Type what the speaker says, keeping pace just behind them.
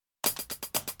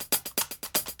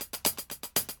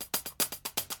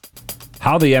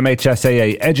how the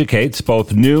MHSAA educates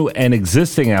both new and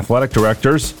existing athletic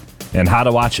directors, and how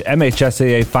to watch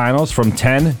MHSAA finals from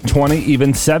 10, 20,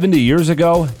 even 70 years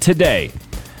ago today.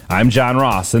 I'm John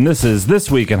Ross, and this is This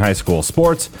Week in High School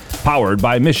Sports, powered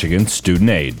by Michigan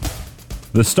Student Aid.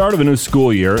 The start of a new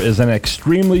school year is an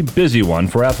extremely busy one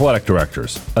for athletic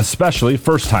directors, especially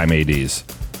first-time ADs.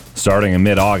 Starting in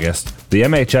mid-August, the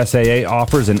MHSAA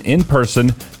offers an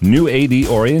in-person new AD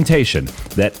orientation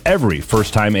that every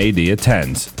first-time AD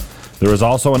attends. There is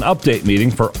also an update meeting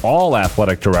for all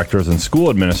athletic directors and school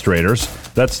administrators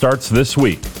that starts this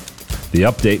week. The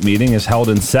update meeting is held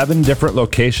in 7 different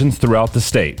locations throughout the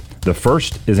state. The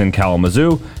first is in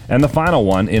Kalamazoo, and the final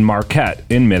one in Marquette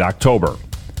in mid-October.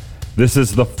 This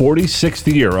is the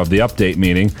 46th year of the update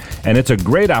meeting, and it's a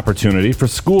great opportunity for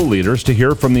school leaders to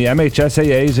hear from the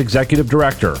MHSAA's Executive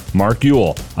Director, Mark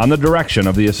Ewell, on the direction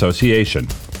of the association.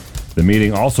 The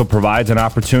meeting also provides an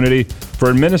opportunity for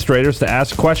administrators to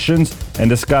ask questions and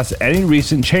discuss any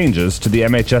recent changes to the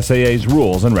MHSAA's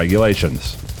rules and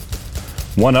regulations.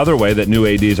 One other way that new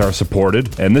ADs are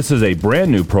supported, and this is a brand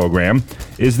new program,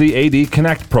 is the AD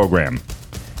Connect program.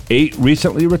 8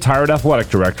 recently retired athletic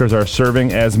directors are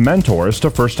serving as mentors to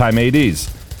first-time ADs,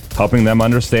 helping them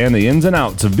understand the ins and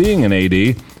outs of being an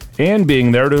AD and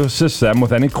being there to assist them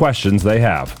with any questions they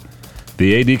have.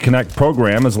 The AD Connect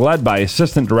program is led by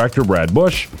Assistant Director Brad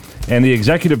Bush and the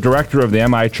Executive Director of the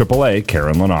MIAAA,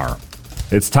 Karen Lenar.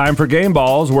 It's time for Game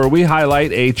Balls, where we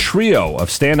highlight a trio of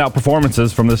standout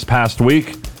performances from this past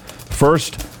week.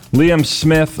 First, Liam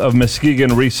Smith of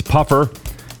Muskegon Reese Puffer.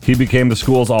 He became the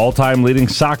school's all-time leading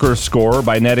soccer scorer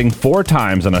by netting 4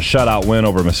 times in a shutout win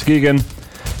over Muskegon.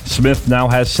 Smith now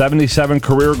has 77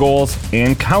 career goals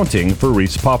and counting for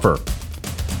Reese Puffer.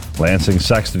 Lansing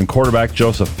Sexton quarterback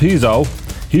Joseph Pizzo,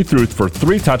 he threw for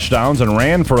 3 touchdowns and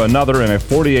ran for another in a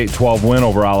 48-12 win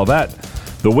over Olivet.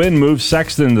 The win moved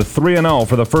Sexton to 3-0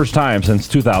 for the first time since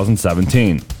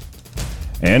 2017.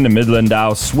 And the Midland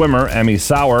Dow swimmer Emmy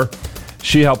Sauer,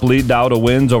 she helped lead Dow to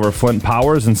wins over Flint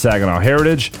Powers and Saginaw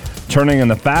Heritage, turning in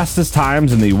the fastest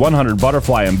times in the 100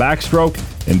 butterfly and backstroke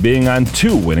and being on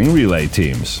 2 winning relay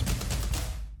teams.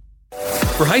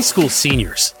 For high school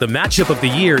seniors, the matchup of the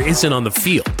year isn't on the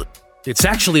field. It's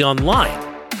actually online.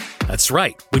 That's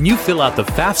right. When you fill out the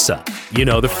FAFSA,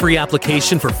 the free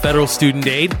application for federal student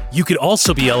aid, you could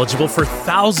also be eligible for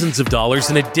thousands of dollars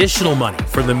in additional money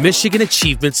from the Michigan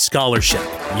Achievement Scholarship.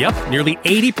 Yep, nearly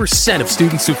 80% of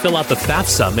students who fill out the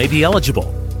FAFSA may be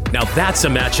eligible. Now that's a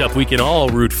matchup we can all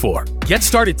root for. Get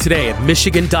started today at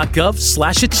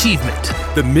michigan.gov/achievement.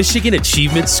 The Michigan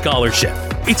Achievement Scholarship.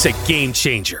 It's a game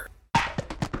changer.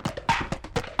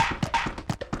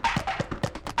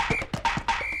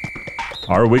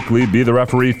 Our weekly Be the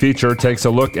Referee feature takes a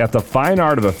look at the fine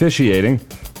art of officiating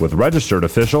with registered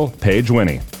official Paige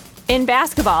Winnie. In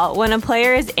basketball, when a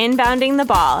player is inbounding the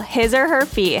ball, his or her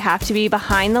feet have to be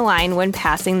behind the line when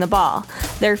passing the ball.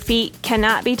 Their feet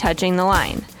cannot be touching the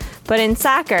line. But in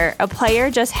soccer, a player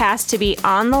just has to be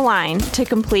on the line to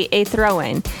complete a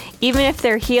throw-in, even if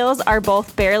their heels are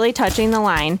both barely touching the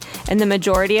line and the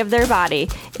majority of their body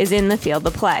is in the field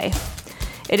of play.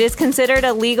 It is considered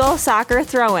a legal soccer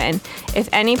throw-in if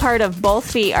any part of both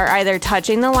feet are either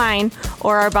touching the line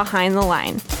or are behind the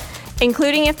line,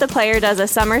 including if the player does a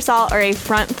somersault or a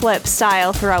front flip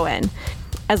style throw-in.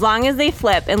 As long as they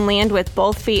flip and land with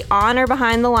both feet on or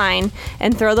behind the line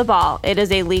and throw the ball, it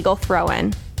is a legal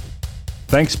throw-in.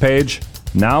 Thanks, Paige.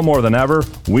 Now more than ever,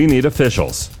 we need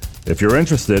officials. If you're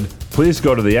interested, please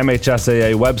go to the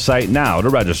MHSAA website now to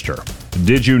register.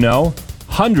 Did you know?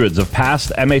 Hundreds of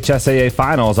past MHSAA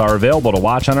finals are available to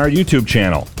watch on our YouTube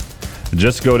channel.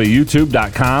 Just go to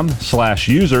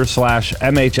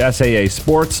youtube.com/user/MHSAA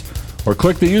sports or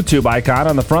click the YouTube icon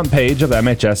on the front page of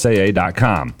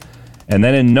MHSAA.com. And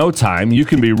then in no time, you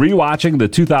can be rewatching the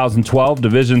 2012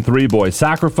 Division III Boys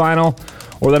Soccer Final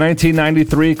or the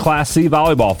 1993 Class C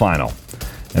Volleyball Final.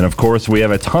 And of course, we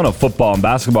have a ton of football and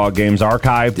basketball games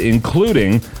archived,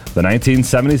 including the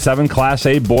 1977 Class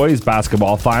A Boys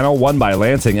Basketball Final won by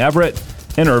Lansing Everett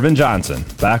and Irvin Johnson,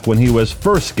 back when he was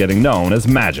first getting known as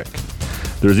Magic.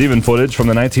 There's even footage from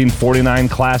the 1949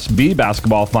 Class B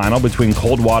Basketball Final between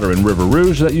Coldwater and River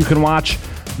Rouge that you can watch.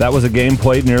 That was a game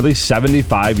played nearly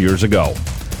 75 years ago.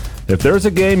 If there's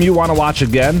a game you want to watch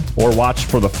again or watch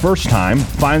for the first time,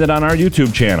 find it on our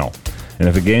YouTube channel. And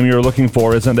if a game you're looking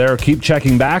for isn't there, keep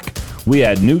checking back. We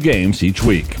add new games each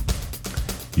week.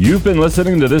 You've been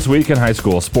listening to This Week in High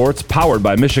School Sports, powered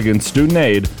by Michigan Student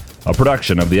Aid, a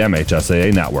production of the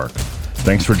MHSAA Network.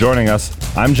 Thanks for joining us.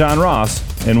 I'm John Ross,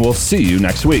 and we'll see you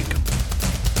next week.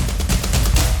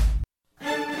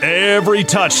 Every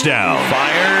touchdown.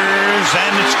 Fires,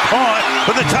 and it's caught.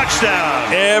 for the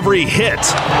touchdown. Every hit.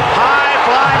 High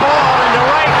fly ball into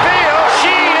right field.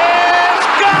 She is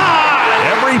gone.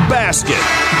 Every basket.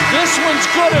 This one's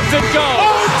good if it goes.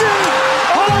 Oh, dude!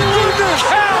 Holy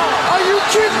cow! Are you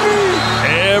kidding me?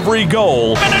 Every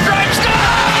goal. And the drive score!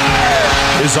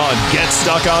 Is on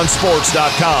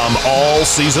GetStuckOnSports.com all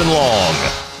season long.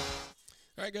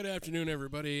 All right, good afternoon,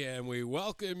 everybody, and we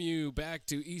welcome you back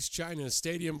to East China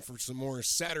Stadium for some more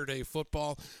Saturday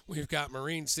football. We've got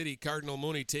Marine City Cardinal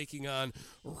Mooney taking on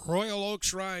Royal Oak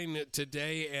Shrine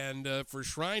today, and for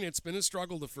Shrine, it's been a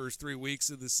struggle the first 3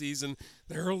 weeks of the season.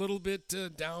 They're a little bit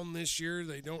down this year.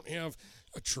 They don't have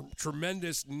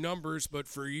tremendous numbers, but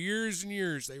for years and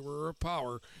years, they were a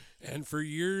power. And for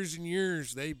years and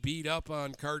years, they beat up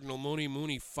on Cardinal Mooney.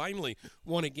 Mooney finally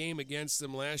won a game against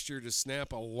them last year to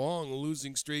snap a long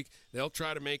losing streak. They'll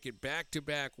try to make it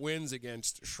back-to-back wins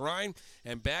against Shrine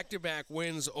and back-to-back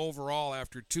wins overall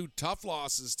after two tough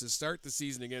losses to start the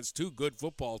season against two good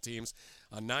football teams.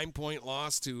 A 9-point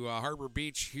loss to Harbor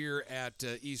Beach here at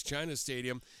East China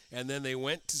Stadium, and then they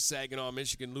went to Saginaw,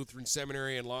 Michigan Lutheran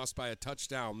Seminary and lost by a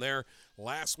touchdown there.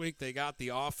 Last week, they got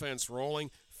the offense rolling.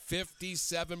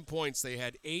 57 points. They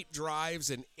had 8 drives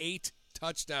and 8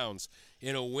 touchdowns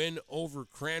in a win over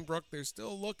Cranbrook. They're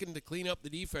still looking to clean up the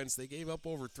defense. They gave up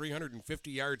over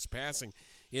 350 yards passing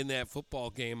in that football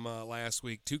game last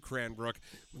week to Cranbrook,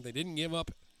 but they didn't give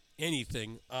up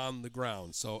anything on the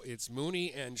ground. So it's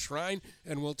Mooney and Shrine,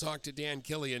 and we'll talk to Dan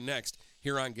Killian next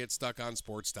here on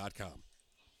GetStuckOnSports.com.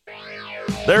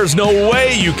 There's no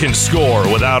way you can score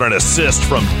without an assist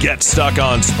from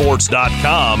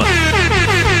GetStuckOnSports.com.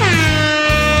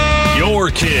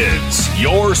 Your kids,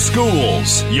 your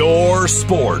schools, your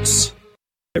sports.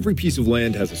 Every piece of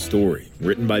land has a story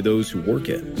written by those who work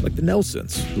it, like the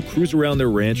Nelsons, who cruise around their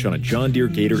ranch on a John Deere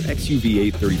Gator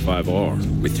XUV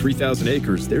 835R. With 3,000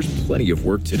 acres, there's plenty of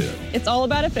work to do. It's all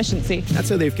about efficiency. That's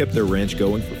how they've kept their ranch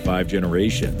going for 5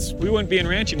 generations. We wouldn't be in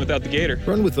ranching without the Gator.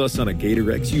 Run with us on a Gator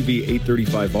XUV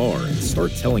 835R and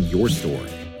start telling your story.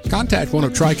 Contact one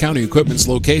of Tri-County Equipment's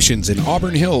locations in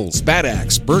Auburn Hills, Bad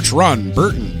Axe, Birch Run,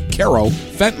 Burton, Caro,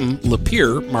 Fenton,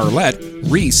 Lapeer, Marlette,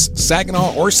 Reese,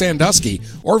 Saginaw, or Sandusky,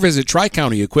 or visit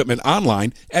Tri-County Equipment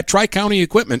online at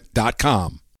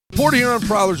tricountyequipment.com. Port Huron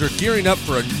Prowlers are gearing up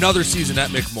for another season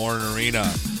at McMorran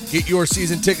Arena. Get your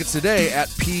season tickets today at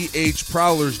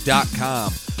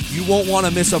phprowlers.com. You won't want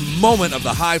to miss a moment of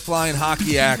the high-flying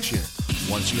hockey action.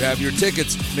 Once you have your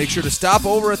tickets, make sure to stop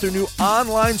over at their new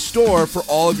online store for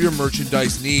all of your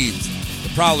merchandise needs. The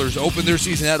Prowlers open their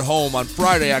season at home on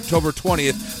Friday, October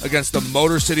 20th against the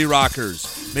Motor City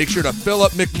Rockers. Make sure to fill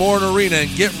up McMorran Arena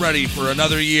and get ready for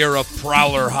another year of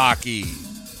Prowler hockey.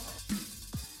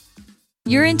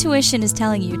 Your intuition is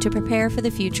telling you to prepare for the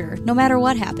future, no matter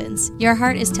what happens. Your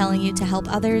heart is telling you to help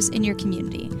others in your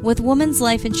community. With Women's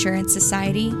Life Insurance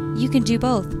Society, you can do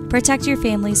both. Protect your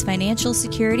family's financial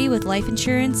security with life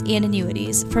insurance and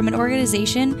annuities from an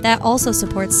organization that also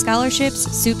supports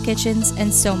scholarships, soup kitchens,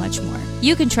 and so much more.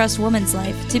 You can trust Women's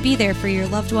Life to be there for your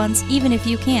loved ones even if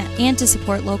you can't, and to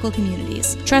support local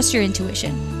communities. Trust your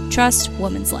intuition. Trust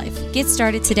Women's Life. Get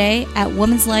started today at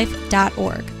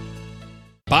womenslife.org.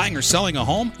 Buying or selling a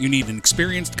home? You need an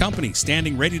experienced company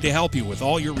standing ready to help you with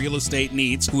all your real estate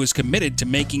needs, who is committed to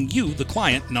making you the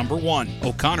client number one.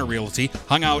 O'Connor Realty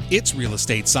hung out its real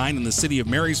estate sign in the city of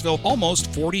Marysville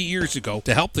almost 40 years ago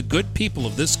to help the good people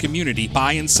of this community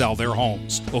buy and sell their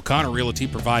homes. O'Connor Realty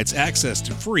provides access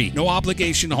to free,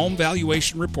 no-obligation home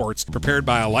valuation reports prepared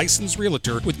by a licensed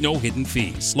realtor with no hidden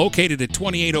fees. Located at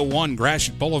 2801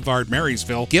 Gratiot Boulevard,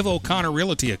 Marysville, give O'Connor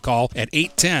Realty a call at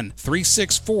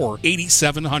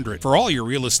 810-364-8700 for all your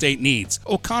real estate needs.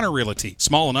 O'Connor Realty,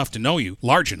 small enough to know you,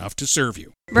 large enough to serve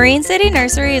you. Marine City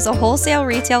Nursery is a wholesale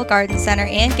retail garden center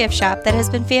and gift shop that has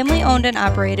been family owned and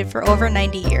operated for over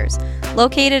 90 years.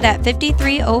 Located at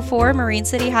 5304 Marine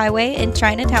City Highway in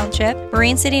China Township,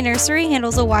 Marine City Nursery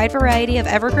handles a wide variety of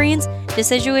evergreens,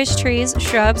 deciduous trees,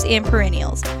 shrubs, and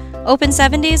perennials. Open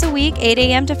 7 days a week, 8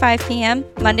 a.m. to 5 p.m.,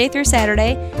 Monday through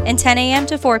Saturday, and 10 a.m.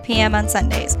 to 4 p.m. on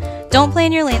Sundays. Don't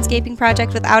plan your landscaping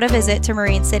project without a visit to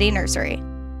Marine City Nursery.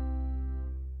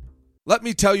 Let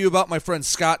me tell you about my friend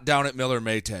Scott down at Miller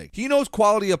Maytag. He knows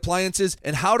quality appliances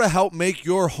and how to help make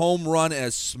your home run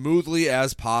as smoothly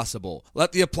as possible.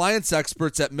 Let the appliance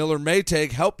experts at Miller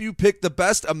Maytag help you pick the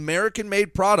best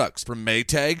American-made products from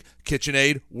Maytag,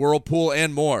 KitchenAid, Whirlpool,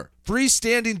 and more.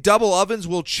 Freestanding double ovens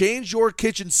will change your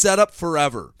kitchen setup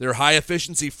forever. Their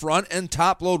high-efficiency front and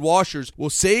top-load washers will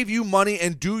save you money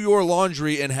and do your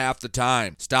laundry in half the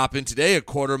time. Stop in today a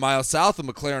quarter mile south of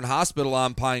McLaren Hospital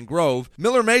on Pine Grove.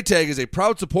 Miller Maytag is a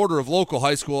proud supporter of local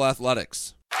high school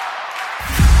athletics.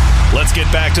 Let's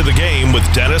get back to the game with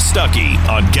Dennis Stuckey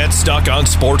on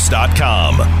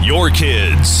GetStuckOnSports.com. Your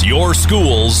kids, your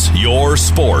schools, your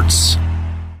sports.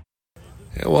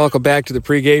 And welcome back to the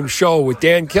pregame show with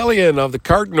Dan Killian of the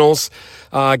Cardinals,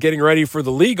 getting ready for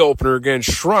the league opener against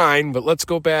Shrine. But let's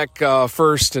go back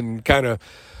first and kind of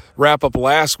wrap up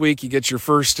last week. You get your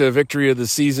first victory of the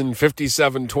season,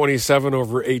 57-27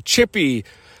 over a chippy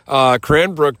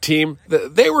Cranbrook team.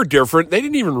 They were different. They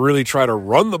didn't even really try to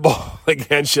run the ball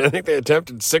against you. I think they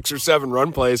attempted 6 or 7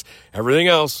 run plays. Everything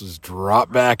else was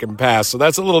drop back and pass. So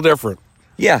that's a little different.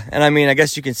 Yeah, and I mean, I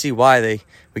guess you can see why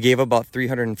we gave about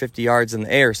 350 yards in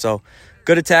the air. So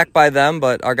good attack by them,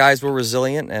 but our guys were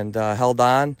resilient and held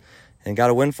on and got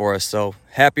a win for us. So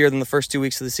happier than the first 2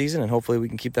 weeks of the season, and hopefully we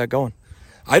can keep that going.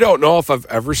 I don't know if I've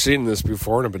ever seen this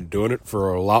before, and I've been doing it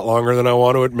for a lot longer than I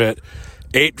want to admit.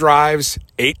 8 drives,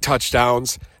 8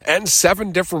 touchdowns, and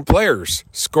 7 different players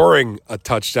scoring a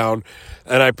touchdown.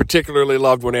 And I particularly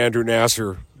loved when Andrew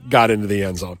Nasser got into the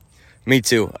end zone. Me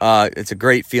too. It's a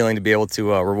great feeling to be able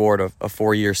to reward a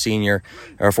 4-year senior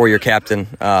or a 4-year captain,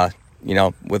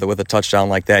 with a touchdown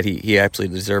like that. He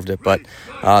absolutely deserved it. But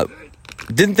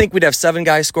didn't think we'd have 7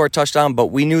 guys score a touchdown, but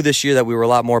we knew this year that we were a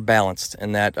lot more balanced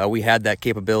and that we had that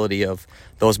capability of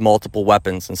those multiple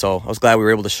weapons. And so I was glad we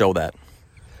were able to show that.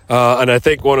 And I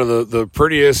think one of the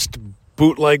prettiest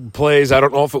bootleg plays, I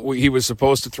don't know if he was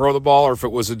supposed to throw the ball or if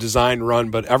it was a designed run,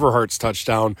 but Everhart's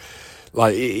touchdown,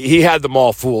 he had them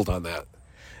all fooled on that.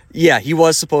 Yeah, he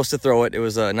was supposed to throw it. It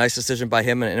was a nice decision by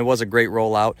him, and it was a great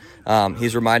rollout.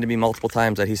 He's reminded me multiple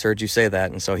times that he's heard you say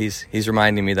that, and so he's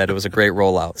reminding me that it was a great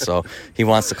rollout. So he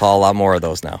wants to call a lot more of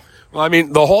those now. Well, I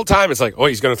mean, the whole time it's like, oh,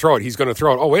 he's going to throw it. He's going to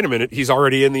throw it. Oh, wait a minute. He's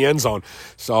already in the end zone.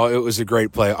 So it was a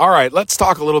great play. All right, let's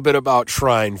talk a little bit about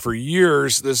Shrine. For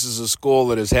years, this is a school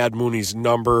that has had Mooney's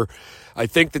number. I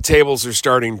think the tables are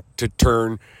starting to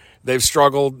turn. They've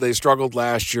struggled. They struggled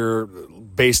last year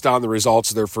based on the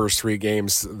results of their first 3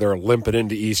 games. They're limping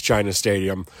into East China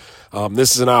Stadium.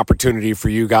 This is an opportunity for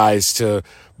you guys to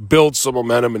build some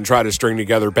momentum and try to string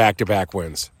together back-to-back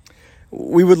wins.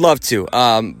 We would love to,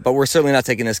 but we're certainly not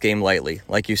taking this game lightly.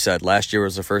 Like you said, last year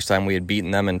was the first time we had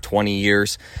beaten them in 20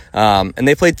 years. And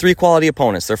they played 3 quality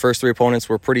opponents. Their first 3 opponents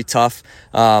were pretty tough.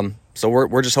 So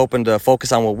we're just hoping to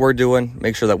focus on what we're doing,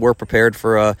 make sure that we're prepared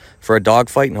for a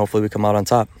dogfight, and hopefully we come out on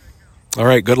top. All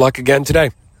right, good luck again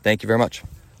today. Thank you very much.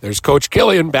 There's Coach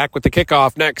Killian back with the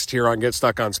kickoff next here on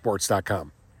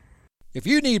GetStuckOnSports.com. If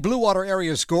you need Blue Water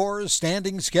area scores,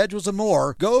 standings, schedules, and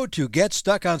more, go to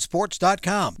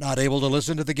GetStuckOnSports.com. Not able to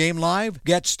listen to the game live?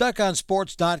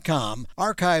 GetStuckOnSports.com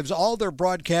archives all their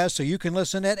broadcasts so you can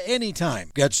listen at any time.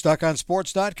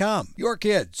 GetStuckOnSports.com. Your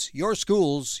kids, your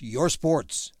schools, your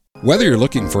sports. Whether you're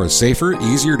looking for a safer,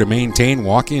 easier to maintain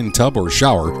walk-in tub or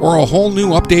shower, or a whole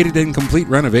new updated and complete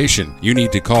renovation, you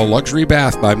need to call Luxury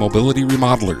Bath by Mobility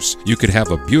Remodelers. You could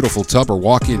have a beautiful tub or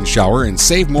walk-in shower and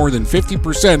save more than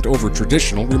 50% over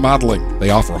traditional remodeling.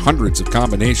 They offer hundreds of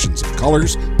combinations of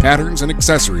colors, patterns, and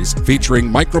accessories featuring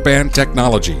microband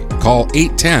technology. Call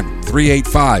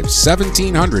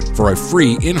 810-385-1700 for a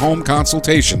free in-home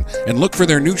consultation and look for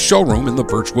their new showroom in the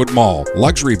Birchwood Mall.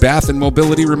 Luxury Bath and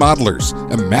Mobility Remodelers.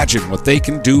 Imagine what they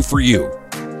can do for you.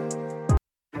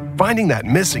 Finding that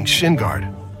missing shin guard,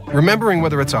 remembering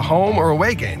whether it's a home or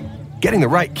away game, getting the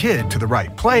right kid to the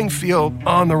right playing field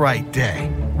on the right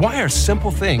day. Why are simple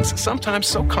things sometimes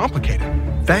so complicated?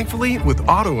 Thankfully, with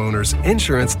auto owners,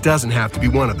 insurance doesn't have to be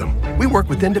one of them. We work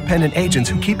with independent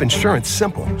agents who keep insurance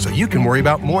simple so you can worry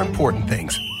about more important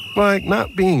things, like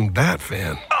not being that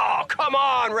fan. Oh, come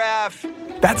on, ref!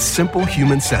 That's simple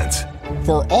human sense.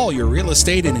 For all your real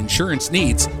estate and insurance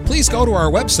needs, please go to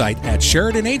our website at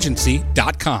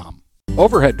SheridanAgency.com.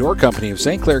 Overhead Door Company of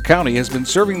St. Clair County has been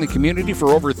serving the community for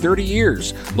over 30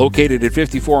 years. Located at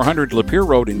 5400 Lapeer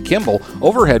Road in Kimball,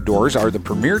 Overhead Doors are the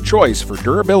premier choice for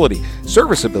durability,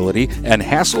 serviceability, and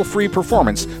hassle-free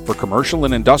performance for commercial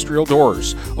and industrial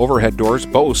doors. Overhead Doors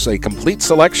boasts a complete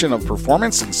selection of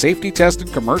performance and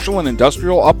safety-tested commercial and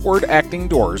industrial upward-acting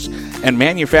doors and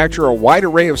manufacture a wide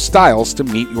array of styles to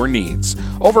meet your needs.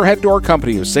 Overhead Door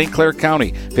Company of St. Clair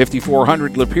County,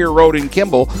 5400 Lapeer Road in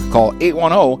Kimball. Call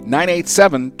 810-987-2185.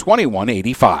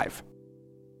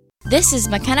 This is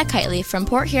McKenna Kitely from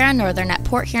Port Huron Northern at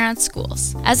Port Huron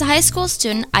Schools. As a high school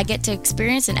student, I get to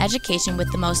experience an education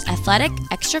with the most athletic,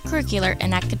 extracurricular,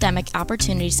 and academic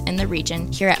opportunities in the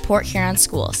region here at Port Huron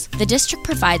Schools. The district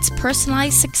provides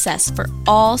personalized success for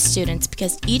all students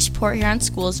because each Port Huron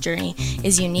Schools journey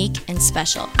is unique and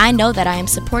special. I know that I am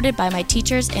supported by my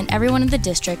teachers and everyone in the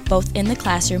district, both in the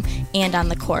classroom and on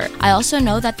the court. I also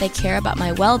know that they care about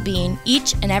my well-being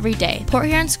each and every day. Port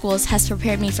Huron Schools has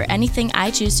prepared me for anything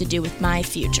I choose to do do with my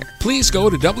future. Please go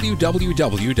to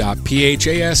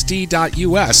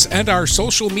www.phast.us and our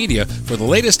social media for the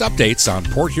latest updates on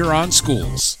Port Huron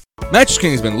schools. Mattress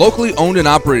King has been locally owned and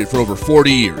operated for over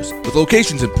 40 years. With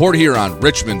locations in Port Huron,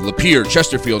 Richmond, Lapeer,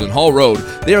 Chesterfield, and Hall Road,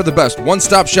 they are the best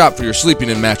one-stop shop for your sleeping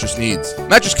and mattress needs.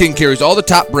 Mattress King carries all the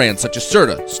top brands such as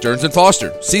Serta, Stearns &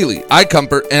 Foster, Sealy,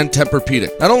 iComfort, and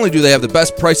Tempur-Pedic. Not only do they have the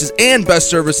best prices and best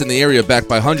service in the area backed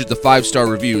by hundreds of 5-star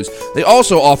reviews, they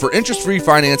also offer interest-free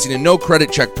financing and no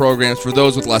credit check programs for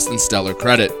those with less than stellar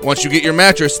credit. Once you get your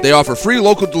mattress, they offer free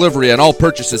local delivery on all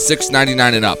purchases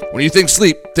 $6.99 and up. When you think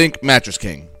sleep, think Mattress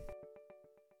King.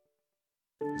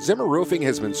 Zimmer Roofing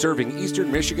has been serving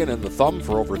Eastern Michigan and the Thumb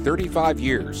for over 35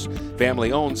 years.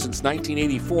 Family owned since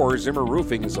 1984, Zimmer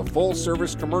Roofing is a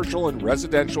full-service commercial and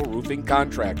residential roofing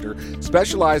contractor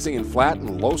specializing in flat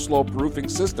and low-slope roofing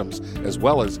systems, as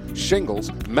well as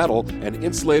shingles, metal, and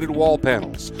insulated wall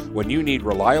panels. When you need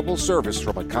reliable service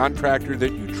from a contractor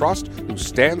that you trust who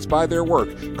stands by their work,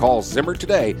 call Zimmer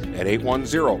today at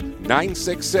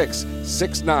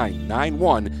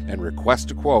 810-966-6991 and request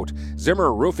a quote.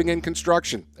 Zimmer Roofing and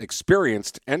Construction.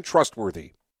 Experienced and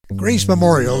trustworthy. Grace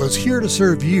Memorial is here to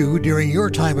serve you during your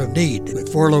time of need.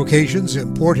 With 4 locations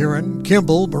in Port Huron,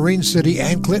 Kimball, Marine City,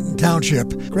 and Clinton Township,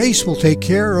 Grace will take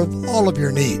care of all of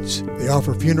your needs. They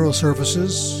offer funeral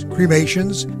services,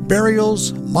 cremations,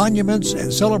 burials, monuments,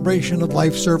 and celebration of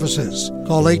life services.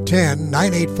 Call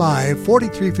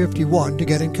 810-985-4351 to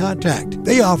get in contact.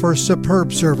 They offer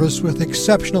superb service with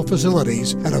exceptional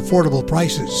facilities at affordable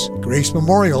prices. Grace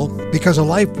Memorial, because a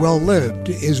life well lived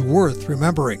is worth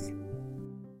remembering.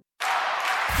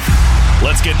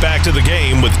 Let's get back to the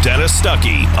game with Dennis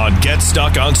Stuckey on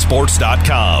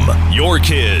GetStuckOnSports.com. Your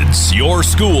kids, your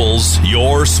schools,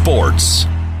 your sports.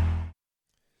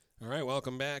 All right,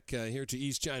 welcome back here to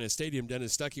East China Stadium.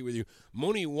 Dennis Stuckey with you.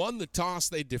 Mooney won the toss.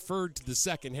 They deferred to the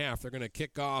second half. They're going to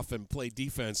kick off and play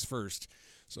defense first.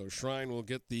 So Shrine will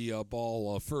get the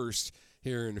ball first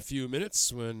here in a few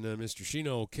minutes when Mr.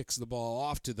 Shino kicks the ball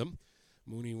off to them.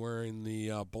 Mooney wearing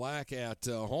the black at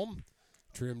home.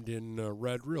 Trimmed in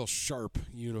red, real sharp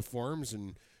uniforms,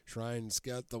 and Shrine's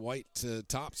got the white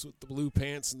tops with the blue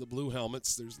pants and the blue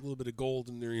helmets. There's a little bit of gold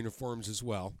in their uniforms as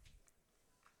well.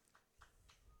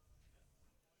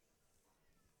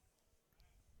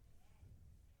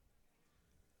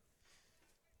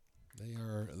 They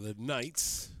are the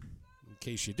Knights, in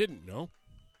case you didn't know.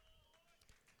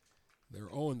 They're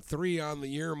 0-3 on the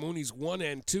year. Mooney's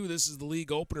 1-2. This is the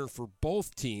league opener for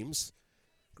both teams.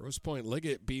 Grosse Pointe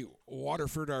Liggett beat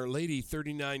Waterford Our Lady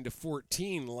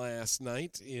 39-14 last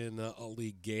night in a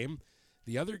league game.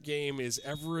 The other game is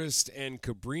Everest and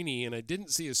Cabrini, and I didn't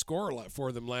see a score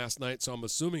for them last night, so I'm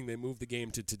assuming they moved the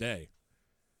game to today.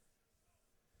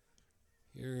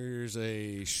 Here's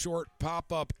a short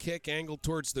pop-up kick angled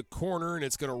towards the corner, and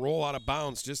it's going to roll out of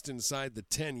bounds just inside the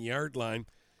 10-yard line.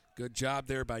 Good job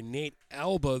there by Nate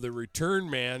Alba, the return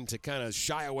man, to kind of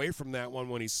shy away from that one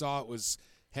when he saw it was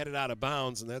headed out of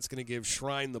bounds, and that's going to give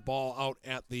Shrine the ball out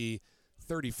at the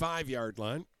 35-yard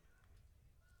line.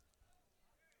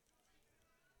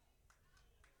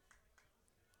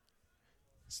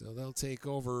 So they'll take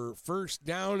over first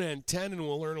down and 10, and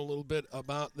we'll learn a little bit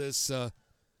about this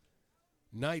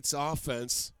Knights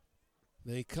offense.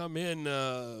 They come in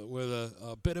with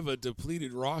a bit of a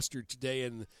depleted roster today,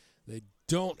 and they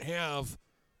don't have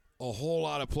a whole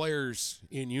lot of players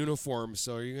in uniform,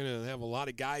 so you're going to have a lot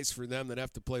of guys for them that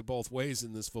have to play both ways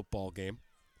in this football game.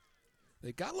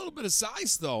 They got a little bit of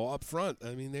size, though, up front.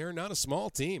 I mean, they're not a small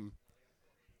team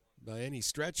by any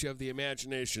stretch of the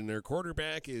imagination. Their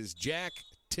quarterback is Jack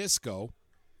Tisco,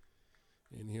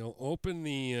 and he'll open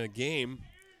the game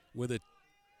with I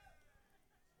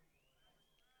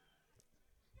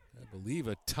believe,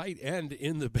 a tight end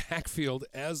in the backfield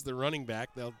as the running back.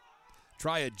 They'll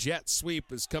try a jet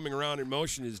sweep. Is coming around in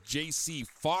motion is J.C.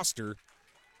 Foster,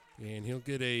 and he'll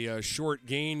get a short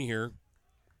gain here.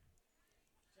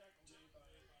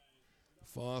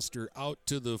 Foster out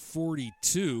to the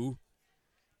 42,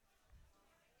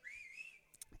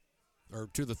 or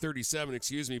to the 37,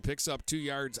 excuse me, picks up 2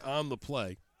 yards on the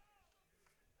play.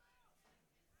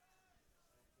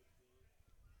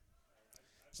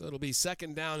 So it'll be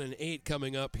 2nd down and 8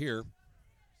 coming up here.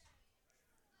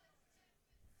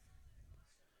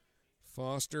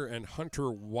 Foster and Hunter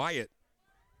Wyatt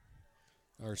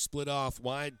are split off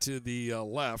wide to the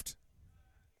left.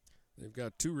 They've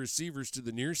got 2 receivers to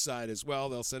the near side as well.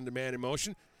 They'll send a man in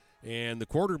motion. And the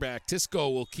quarterback,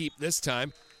 Tisco, will keep this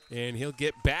time. And he'll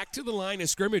get back to the line of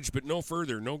scrimmage, but no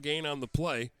further. No gain on the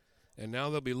play. And now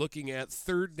they'll be looking at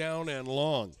 3rd down and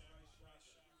long.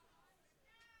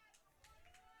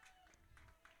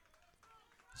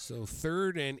 So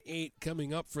 3rd and 8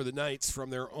 coming up for the Knights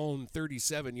from their own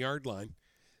 37-yard line.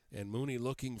 And Mooney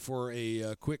looking for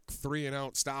a quick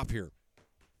 3-and-out stop here.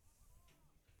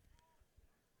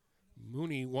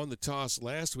 Mooney won the toss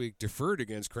last week, deferred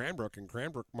against Cranbrook, and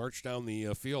Cranbrook marched down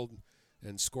the field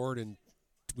and scored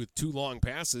with 2 long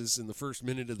passes in the first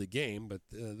minute of the game. But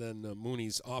then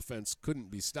Mooney's offense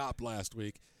couldn't be stopped last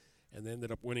week, and they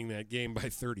ended up winning that game by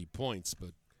 30 points.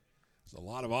 But there's a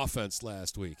lot of offense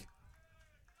last week.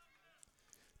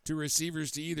 2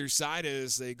 receivers to either side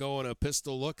as they go in a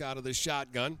pistol look out of the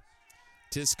shotgun.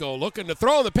 Tisco looking to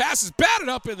throw, and the pass is batted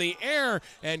up in the air,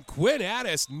 and Quinn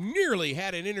Addis nearly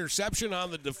had an interception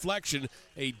on the deflection.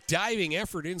 A diving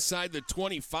effort inside the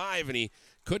 25, and he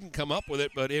couldn't come up with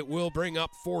it, but it will bring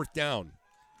up 4th down.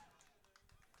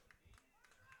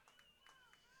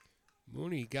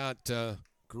 Mooney got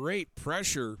great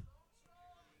pressure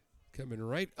coming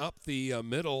right up the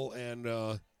middle,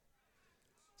 and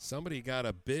somebody got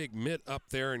a big mitt up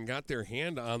there and got their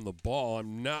hand on the ball.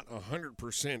 I'm not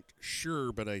 100%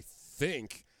 sure, but I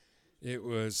think it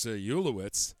was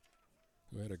Ulowitz,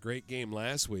 who had a great game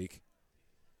last week,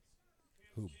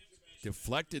 who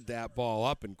deflected that ball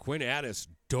up, and Quinn Addis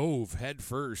dove head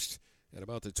first at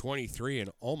about the 23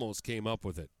 and almost came up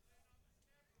with it.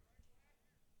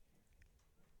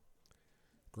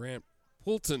 Grant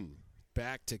Poulton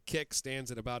back to kick,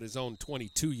 stands at about his own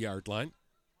 22-yard line.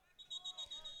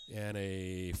 And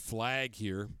a flag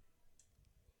here.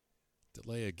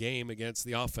 Delay a game against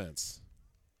the offense.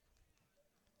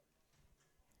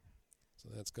 So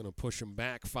that's going to push him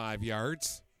back 5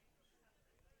 yards.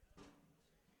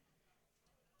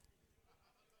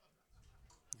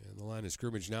 And the line of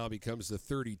scrimmage now becomes the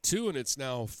 32, and it's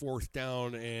now 4th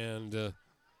down and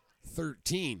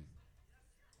 13.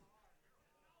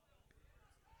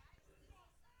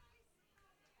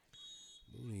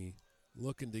 Mooney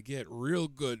looking to get real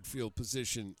good field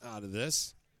position out of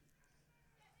this.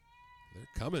 They're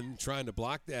coming, trying to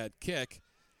block that kick.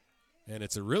 And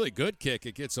it's a really good kick.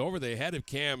 It gets over the head of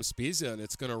Cam Spiza, and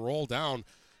it's going to roll down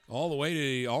all the way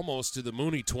to almost to the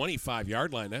Mooney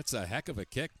 25-yard line. That's a heck of a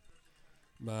kick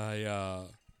by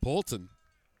Poulton.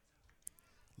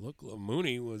 Look,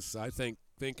 Mooney was, I think,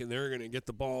 thinking they're going to get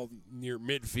the ball near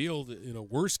midfield in a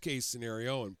worst-case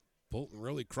scenario, and Poulton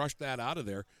really crushed that out of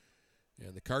there.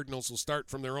 And the Cardinals will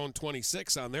start from their own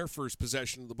 26 on their first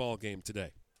possession of the ball game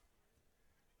today.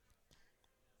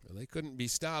 Well, they couldn't be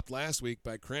stopped last week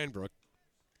by Cranbrook.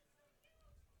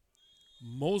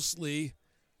 Mostly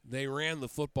they ran the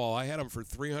football. I had them for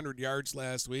 300 yards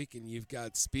last week, and you've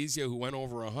got Spezia who went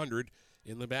over 100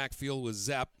 in the backfield with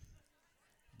Zepp.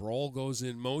 Brohl goes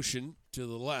in motion to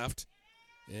the left,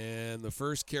 and the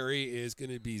first carry is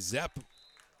going to be Zepp.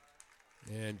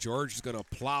 And George is going to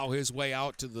plow his way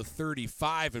out to the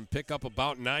 35 and pick up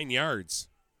about 9 yards.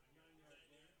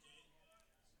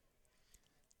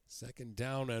 2nd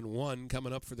down and 1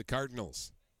 coming up for the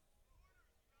Cardinals.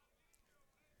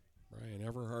 Brian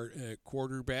Everhart at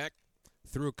quarterback.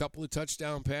 Threw a couple of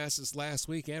touchdown passes last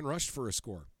week and rushed for a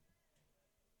score.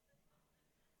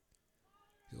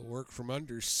 He'll work from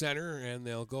under center, and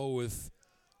they'll go with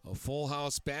a full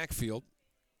house backfield.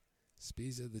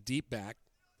 Spiza the deep back.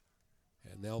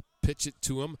 And they'll pitch it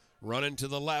to him, running to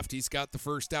the left. He's got the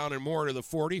first down and more to the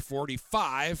 40,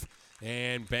 45,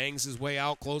 and bangs his way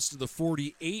out close to the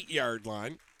 48-yard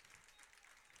line.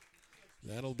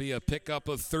 That'll be a pickup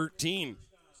of 13.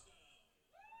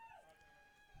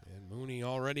 And Mooney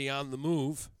already on the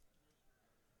move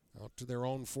out to their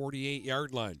own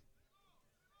 48-yard line.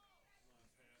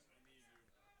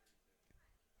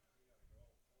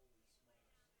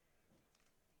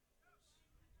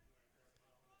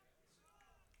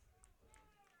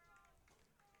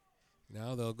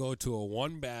 Now they'll go to a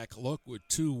one-back look with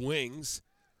 2 wings.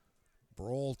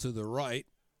 Brohl to the right.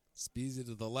 Spiza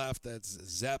to the left. That's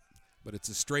Zepp. But it's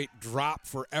a straight drop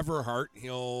for Everhart.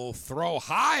 He'll throw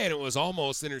high, and it was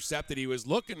almost intercepted. He was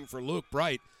looking for Luke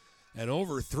Bright and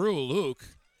overthrew Luke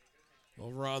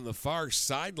over on the far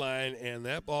sideline, and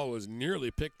that ball was nearly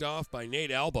picked off by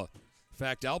Nate Alba. In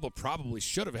fact, Alba probably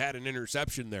should have had an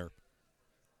interception there.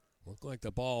 Looked like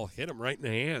the ball hit him right in the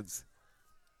hands.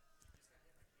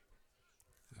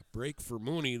 Break for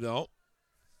Mooney, though.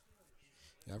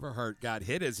 Everhart got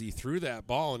hit as he threw that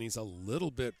ball, and he's a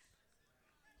little bit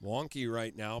wonky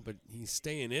right now, but he's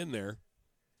staying in there.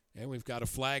 And we've got a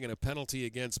flag and a penalty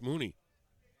against Mooney.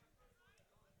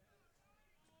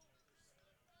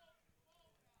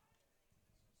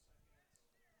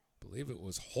 I believe it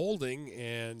was holding,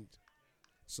 and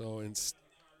so instead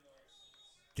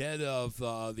of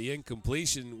the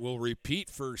incompletion, we'll repeat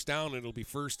first down. It'll be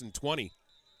 1st and 20.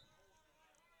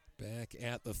 back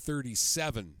at the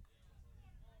 37.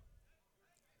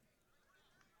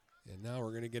 And now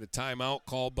we're going to get a timeout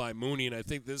called by Mooney, and I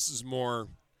think this is more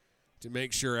to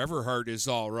make sure Everhart is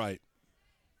all right.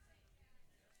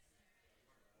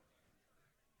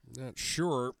 Not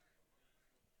sure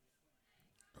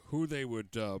who they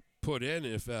would put in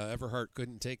if Everhart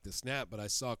couldn't take the snap, but I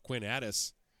saw Quinn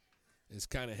Addis is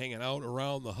kind of hanging out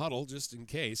around the huddle just in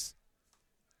case.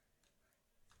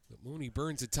 But Mooney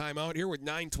burns a timeout here with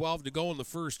 9:12 to go in the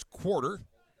first quarter.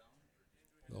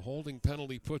 The holding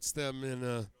penalty puts them in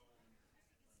a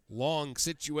long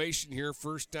situation here.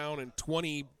 First down and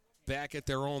 20 back at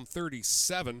their own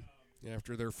 37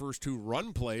 after their first two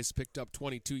run plays. Picked up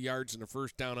 22 yards and a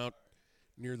first down out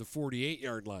near the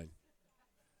 48-yard line.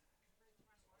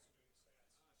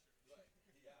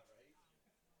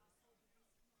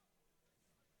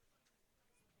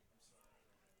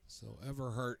 So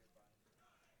Everhart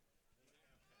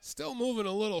still moving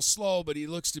a little slow, but he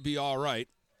looks to be all right.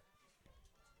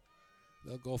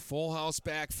 They'll go full house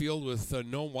backfield with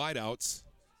no wideouts.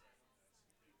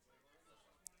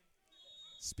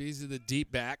 Speeds of the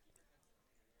deep back.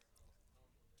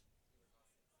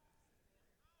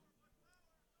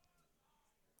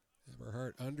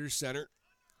 Everhart under center.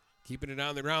 Keeping it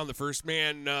on the ground. The first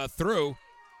man through.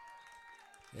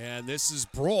 And this is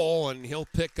Brohl, and he'll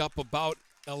pick up about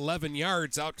 11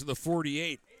 yards out to the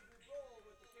 48.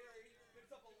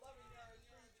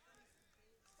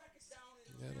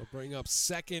 That'll bring up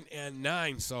 2nd and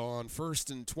 9. So on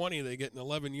 1st and 20, they get an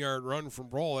 11-yard run from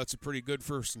Brohl. That's a pretty good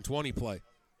 1st and 20 play.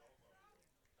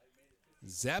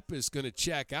 Zepp is going to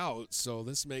check out, so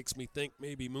this makes me think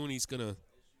maybe Mooney's going to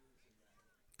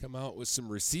come out with some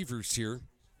receivers here.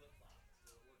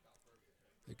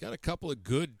 They've got a couple of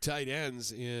good tight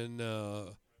ends in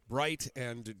Bright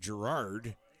and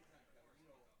Gerard.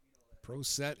 Pro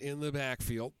set in the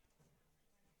backfield.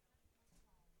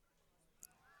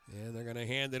 And they're going to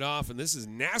hand it off, and this is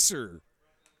Nasser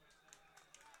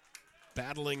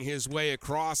battling his way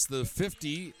across the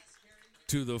 50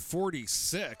 to the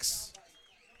 46.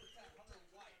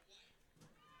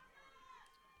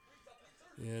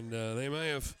 And they may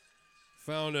have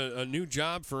found a new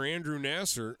job for Andrew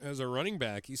Nasser as a running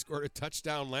back. He scored a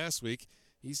touchdown last week.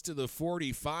 He's to the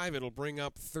 45. It'll bring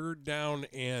up 3rd down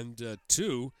and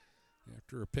 2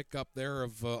 after a pickup there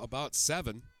of about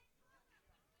 7.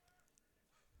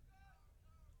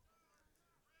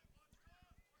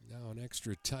 Now an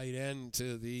extra tight end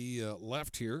to the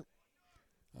left here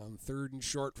on 3rd and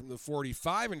short from the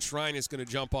 45, and Shrine is going to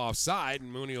jump offside,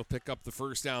 and Mooney will pick up the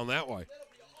first down that way.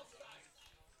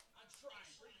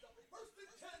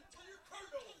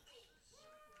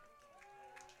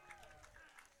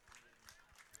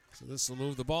 So this will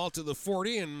move the ball to the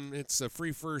 40, and it's a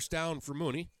free first down for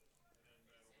Mooney.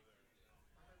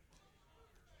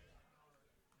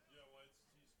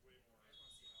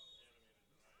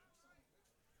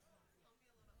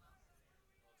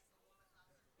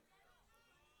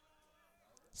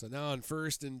 So now on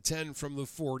 1st and 10 from the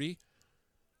 40.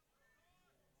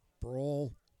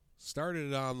 Brohl started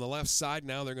it on the left side.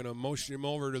 Now they're going to motion him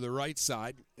over to the right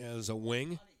side as a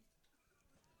wing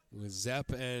with Zepp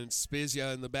and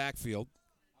Spizia in the backfield.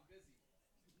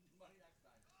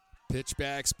 Pitch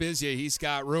back Spizia. He's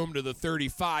got room to the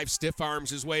 35. Stiff arms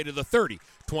his way to the 30.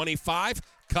 25.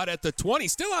 Cut at the 20.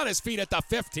 Still on his feet at the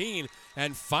 15.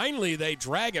 And finally they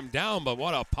drag him down. But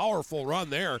what a powerful run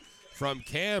there from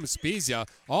Cam Spezia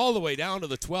all the way down to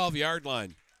the 12-yard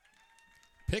line.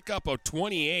 Pickup of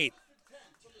 28.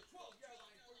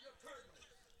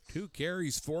 2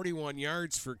 carries, 41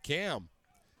 yards for Cam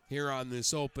here on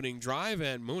this opening drive.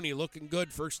 And Mooney looking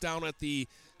good. First down at the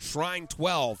Shrine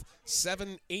 12.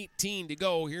 7:18 to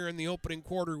go here in the opening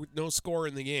quarter with no score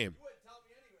in the game.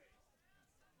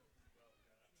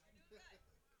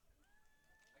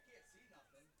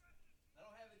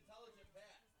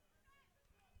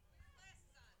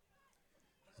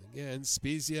 Again,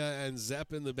 Spezia and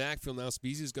Zepp in the backfield. Now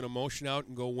Spezia's going to motion out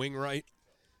and go wing right.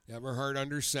 Everhart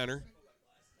under center.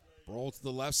 Brohl to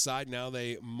the left side. Now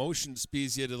they motion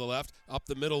Spezia to the left. Up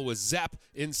the middle with Zepp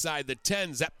inside the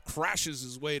 10. Zepp crashes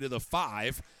his way to the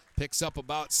 5. Picks up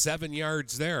about 7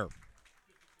 yards there.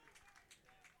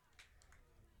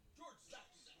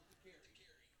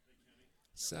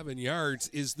 Seven yards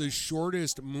is the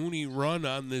shortest Mooney run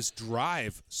on this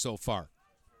drive so far.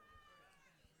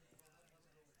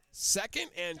 2nd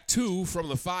and 2 from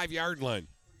the 5-yard line.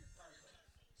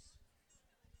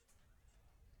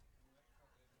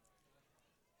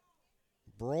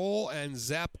 Brohl and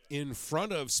Zepp in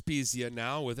front of Spezia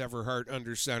now with Everhart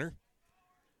under center.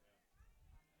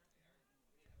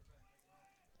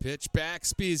 Pitch back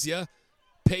Spezia.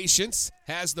 patience,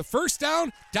 has the first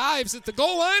down, dives at the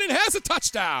goal line, and has a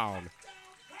touchdown.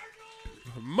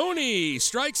 Mooney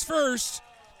strikes first.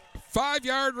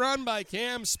 5-yard run by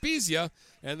Cam Spezia,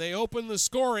 and they open the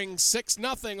scoring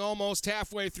 6-0 almost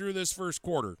halfway through this first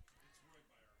quarter.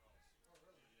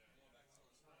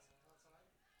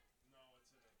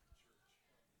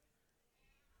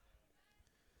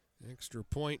 Extra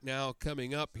point now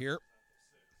coming up here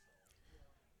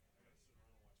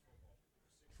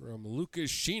from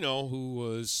Lucas Shino, who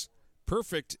was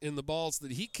perfect in the balls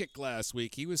that he kicked last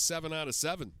week. He was 7 out of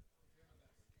 7.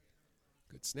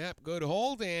 Good snap, good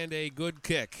hold, and a good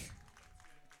kick.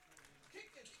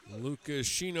 Lucas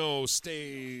Shino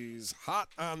stays hot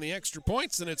on the extra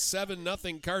points, and it's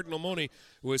 7-0 Cardinal Mooney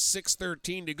with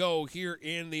 6:13 to go here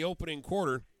in the opening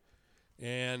quarter.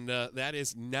 And that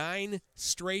is 9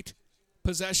 straight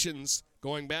possessions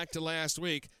going back to last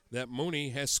week that Mooney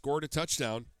has scored a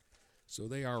touchdown. So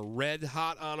they are red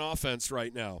hot on offense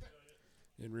right now.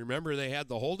 And remember, they had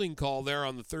the holding call there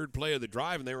on the third play of the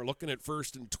drive, and they were looking at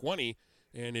 1st and 20,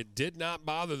 and it did not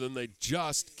bother them. They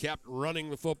just kept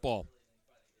running the football.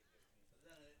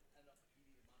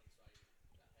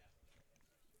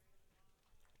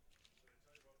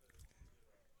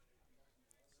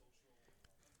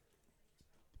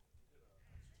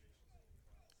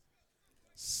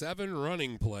 Seven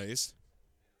running plays.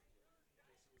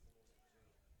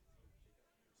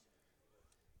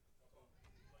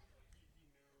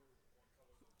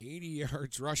 $80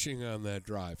 yards rushing on that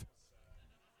drive.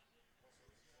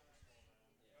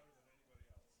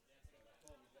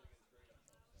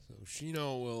 So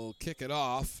Shino will kick it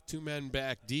off. 2 men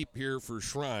back deep here for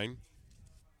Shrine.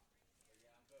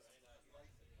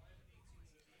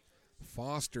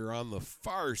 Foster on the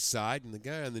far side, and the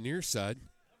guy on the near side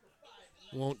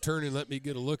won't turn and let me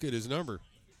get a look at his number.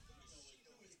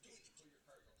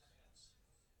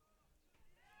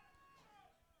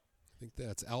 I think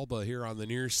that's Alba here on the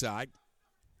near side.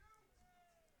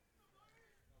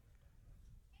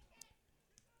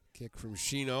 Kick from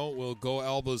Shino will go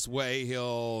Alba's way.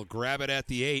 He'll grab it at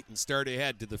the 8 and start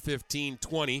ahead to the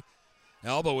 15-20.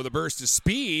 Alba with a burst of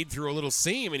speed through a little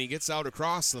seam, and he gets out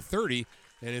across the 30,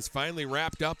 and is finally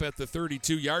wrapped up at the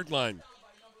 32-yard line.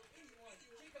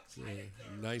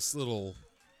 A nice little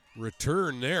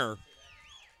return there.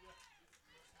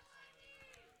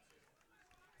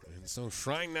 And so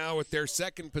Shrine now with their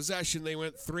second possession, they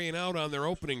went 3 and out on their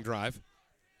opening drive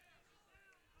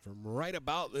from right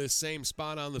about this same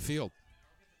spot on the field.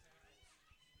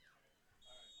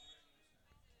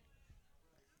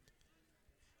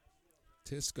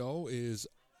 Tisco is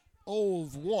 0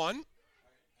 of 1,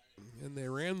 and they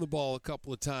ran the ball a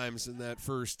couple of times in that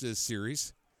first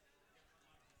series.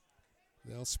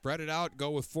 They'll spread it out,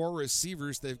 go with 4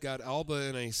 receivers. They've got Alba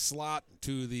in a slot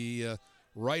to the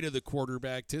right of the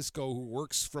quarterback, Tisco, who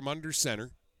works from under center.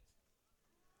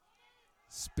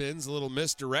 Spins a little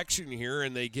misdirection here,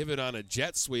 and they give it on a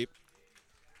jet sweep.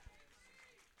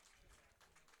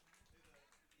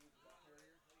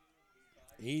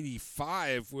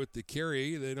 $85 with the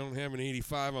carry. They don't have an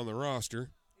 85 on the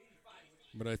roster,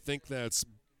 but I think that's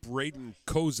Braden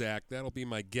Kozak. That'll be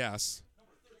my guess.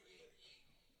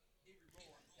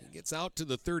 He gets out to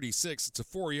the 36. It's a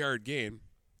 4-yard gain.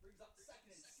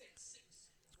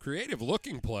 Creative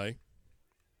looking play.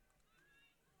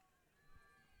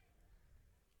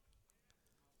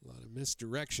 A lot of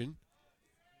misdirection.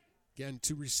 Again,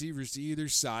 2 receivers to either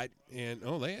side. And,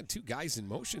 they had 2 guys in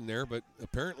motion there, but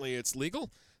apparently it's legal.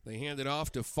 They hand it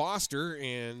off to Foster,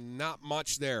 and not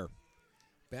much there.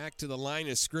 Back to the line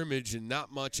of scrimmage, and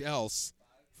not much else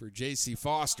for J.C.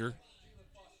 Foster.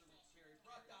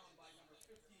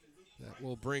 That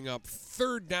will bring up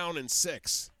 3rd down and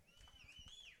 6.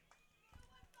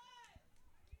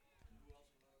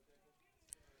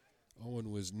 Owen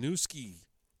Wisniewski,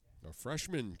 a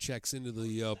freshman, checks into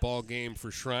the ball game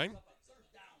for Shrine.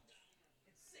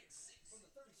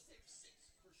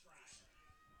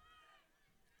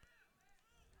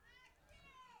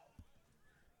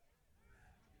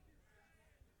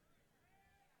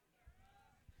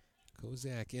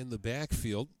 Kozak in the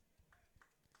backfield.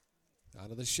 Out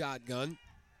of the shotgun.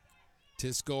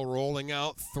 Tisco rolling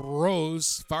out,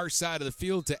 throws far side of the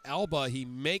field to Alba. He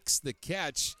makes the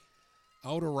catch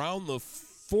out around the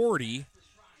 40.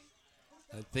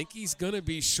 I think he's going to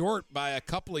be short by a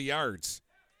couple of yards.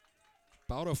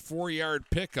 About a 4-yard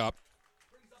pickup.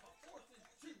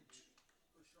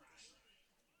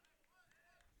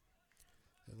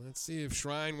 And let's see if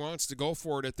Shrine wants to go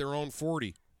for it at their own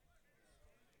 40.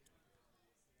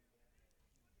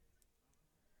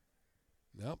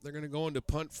 Nope, they're going to go into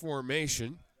punt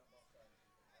formation.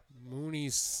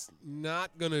 Mooney's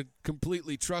not going to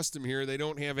completely trust him here. They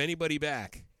don't have anybody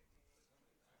back.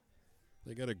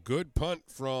 They got a good punt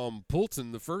from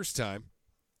Poulton the first time.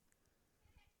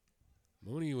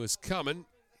 Mooney was coming.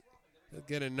 He'll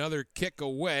get another kick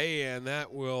away, and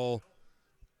that will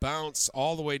bounce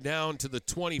all the way down to the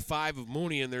 25 of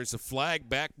Mooney, and there's a flag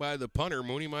back by the punter.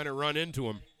 Mooney might have run into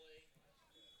him.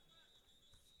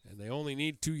 And they only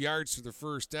need 2 yards for the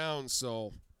first down,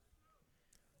 so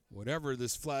whatever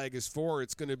this flag is for,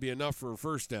 it's going to be enough for a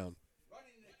first down.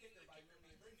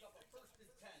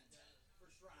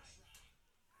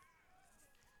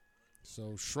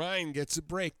 So Shrine gets a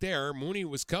break there. Mooney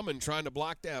was coming, trying to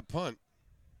block that punt.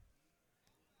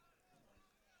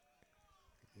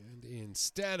 And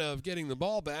instead of getting the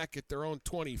ball back at their own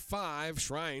 25,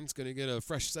 Shrine's going to get a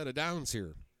fresh set of downs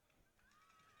here.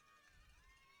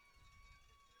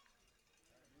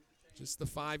 Just the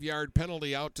 5-yard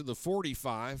penalty out to the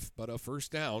 45, but a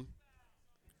first down.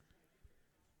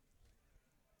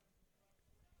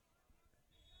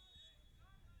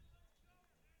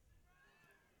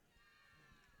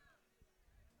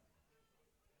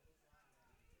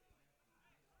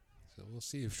 So we'll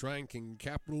see if Shrine can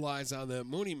capitalize on that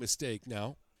Mooney mistake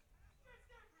now.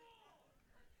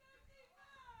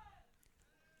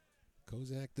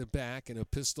 Kozak the back and a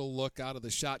pistol look out of the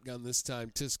shotgun this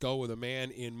time. Tisco with a man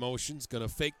in motion. Is going to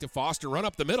fake to Foster, run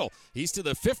up the middle. He's to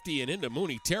the 50 and into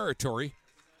Mooney territory.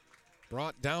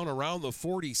 Brought down around the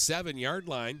 47-yard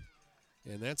line.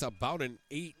 And that's about an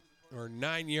 8 or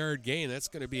 9-yard gain. That's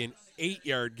going to be an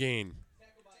 8-yard gain.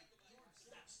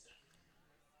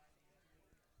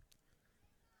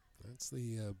 That's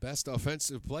the best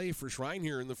offensive play for Shrine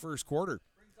here in the first quarter.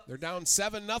 They're down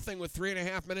 7-0 with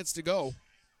 3.5 minutes to go.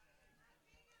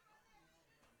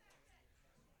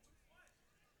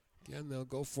 Again, they'll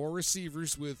go 4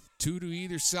 receivers with 2 to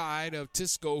either side of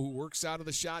Tisco, who works out of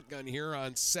the shotgun here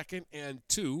on 2nd and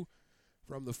 2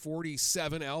 from the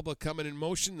 47. Alba coming in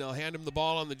motion. They'll hand him the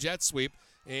ball on the jet sweep,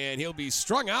 and he'll be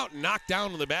strung out and knocked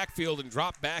down in the backfield and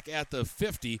dropped back at the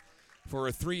 50 for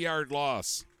a 3-yard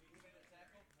loss.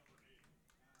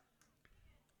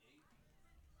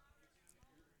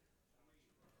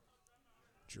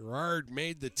 Gerard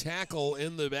made the tackle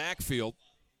in the backfield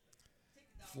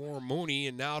for Mooney,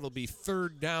 and now it'll be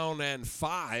 3rd down and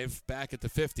 5 back at the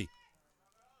 50.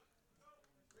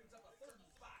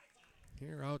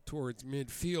 Here out towards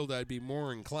midfield, I'd be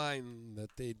more inclined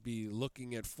that they'd be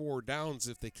looking at 4 downs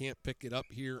if they can't pick it up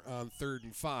here on 3rd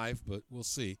and 5, but we'll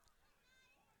see.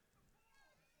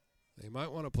 They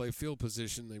might want to play field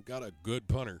position. They've got a good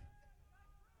punter.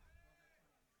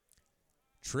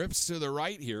 Trips to the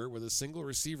right here with a single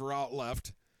receiver out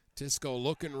left. Tisco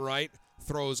looking right,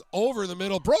 throws over the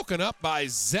middle, broken up by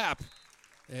Zepp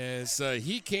as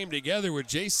he came together with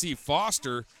J.C.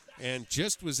 Foster and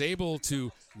just was able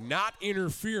to not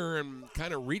interfere and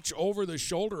kind of reach over the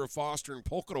shoulder of Foster and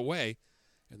poke it away.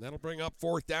 And that'll bring up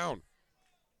 4th down.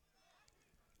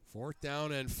 4th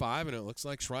down and 5, and it looks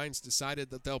like Shrine's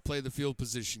decided that they'll play the field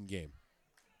position game.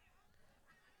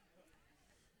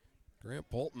 Grant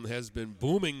Polton has been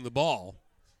booming the ball.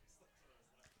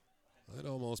 I'd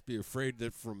almost be afraid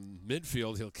that from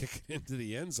midfield he'll kick it into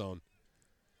the end zone.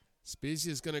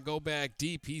 Spezia's going to go back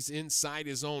deep. He's inside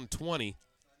his own 20.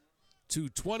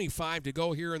 2:25 to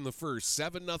go here in the first.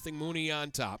 7-0 Mooney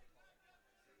on top.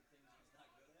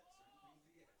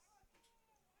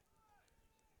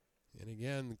 And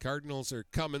again, the Cardinals are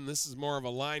coming. This is more of a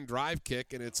line drive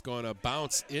kick, and it's going to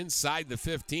bounce inside the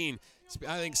 15.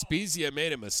 I think Spezia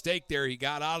made a mistake there. He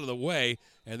got out of the way,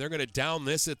 and they're going to down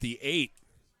this at the 8.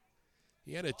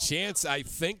 He had a chance, I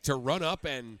think, to run up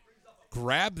and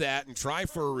grab that and try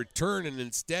for a return, and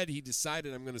instead he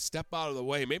decided, I'm going to step out of the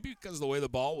way, maybe because of the way the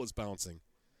ball was bouncing.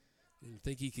 Didn't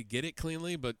think he could get it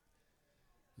cleanly, but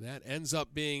that ends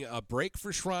up being a break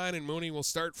for Shrine, and Mooney will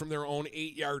start from their own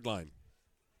 8-yard line.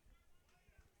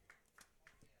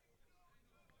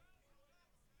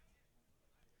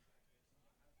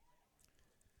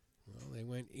 Well, they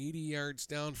went 80 yards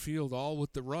downfield, all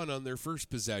with the run on their first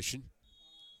possession.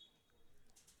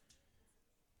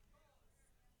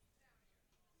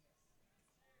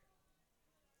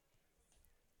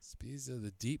 Spiza,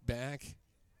 the deep back,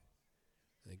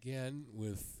 again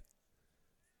with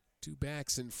 2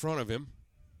 backs in front of him.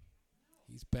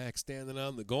 He's back standing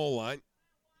on the goal line.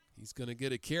 He's going to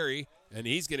get a carry, and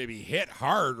he's going to be hit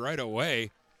hard right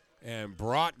away and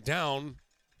brought down.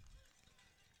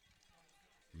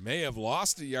 May have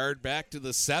lost a yard back to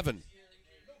the 7.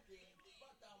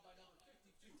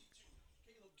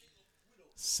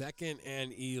 2nd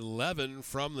and 11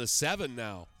 from the 7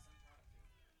 now.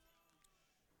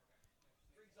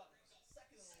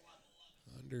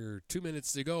 Under 2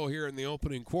 minutes to go here in the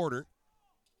opening quarter.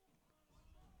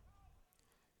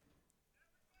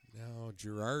 Now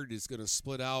Girard is going to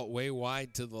split out way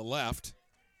wide to the left.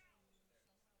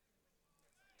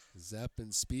 Zepp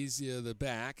and Spezia the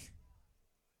back.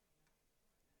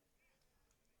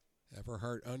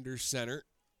 Everhart under center.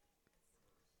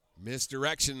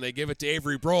 Misdirection. They give it to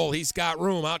Avery Brohl. He's got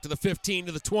room out to the 15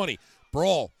 to the 20.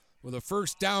 Brohl with a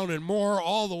first down and more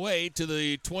all the way to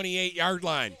the 28-yard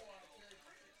line.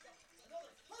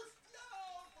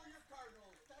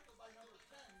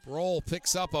 Brohl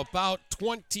picks up about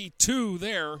 22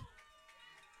 there.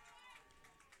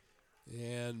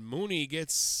 And Mooney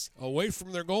gets away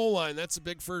from their goal line. That's a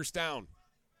big first down.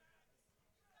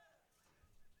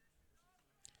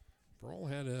 Brohl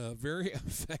had a very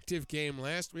effective game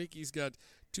last week. He's got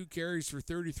 2 carries for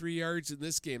 33 yards in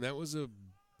this game. That was a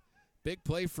big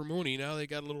play for Mooney. Now they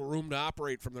got a little room to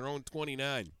operate from their own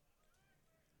 29.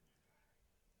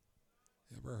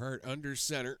 Everhart under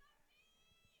center.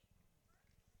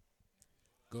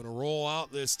 Going to roll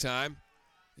out this time.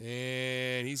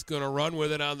 And he's going to run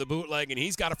with it on the bootleg. And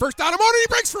he's got a first down. And he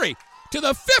breaks free to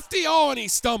the 50. Oh, and he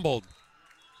stumbled.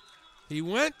 He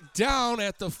went down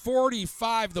at the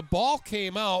 45. The ball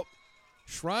came out.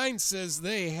 Shrine says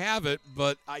they have it,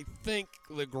 but I think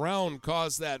the ground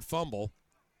caused that fumble.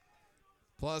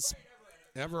 Plus,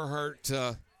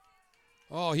 Everhart,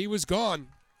 he was gone.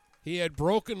 He had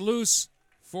broken loose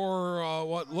for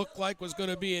what looked like was going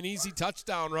to be an easy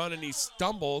touchdown run, and he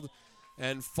stumbled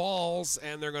and falls,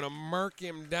 and they're going to mark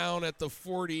him down at the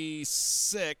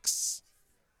 46.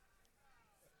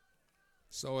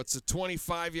 So it's a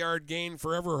 25-yard gain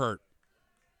for Everhart.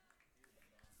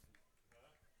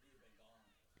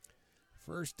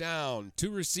 First down.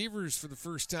 2 receivers for the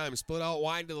first time. Split out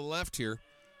wide to the left here.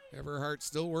 Everhart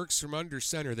still works from under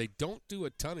center. They don't do a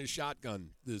ton of shotgun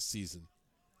this season.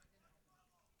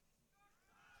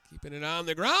 Keeping it on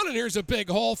the ground, and here's a big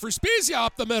hole for Spezia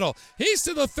up the middle. He's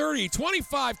to the 30,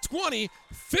 25, 20,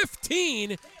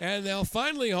 15, and they'll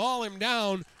finally haul him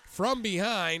down from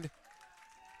behind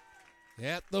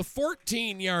at the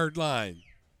 14-yard line.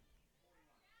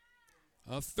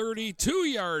 A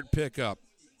 32-yard pickup.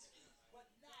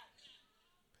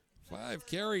 5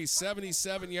 carries,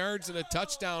 77 yards, and a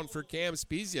touchdown for Cam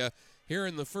Spezia here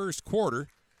in the first quarter.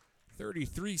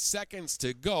 33 seconds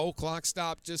to go. Clock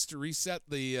stopped just to reset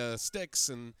the sticks,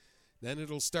 and then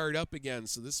it'll start up again.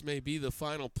 So this may be the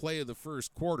final play of the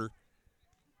first quarter.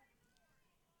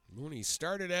 Mooney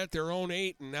started at their own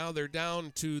 8, and now they're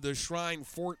down to the Shrine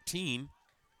 14.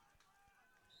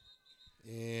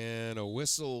 And a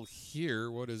whistle here.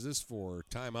 What is this for?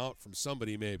 Timeout from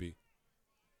somebody maybe.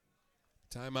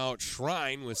 Timeout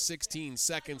Shrine with 16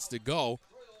 seconds to go.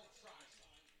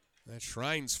 That's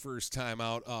Shrine's first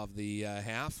timeout of the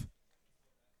half.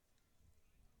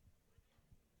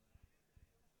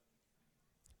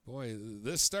 Boy,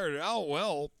 this started out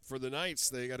well for the Knights.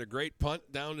 They got a great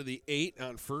punt down to the 8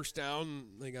 on first down.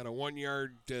 They got a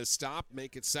 1-yard stop,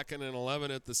 make it 2nd and 11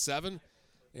 at the 7.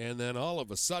 And then all of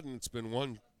a sudden, it's been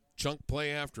one chunk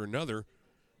play after another.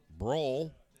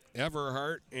 Brohl,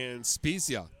 Everhart, and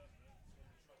Spezia.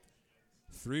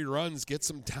 3 runs gets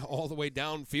them down, all the way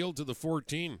downfield to the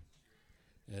 14.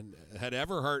 And had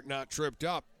Everhart not tripped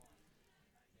up,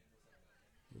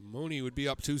 Mooney would be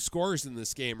up 2 scores in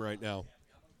this game right now.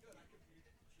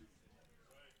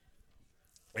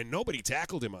 And nobody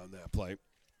tackled him on that play.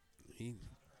 He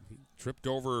tripped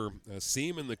over a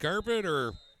seam in the carpet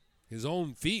or his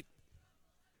own feet.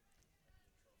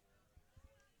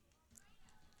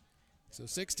 So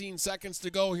 16 seconds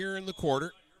to go here in the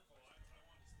quarter.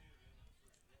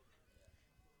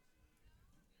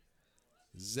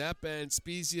 Zepp and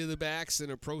Spezia the backs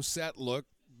in a pro set look.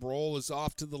 Brohl is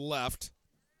off to the left.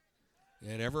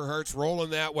 And Everhart's rolling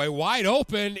that way. Wide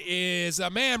open is a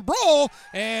man, Brohl,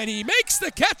 and he makes the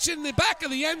catch in the back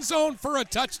of the end zone for a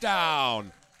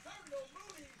touchdown.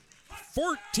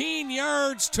 14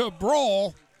 yards to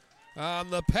Brohl on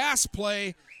the pass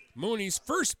play. Mooney's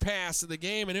first pass of the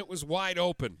game, and it was wide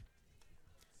open.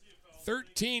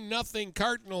 13-0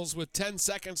 Cardinals with 10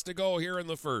 seconds to go here in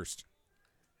the first.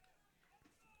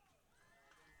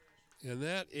 And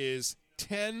that is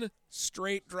 10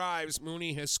 straight drives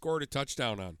Mooney has scored a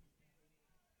touchdown on.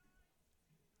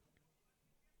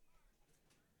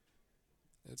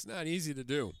 It's not easy to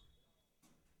do.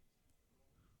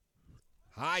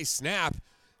 High snap,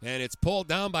 and it's pulled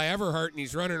down by Everhart, and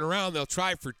he's running around. They'll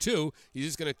try for 2. He's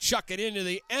just going to chuck it into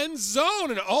the end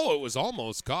zone, and it was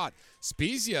almost caught.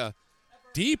 Spezia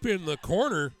deep in the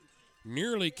corner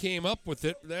nearly came up with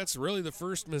it. That's really the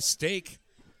first mistake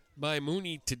by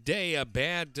Mooney today, a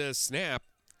bad snap.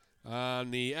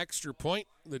 On the extra point,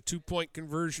 the 2-point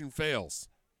conversion fails.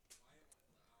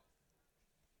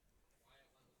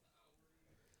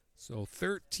 So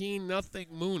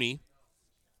 13-0 Mooney.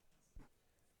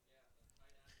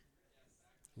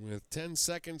 With 10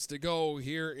 seconds to go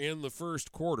here in the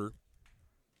first quarter.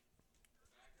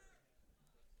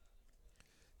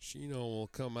 Shino will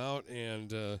come out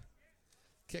and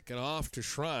kick it off to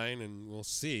Shrine, and we'll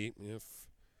see if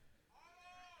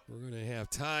we're going to have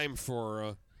time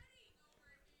for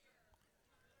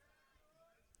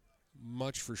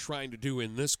much for Shrine to do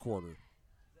in this quarter.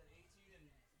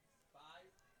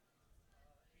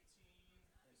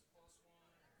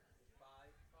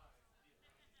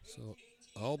 So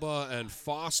Alba and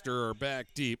Foster are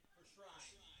back deep.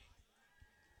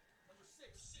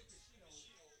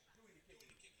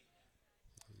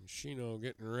 And Shino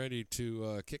getting ready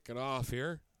to kick it off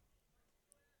here.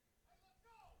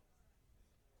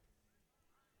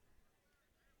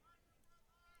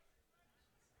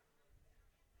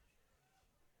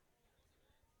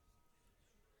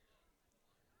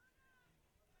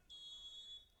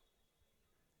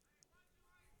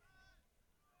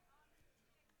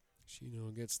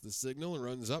 Shino gets the signal and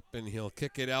runs up, and he'll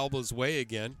kick it Alba's way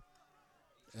again.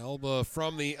 Alba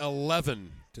from the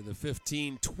 11 to the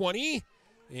 15-20,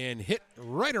 and hit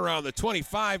right around the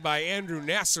 25 by Andrew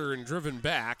Nasser and driven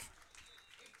back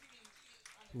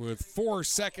with 4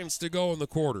 seconds to go in the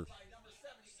quarter.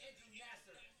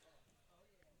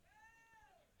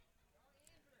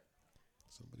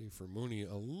 Somebody for Mooney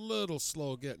a little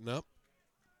slow getting up.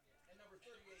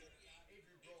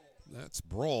 That's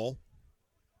Broll.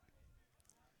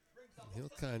 He'll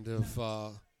kind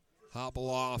of hobble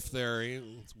off there.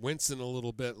 He's wincing a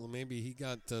little bit. Maybe he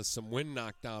got some wind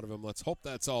knocked out of him. Let's hope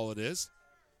that's all it is.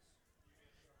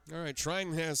 All right,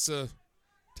 Shrine has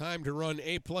time to run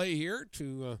a play here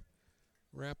to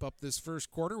wrap up this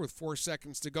first quarter with 4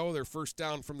 seconds to go. Their first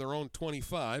down from their own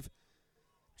 25.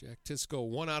 Jack Tisco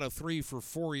 1 out of 3 for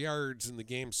 4 yards in the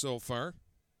game so far.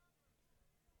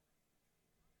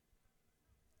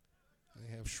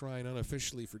 I have Shrine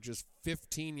unofficially for just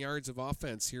 15 yards of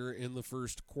offense here in the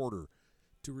first quarter.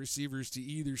 2 receivers to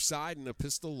either side and a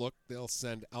pistol look. They'll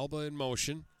send Alba in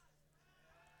motion.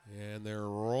 And they're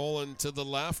rolling to the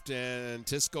left, and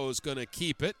Tisco's going to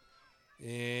keep it.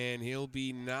 And he'll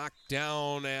be knocked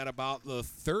down at about the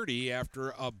 30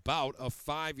 after about a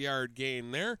 5-yard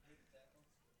gain there.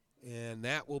 And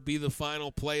that will be the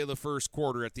final play of the first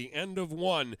quarter. At the end of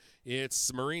 1,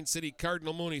 it's Marine City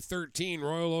Cardinal Mooney 13,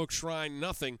 Royal Oak Shrine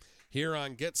nothing here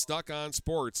on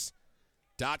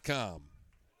GetStuckOnSports.com.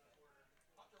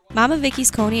 Mama Vicky's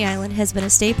Coney Island has been a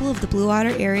staple of the Blue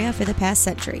Water area for the past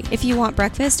century. If you want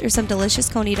breakfast or some delicious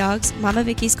Coney dogs, Mama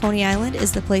Vicky's Coney Island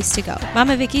is the place to go.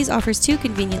 Mama Vicky's offers 2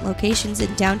 convenient locations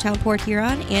in downtown Port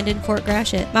Huron and in Fort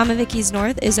Gratiot. Mama Vicky's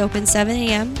North is open 7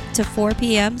 a.m. to 4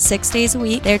 p.m. 6 days a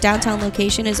week. Their downtown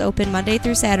location is open Monday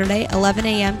through Saturday, 11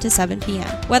 a.m. to 7 p.m.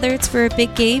 Whether it's for a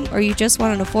big game or you just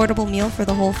want an affordable meal for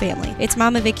the whole family, it's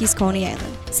Mama Vicky's Coney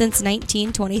Island since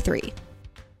 1923.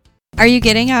 Are you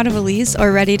getting out of a lease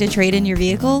or ready to trade in your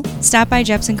vehicle? Stop by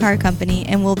Jepson Car Company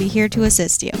and we'll be here to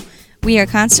assist you. We are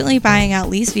constantly buying out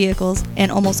leased vehicles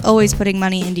and almost always putting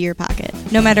money into your pocket.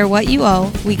 No matter what you owe,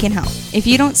 we can help. If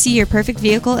you don't see your perfect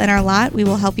vehicle in our lot, we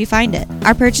will help you find it.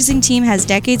 Our purchasing team has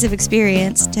decades of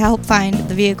experience to help find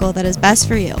the vehicle that is best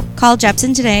for you. Call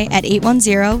Jepson today at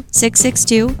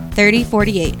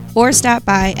 810-662-3048 or stop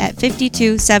by at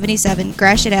 5277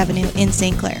 Gratiot Avenue in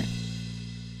St. Clair.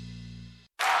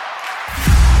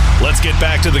 Let's get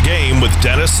back to the game with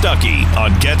Dennis Stuckey on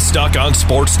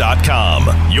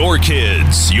GetStuckOnSports.com. Your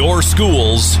kids, your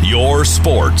schools, your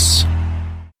sports. All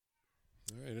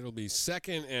right, it'll be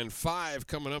 2nd and 5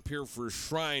 coming up here for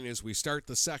Shrine as we start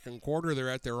the second quarter. They're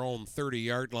at their own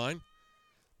 30-yard line.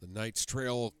 The Knights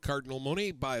trail Cardinal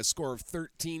Mooney by a score of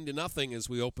 13-0 as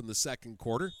we open the second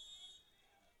quarter.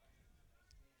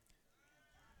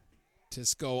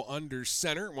 Tisco under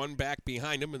center, one back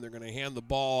behind him, and they're going to hand the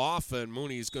ball off, and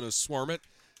Mooney's going to swarm it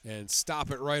and stop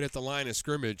it right at the line of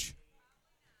scrimmage.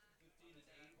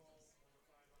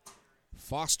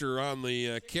 Foster on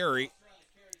the carry,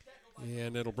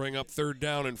 and it'll bring up 3rd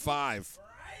down and 5.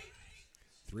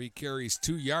 3 carries,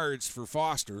 2 yards for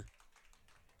Foster.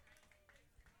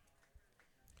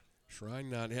 Shrine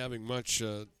not having much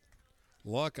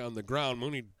luck on the ground.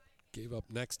 Mooney gave up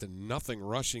next to nothing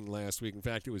rushing last week. In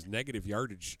fact, it was negative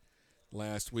yardage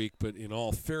last week. But in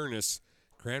all fairness,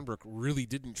 Cranbrook really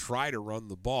didn't try to run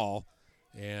the ball,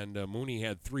 and Mooney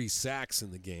had 3 sacks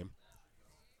in the game.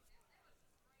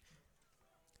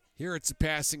 Here it's a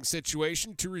passing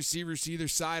situation. 2 receivers to either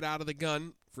side out of the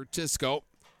gun for Tisco.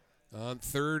 On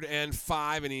 3rd and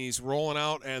 5, and he's rolling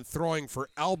out and throwing for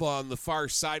Alba on the far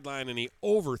sideline, and he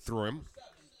overthrew him.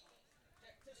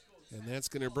 And that's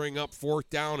going to bring up 4th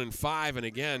down and 5, and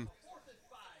again,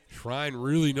 Shrine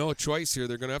really no choice here.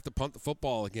 They're going to have to punt the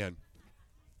football again.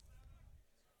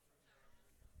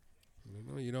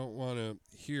 I know you don't want to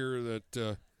hear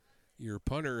that your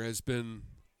punter has been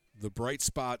the bright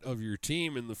spot of your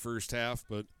team in the first half,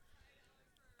 but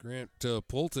Grant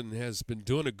Poulton has been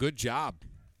doing a good job.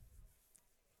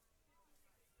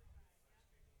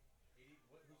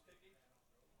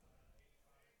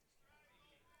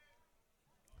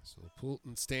 So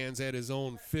Poulton stands at his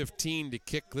own 15 to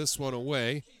kick this one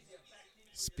away.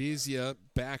 Spezia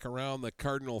back around the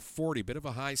Cardinal 40. Bit of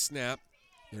a high snap.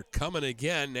 They're coming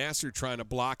again. Nasser trying to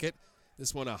block it.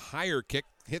 This one a higher kick.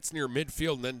 Hits near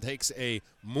midfield and then takes a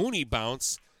Mooney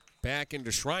bounce back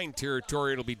into Shrine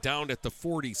territory. It'll be down at the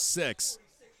 46.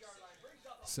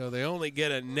 So they only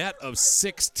get a net of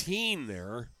 16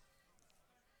 there.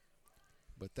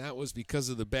 But that was because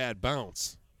of the bad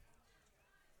bounce.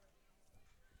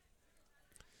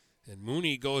 And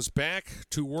Mooney goes back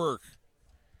to work.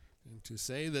 And to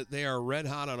say that they are red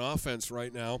hot on offense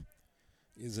right now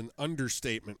is an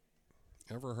understatement.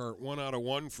 Everhart 1 out of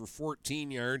 1 for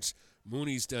 14 yards.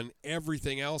 Mooney's done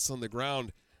everything else on the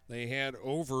ground. They had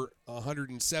over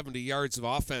 170 yards of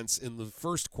offense in the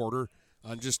first quarter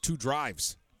on just 2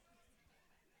 drives.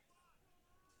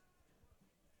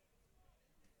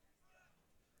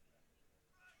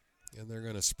 And they're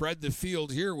going to spread the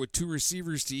field here with 2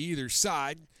 receivers to either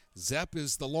side. Zepp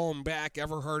is the lone back,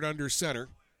 Everhart under center.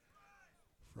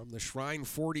 From the Shrine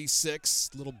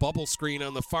 46, little bubble screen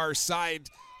on the far side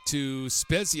to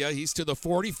Spezia. He's to the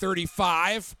 40,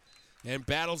 35, and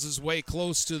battles his way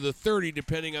close to the 30,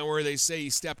 depending on where they say he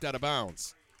stepped out of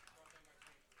bounds.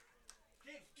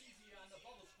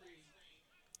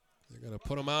 They're going to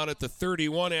put him out at the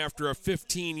 31 after a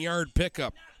 15-yard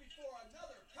pickup.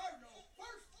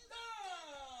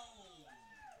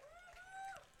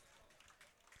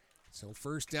 So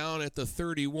first down at the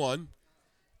 31.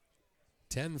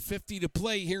 10:50 to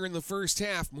play here in the first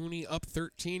half. Mooney up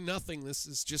 13-0. This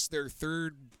is just their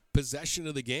 3rd possession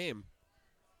of the game.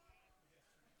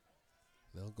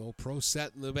 They'll go pro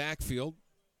set in the backfield.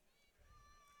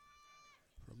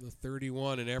 From the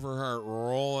 31, and Everhart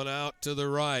rolling out to the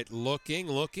right.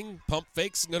 Looking. Pump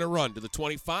fakes, going to run to the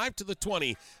 25, to the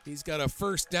 20. He's got a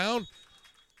first down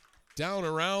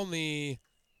around the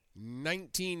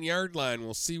 19-yard line.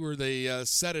 We'll see where they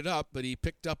set it up, but he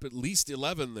picked up at least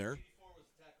 11 there.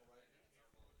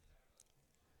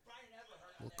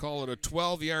 We'll call it a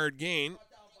 12-yard gain.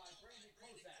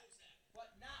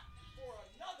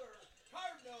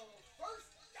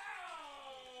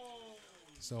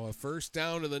 So a first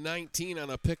down to the 19 on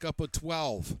a pickup of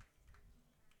 12.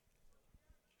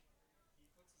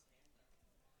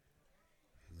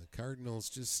 The Cardinals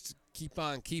just keep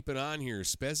on keeping on here.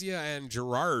 Spezia and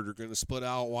Gerard are going to split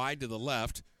out wide to the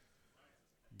left.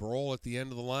 Brohl at the end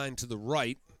of the line to the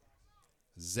right.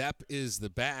 Zepp is the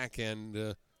back, and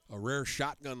a rare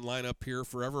shotgun lineup here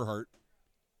for Everhart.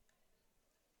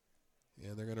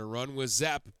 And they're going to run with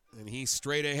Zepp, and he's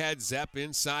straight ahead. Zepp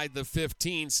inside the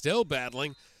 15, still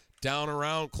battling down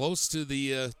around close to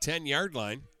the 10-yard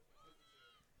line.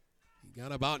 He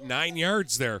got about 9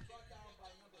 yards there.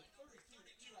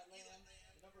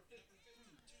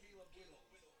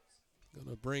 Going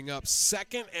to bring up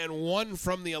 2nd and 1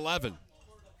 from the 11.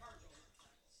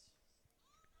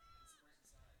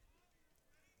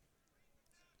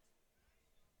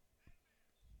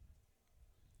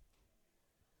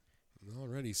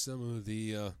 Already some of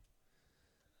the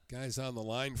guys on the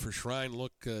line for Shrine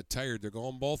look tired. They're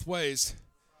going both ways.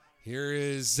 Here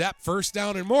is Zepp, first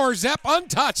down and more. Zepp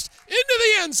untouched into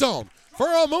the end zone for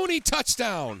a Mooney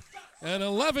touchdown. An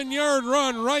 11-yard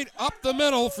run right up the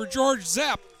middle for George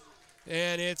Zepp.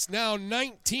 And it's now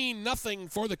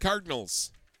 19-0 for the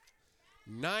Cardinals.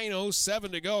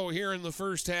 9:07 to go here in the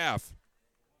first half.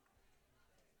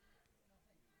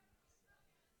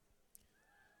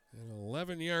 An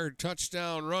 11-yard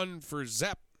touchdown run for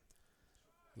Zepp,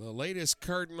 the latest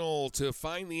Cardinal to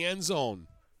find the end zone.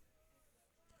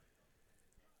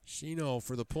 Shino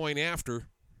for the point after.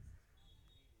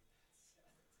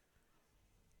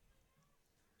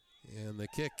 And the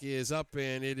kick is up,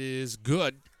 and it is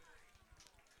good.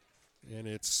 And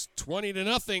it's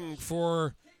 20-0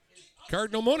 for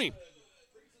Cardinal Mooney.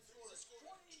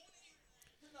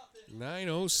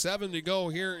 9:07 to go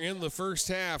here in the first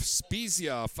half.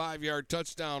 Spezia, a 5-yard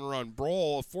touchdown run.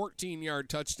 Brohl, a 14-yard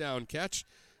touchdown catch.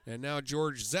 And now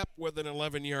George Zepp with an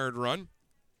 11-yard run.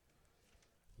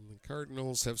 The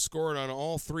Cardinals have scored on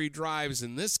all 3 drives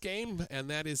in this game, and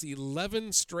that is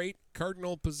 11 straight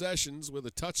Cardinal possessions with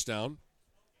a touchdown.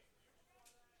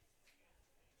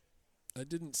 I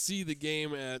didn't see the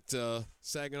game at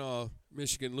Saginaw,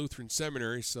 Michigan Lutheran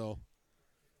Seminary, so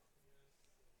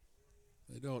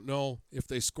I don't know if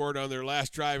they scored on their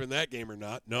last drive in that game or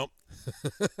not. Nope.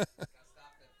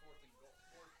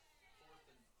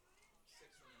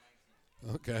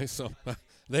 Okay, so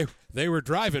they were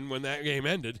driving when that game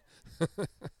ended. I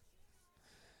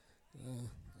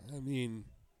mean,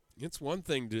 it's one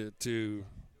thing to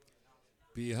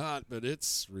be hot, but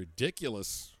it's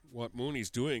ridiculous what Mooney's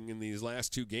doing in these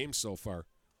last 2 games so far.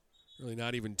 Really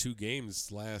not even 2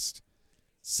 games, last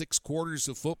 6 quarters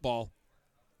of football.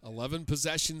 11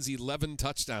 possessions, 11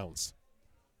 touchdowns.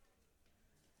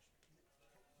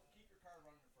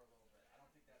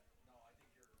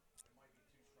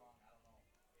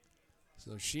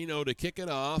 So Shino to kick it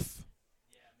off.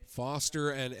 Foster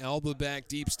and Alba back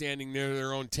deep, standing near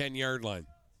their own 10-yard line.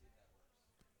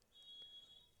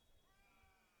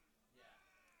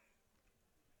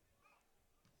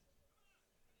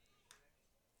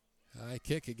 High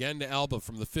kick again to Alba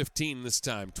from the 15 this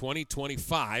time,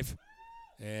 20-25.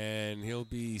 And he'll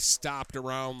be stopped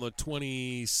around the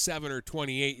 27 or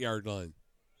 28-yard line.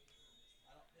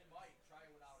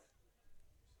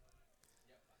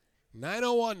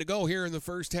 9:01 to go here in the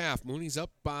first half. Mooney's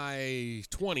up by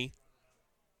 20.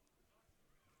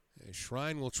 And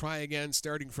Shrine will try again,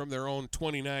 starting from their own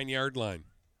 29-yard line.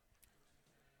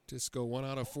 Tisco 1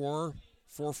 out of 4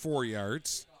 for 4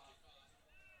 yards.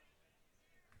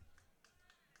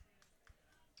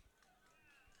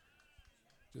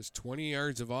 Just 20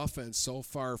 yards of offense so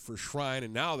far for Shrine,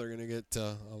 and now they're going to get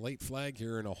a late flag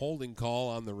here and a holding call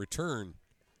on the return.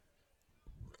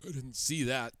 I didn't see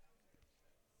that.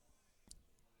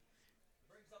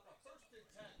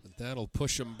 But that'll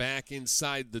push them back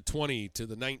inside the 20 to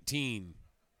the 19.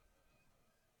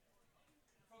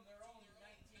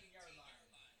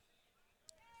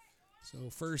 So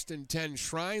 1st and 10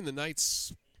 Shrine. The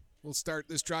Knights will start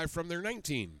this drive from their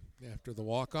 19 after the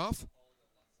walk-off.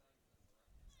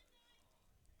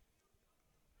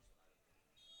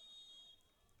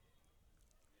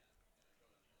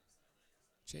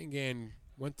 Changan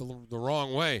went the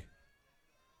wrong way.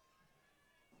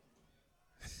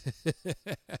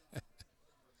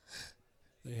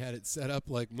 They had it set up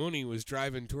like Mooney was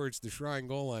driving towards the Shrine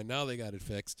goal line. Now they got it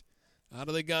fixed. Out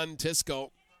of the gun,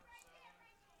 Tisco.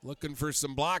 Looking for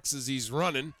some blocks as he's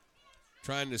running.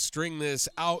 Trying to string this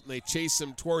out, and they chase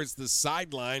him towards the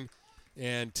sideline.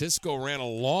 And Tisco ran a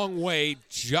long way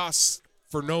just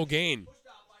for no gain.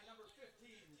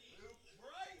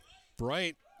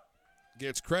 Bright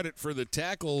gets credit for the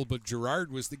tackle, but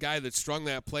Gerard was the guy that strung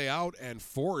that play out and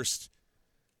forced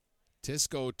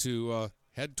Tisco to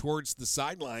head towards the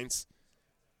sidelines.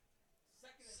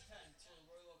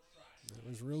 That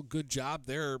was a real good job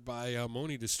there by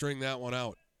Mooney to string that one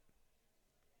out.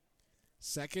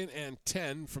 2nd and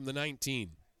 10 from the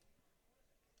 19.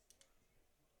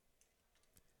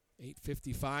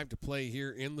 8:55 to play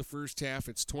here in the first half.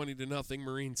 It's 20-0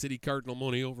 Marine City Cardinal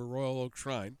Mooney over Royal Oak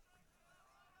Shrine.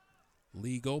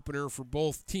 League opener for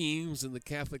both teams in the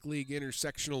Catholic League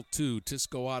Intersectional 2.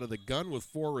 Tisco out of the gun with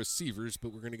 4 receivers,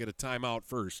 but we're going to get a timeout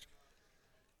first.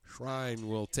 Shrine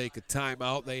will take a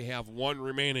timeout. They have 1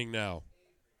 remaining now.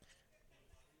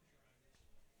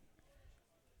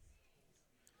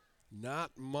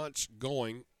 Not much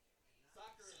going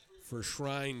for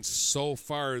Shrine so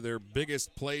far. Their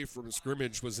biggest play from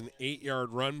scrimmage was an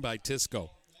 8-yard run by Tisco.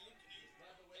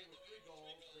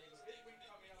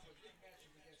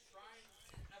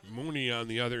 Mooney, on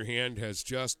the other hand, has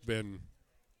just been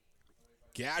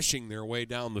gashing their way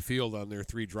down the field on their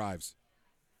 3 drives.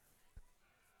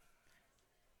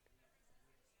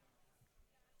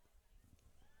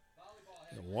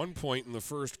 At one point in the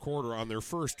first quarter, on their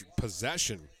first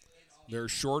possession, their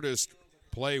shortest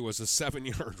play was a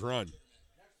 7-yard run.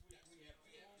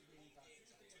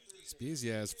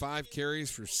 Spezia has 5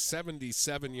 carries for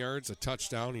 77 yards, a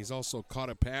touchdown. He's also caught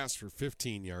a pass for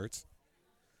 15 yards.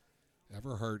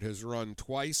 Everhart has run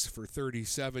twice for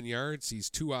 37 yards. He's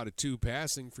 2 out of 2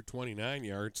 passing for 29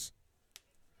 yards.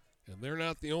 And they're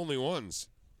not the only ones.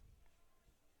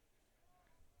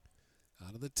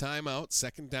 Out of the timeout,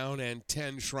 2nd down and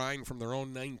 10, Shrine from their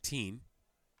own 19.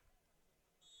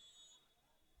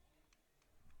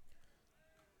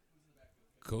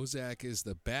 Kozak is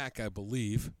the back, I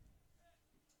believe.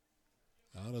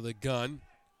 Out of the gun.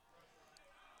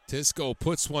 Tisco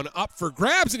puts one up for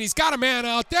grabs, and he's got a man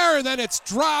out there, and then it's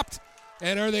dropped.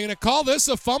 And are they going to call this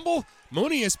a fumble?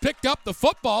 Mooney has picked up the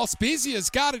football. Spezia's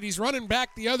got it. He's running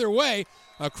back the other way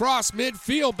across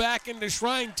midfield back into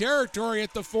Shrine territory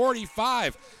at the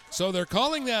 45. So they're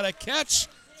calling that a catch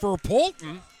for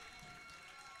Polton.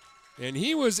 And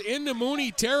he was into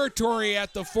Mooney territory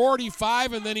at the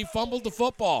 45, and then he fumbled the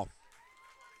football.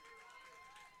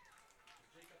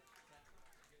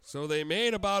 So they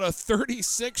made about a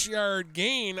 36-yard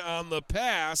gain on the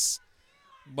pass,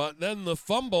 but then the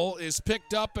fumble is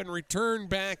picked up and returned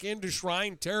back into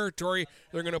Shrine territory.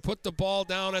 They're going to put the ball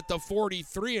down at the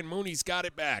 43, and Mooney's got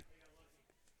it back.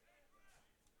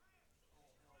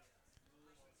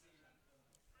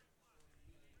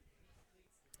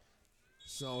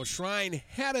 So Shrine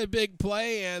had a big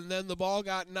play, and then the ball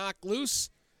got knocked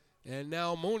loose. And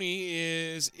now Mooney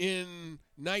is in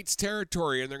Knights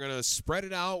territory, and they're going to spread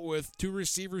it out with two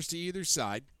receivers to either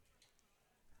side.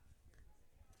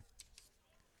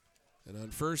 And on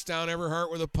first down,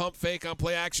 Everhart with a pump fake on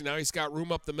play action. Now he's got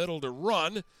room up the middle to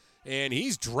run, and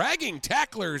he's dragging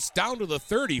tacklers down to the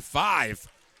 35.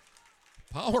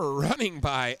 Power running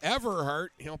by Everhart.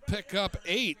 He'll pick up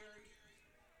 8.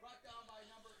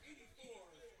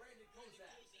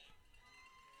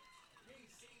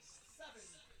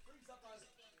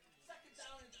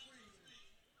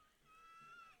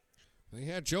 They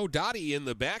had Joe Dottie in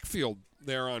the backfield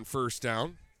there on first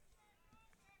down.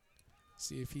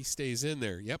 See if he stays in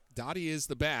there. Yep, Dottie is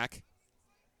the back.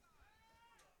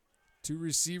 Two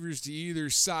receivers to either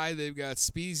side. They've got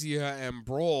Spezia and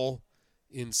Brohl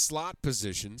in slot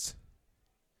positions.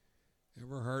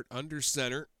 Everhart under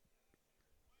center.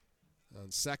 On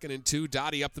 2nd and 2,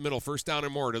 Dottie up the middle. First down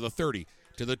and more to the 30,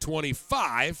 to the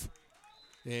 25.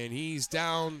 And he's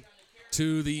down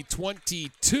to the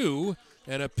 22.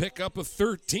 And a pickup of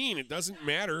 13. It doesn't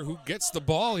matter who gets the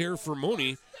ball here for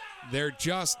Mooney. They're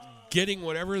just getting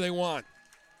whatever they want.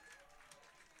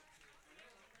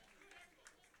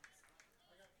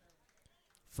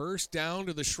 First down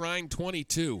to the Shrine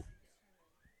 22.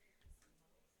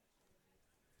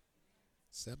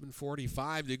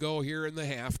 7:45 to go here in the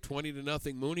half.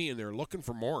 20-0 Mooney, and they're looking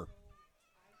for more.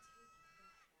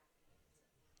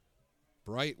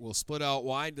 Bright will split out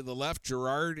wide to the left.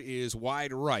 Gerard is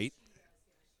wide right.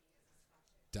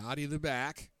 Dottie the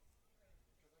back.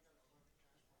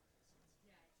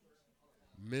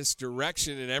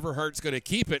 Misdirection, and Everhart's going to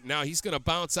keep it. Now he's going to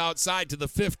bounce outside to the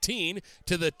 15,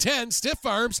 to the 10. Stiff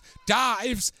arms,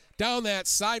 dives down that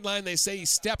sideline. They say he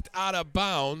stepped out of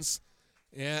bounds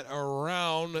at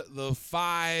around the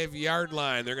 5-yard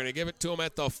line. They're going to give it to him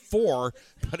at the 4,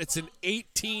 but it's an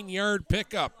 18-yard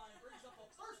pickup.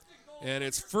 And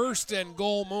it's 1st and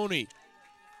goal Mooney.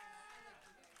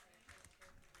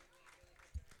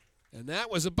 And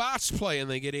that was a botched play, and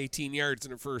they get 18 yards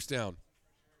and a first down.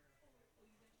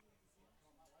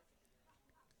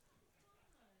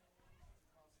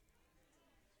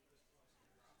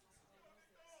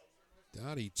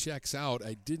 Dottie checks out.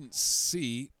 I didn't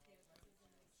see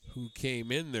who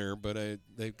came in there, but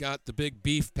they've got the big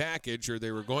beef package, or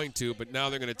they were going to, but now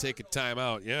they're going to take a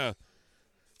timeout. Yeah,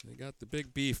 they got the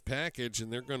big beef package,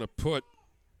 and they're going to put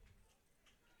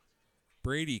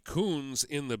Brady Coons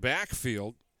in the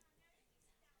backfield.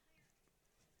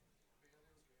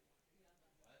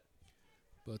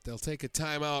 But they'll take a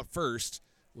timeout first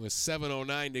with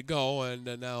 7:09 to go, and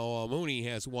now Mooney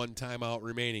has one timeout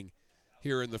remaining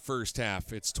here in the first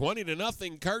half. It's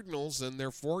 20-0 Cardinals, and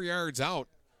they're 4 yards out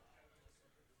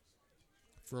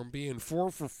from being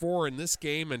 4 for 4 in this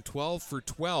game and 12 for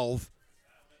 12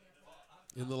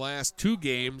 in the last 2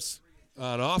 games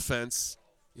on offense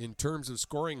in terms of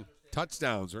scoring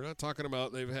touchdowns. We're not talking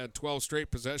about they've had 12 straight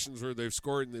possessions where they've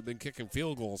scored and they've been kicking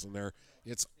field goals in there.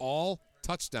 It's all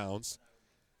touchdowns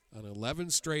on 11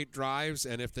 straight drives,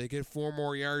 and if they get 4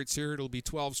 more yards here, it'll be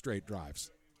 12 straight drives.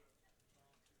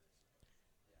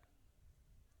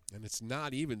 And it's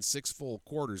not even 6 full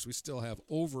quarters. We still have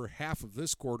over half of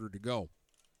this quarter to go.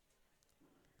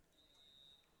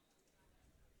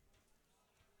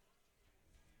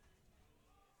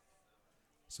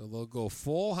 So they'll go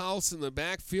full house in the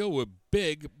backfield with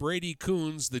big Brady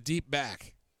Coons, the deep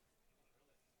back.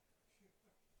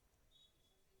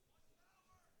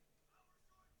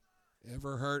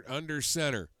 Everhart under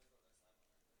center.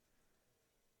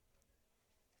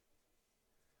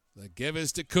 The give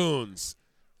is to Coons.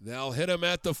 They'll hit him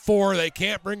at the 4. They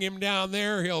can't bring him down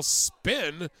there. He'll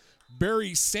spin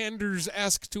Barry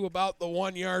Sanders-esque to about the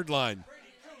 1-yard line.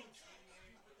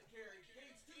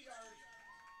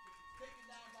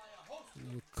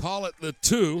 We'll call it the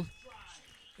 2,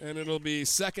 and it'll be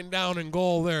 2nd down and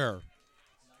goal there.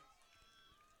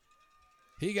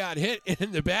 He got hit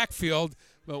in the backfield,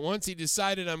 but once he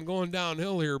decided, I'm going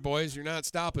downhill here, boys, you're not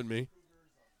stopping me.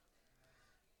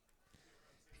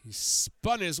 He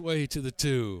spun his way to the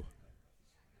 2.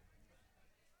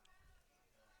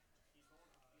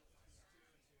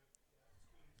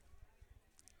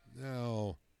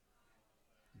 Now,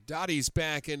 Dottie's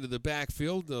back into the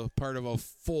backfield, part of a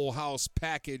full house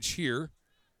package here.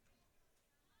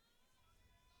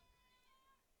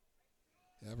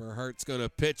 Everhart's going to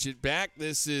pitch it back.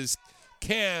 This is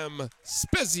Cam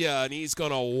Spezia, and he's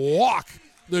going to walk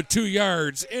the 2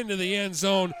 yards into the end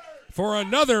zone for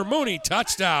another Mooney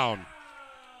touchdown.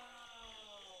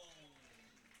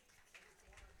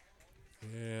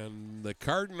 And the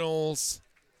Cardinals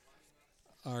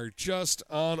are just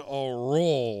on a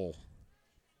roll.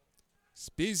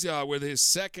 Spezia with his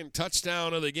second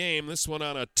touchdown of the game, this one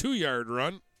on a 2-yard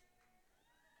run.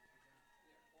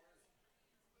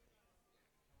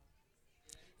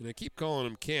 And I keep calling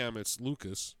him Cam, it's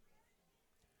Lucas.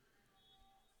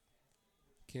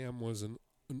 Cam was an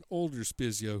older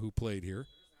Spezia who played here.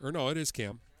 Or no, it is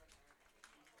Cam.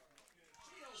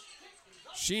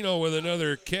 Shino with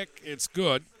another kick, it's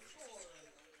good.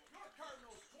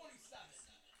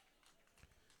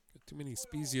 Got too many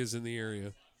Spezias in the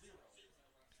area.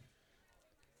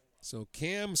 So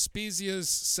Cam Spezia's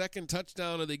second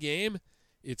touchdown of the game.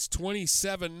 It's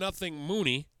 27-0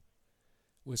 Mooney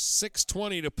with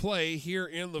 6:20 to play here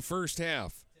in the first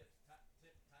half.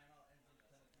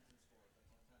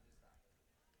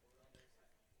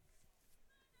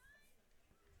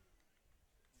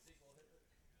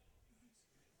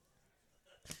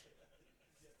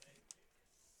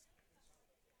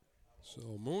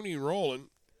 So Mooney rolling.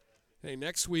 Hey,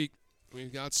 next week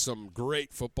we've got some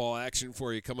great football action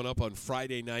for you coming up on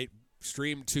Friday night.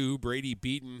 Stream 2, Brady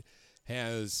Beaton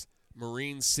has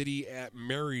Marine City at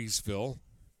Marysville.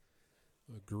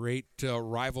 A great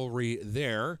rivalry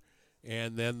there.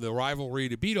 And then the rivalry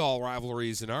to beat all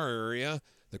rivalries in our area,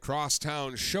 the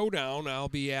Crosstown Showdown. I'll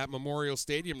be at Memorial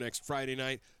Stadium next Friday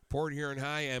night, Port Huron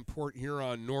High and Port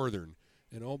Huron Northern.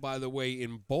 And oh, by the way,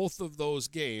 in both of those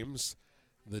games,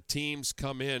 the teams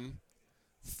come in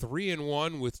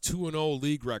 3-1 with 2-0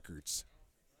 league records.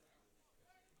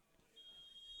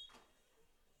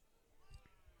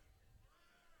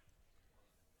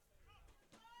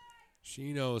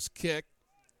 Shino's kick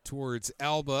towards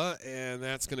Alba, and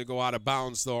that's going to go out of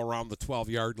bounds, though, around the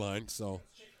 12-yard line. So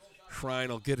Shrine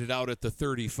will get it out at the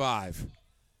 35.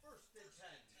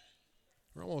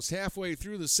 We're almost halfway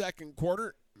through the second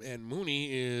quarter, and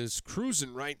Mooney is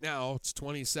cruising right now. It's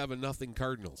 27-0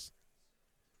 Cardinals.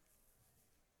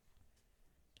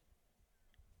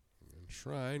 And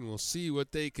Shrine, we'll see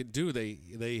what they can do.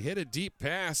 They hit a deep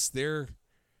pass there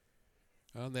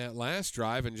on that last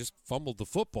drive and just fumbled the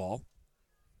football.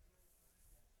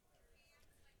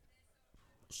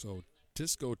 So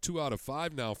Tisco 2 out of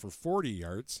 5 now for 40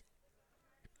 yards.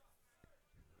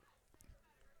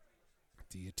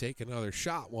 Do you take another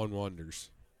shot? One wonders.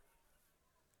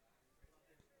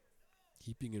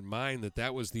 Keeping in mind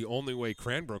that was the only way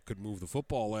Cranbrook could move the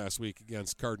football last week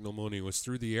against Cardinal Mooney was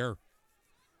through the air.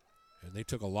 And they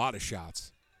took a lot of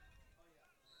shots.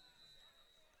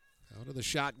 Out of the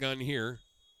shotgun here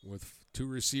with 2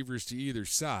 receivers to either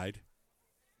side.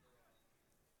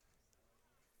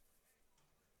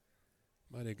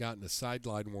 Might have gotten a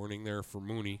sideline warning there for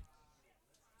Mooney.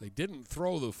 They didn't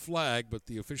throw the flag, but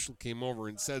the official came over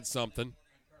and said something.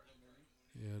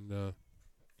 And the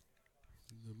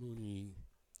Mooney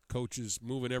coaches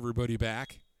moving everybody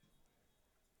back.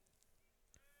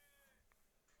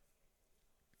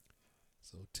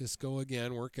 So Tisco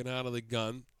again working out of the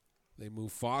gun. They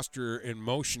move Foster in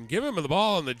motion. Give him the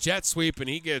ball in the jet sweep, and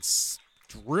he gets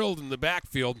drilled in the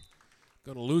backfield.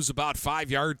 Going to lose about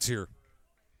 5 yards here.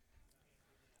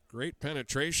 Great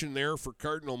penetration there for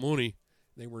Cardinal Mooney.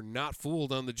 They were not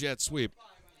fooled on the jet sweep.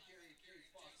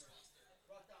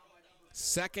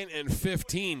 2nd and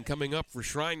 15 coming up for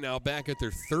Shrine now, back at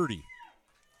their 30.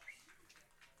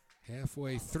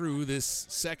 Halfway through this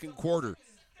second quarter.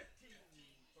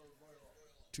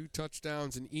 2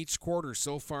 touchdowns in each quarter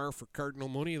so far for Cardinal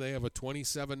Mooney. They have a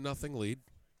 27-0 lead.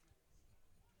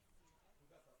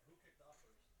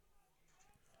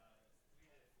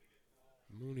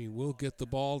 Mooney will get the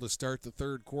ball to start the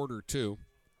third quarter, too.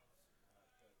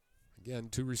 Again,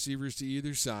 2 receivers to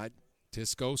either side.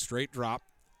 Tisco, straight drop.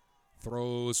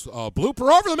 Throws a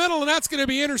blooper over the middle, and that's going to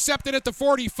be intercepted at the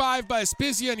 45 by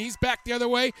Spezia, and he's back the other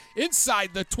way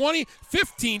inside the 20,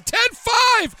 15, 10,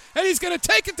 5, and he's going to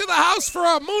take it to the house for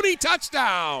a Mooney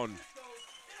touchdown.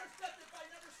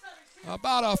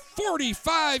 About a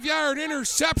 45-yard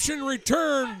interception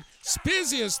return.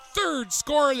 Spezia's 3rd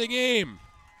score of the game.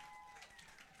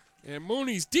 And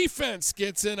Mooney's defense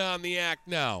gets in on the act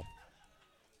now.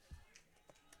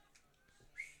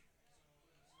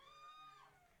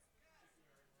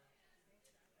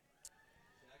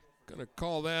 Going to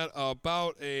call that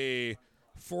about a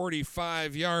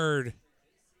 45-yard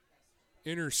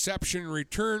interception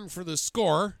return for the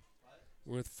score.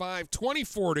 With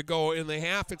 5:24 to go in the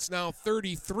half, it's now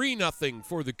 33-0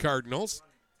 for the Cardinals.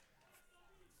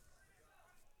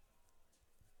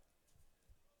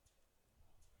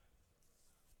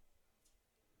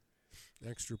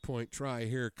 Extra point try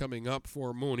here coming up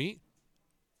for Mooney.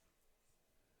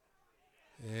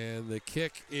 And the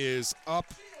kick is up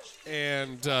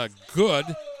and good.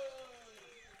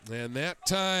 And that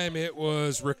time it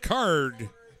was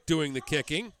Ricard doing the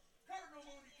kicking.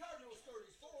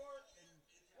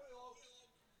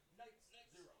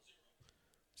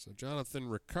 So Jonathan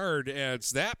Ricard adds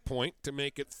that point to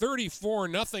make it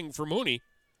 34-0 for Mooney.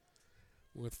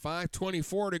 With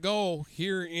 5:24 to go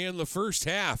here in the first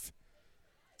half.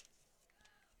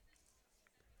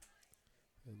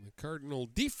 And the Cardinal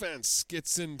defense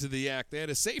gets into the act. They had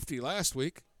a safety last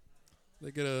week.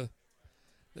 They go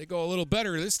a little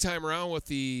better this time around with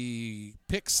the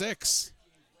pick six.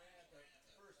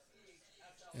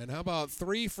 And how about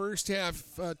 3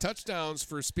 first-half touchdowns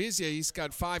for Spezia? He's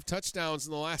got 5 touchdowns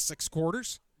in the last 6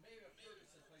 quarters.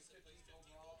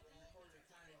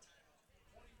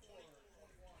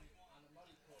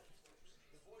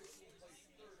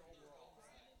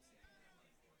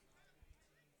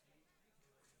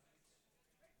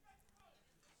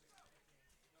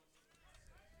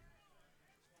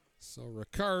 So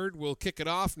Ricard will kick it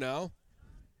off now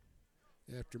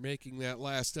after making that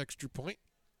last extra point.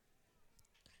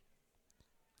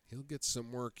 He'll get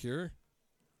some work here.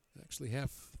 Actually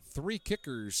have 3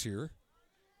 kickers here.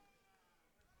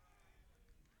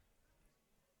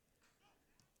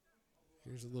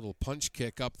 Here's a little punch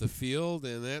kick up the field,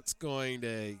 and that's going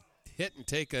to hit and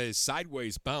take a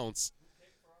sideways bounce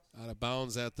out of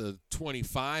bounds at the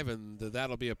 25, and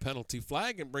that'll be a penalty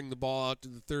flag and bring the ball out to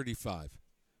the 35.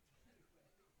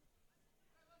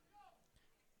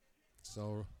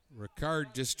 So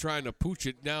Ricard just trying to pooch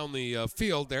it down the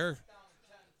field there.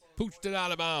 Pooched it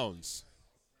out of bounds.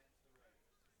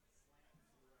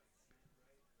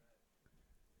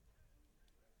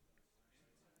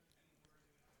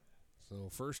 So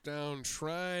first down,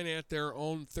 Shrine at their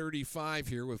own 35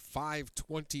 here with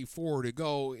 5:24 to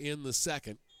go in the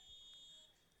second.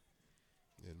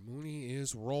 And Mooney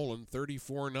is rolling,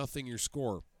 34-0 your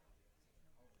score.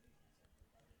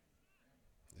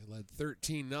 They led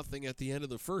 13-0 at the end of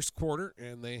the first quarter,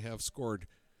 and they have scored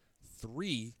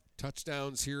 3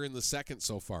 touchdowns here in the second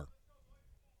so far.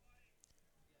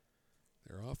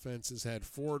 Their offense has had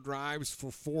 4 drives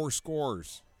for 4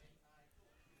 scores.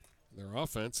 Their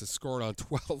offense has scored on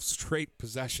 12 straight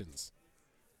possessions.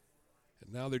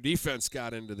 And now their defense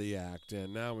got into the act,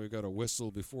 and now we've got a whistle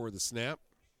before the snap.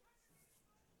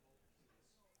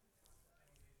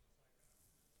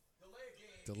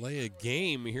 Delay a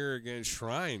game here against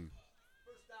Shrine.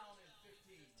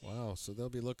 Wow, so they'll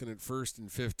be looking at 1st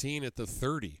and 15 at the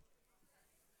 30.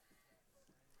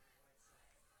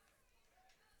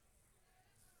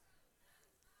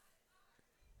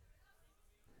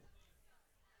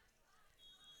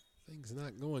 Things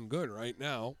not going good right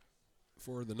now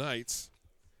for the Knights.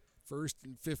 1st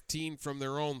and 15 from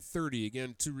their own 30.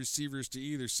 Again, 2 receivers to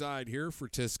either side here for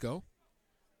Tisco.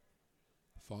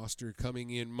 Foster coming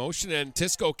in motion, and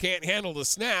Tisco can't handle the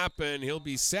snap, and he'll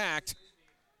be sacked.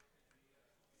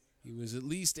 He was at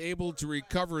least able to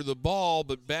recover the ball,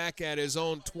 but back at his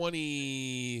own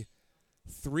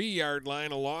 23-yard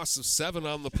line, a loss of 7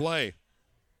 on the play.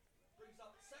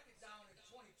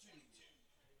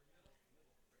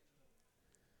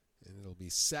 And it'll be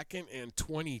 2nd and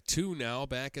 22 now,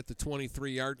 back at the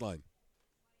 23-yard line.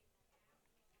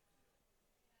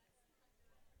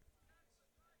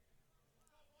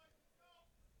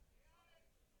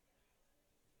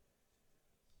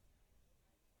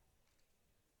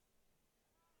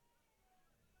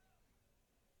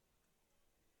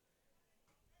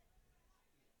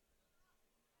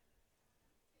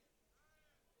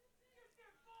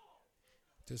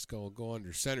 Tisco will go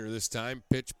under center this time.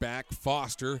 Pitch back,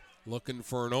 Foster looking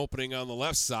for an opening on the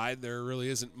left side. There really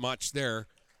isn't much there.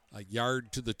 A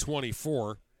yard to the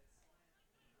 24.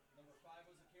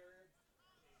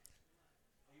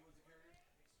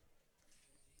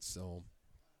 So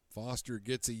Foster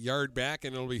gets a yard back,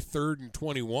 and it'll be 3rd and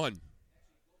 21.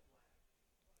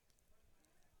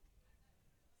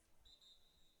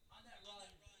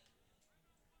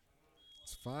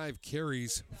 It's 5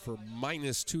 carries for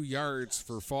 -2 yards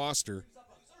for Foster.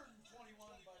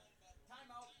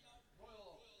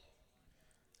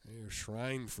 They're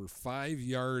Shrine for 5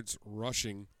 yards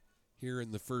rushing here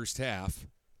in the first half.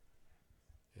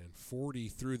 And 40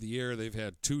 through the air. They've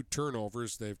had 2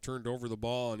 turnovers. They've turned over the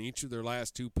ball on each of their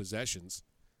last 2 possessions.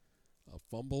 A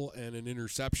fumble and an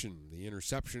interception. The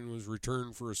interception was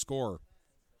returned for a score.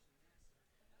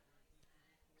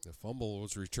 The fumble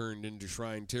was returned into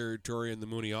Shrine territory, and the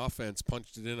Mooney offense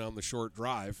punched it in on the short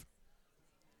drive.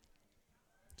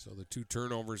 So the 2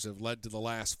 turnovers have led to the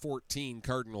last 14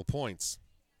 Cardinal points.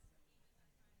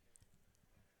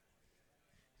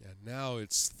 And now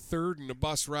it's 3rd and a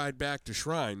bus ride back to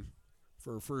Shrine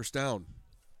for a first down.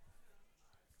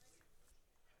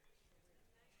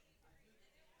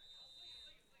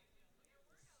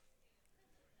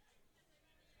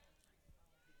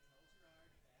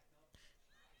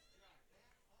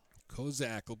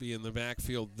 Kozak will be in the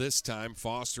backfield this time.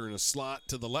 Foster in a slot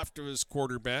to the left of his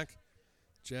quarterback,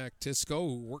 Jack Tisco,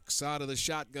 who works out of the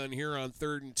shotgun here on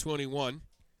 3rd and 21.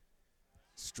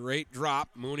 Straight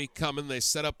drop. Mooney coming. They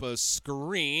set up a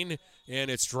screen,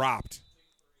 and it's dropped.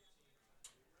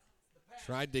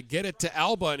 Tried to get it to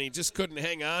Alba, and he just couldn't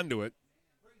hang on to it.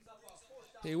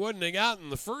 He wouldn't have gotten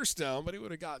the first down, but he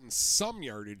would have gotten some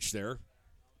yardage there.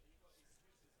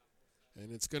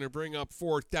 And it's going to bring up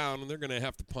 4th down, and they're going to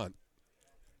have to punt.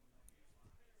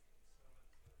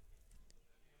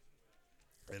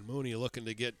 And Mooney looking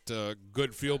to get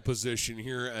good field position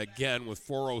here again with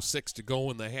 4:06 to go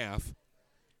in the half.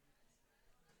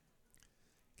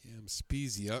 Cam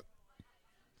Spezia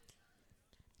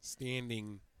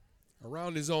standing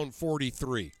around his own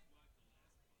 43.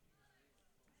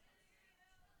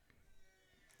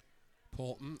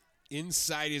 Polton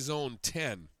inside his own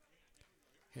 10.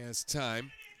 Has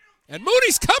time. And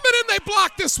Mooney's coming, and they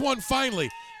block this one finally.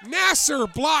 Nasser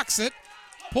blocks it.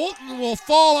 Polton will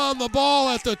fall on the ball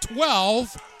at the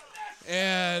 12.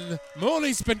 And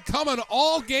Mooney's been coming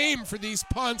all game for these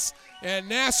punts, and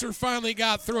Nasser finally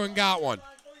got through and got one.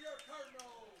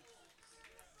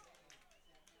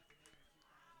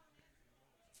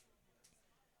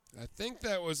 I think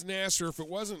that was Nasser. If it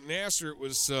wasn't Nasser, it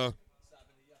was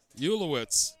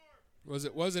Ulowitz. Was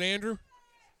it Andrew?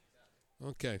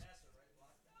 Okay.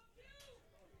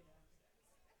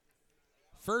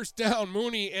 First down,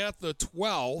 Mooney at the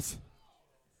 12.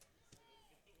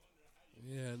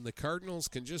 And the Cardinals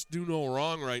can just do no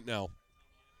wrong right now.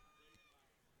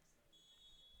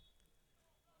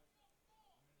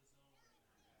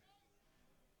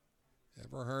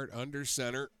 Everhart under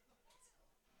center.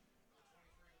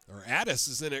 Or Addis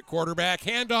is in at quarterback.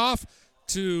 Handoff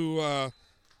to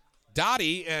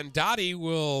Dottie, and Dottie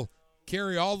will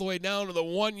carry all the way down to the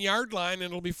 1-yard line, and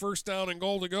it'll be first down and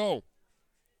goal to go.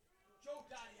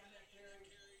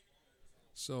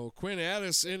 So Quinn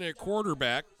Addis in at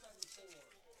quarterback.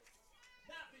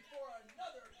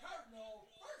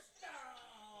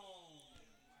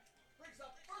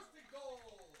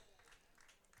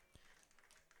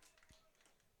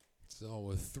 So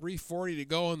with 3:40 to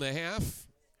go in the half,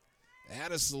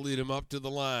 Addis will lead him up to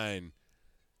the line.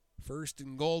 First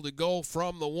and goal to go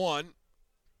from the 1.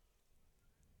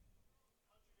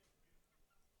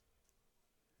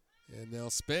 And they'll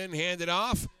spin, hand it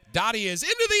off. Dottie is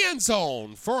into the end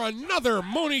zone for another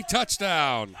Mooney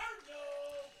touchdown.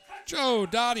 Joe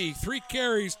Dottie, 3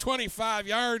 carries, 25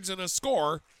 yards, and a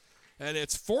score. And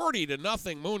it's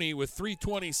 40-0 Mooney with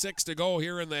 3:26 to go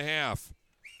here in the half.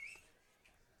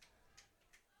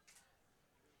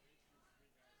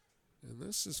 And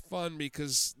this is fun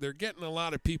because they're getting a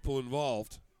lot of people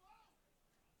involved.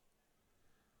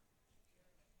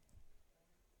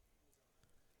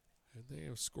 And they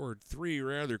have scored 3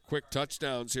 rather quick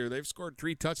touchdowns here. They've scored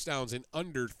 3 touchdowns in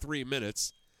under 3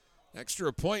 minutes.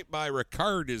 Extra point by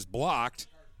Ricard is blocked.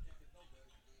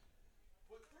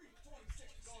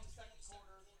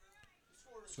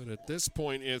 But at this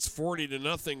point, it's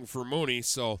 40-0 for Mooney,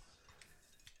 so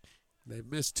they've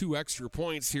missed 2 extra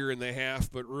points here in the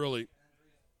half, but really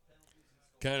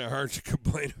kind of hard to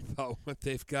complain about what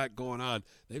they've got going on.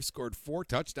 They've scored 4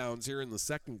 touchdowns here in the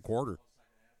second quarter.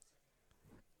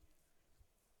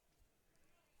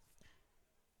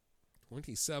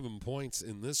 $27 points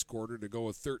in this quarter to go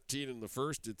with 13 in the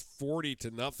first. It's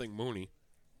 40-0 Mooney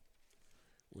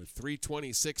with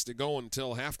 3:26 to go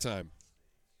until halftime.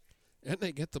 And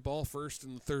they get the ball first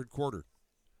in the third quarter.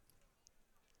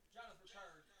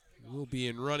 We'll be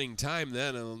in running time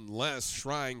then unless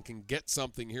Shrine can get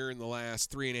something here in the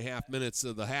last 3.5 minutes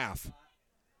of the half.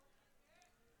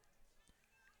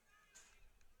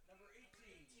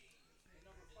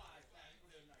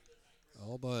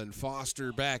 Alba and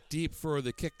Foster back deep for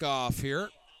the kickoff here.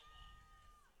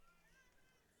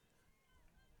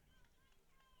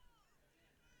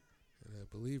 And I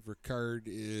believe Ricard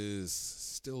is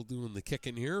still doing the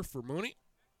kicking here for Mooney.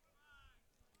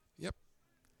 Yep.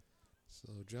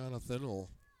 So Jonathan will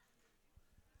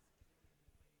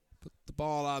put the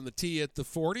ball on the tee at the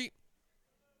 40.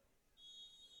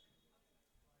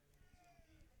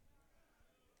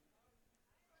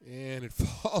 And it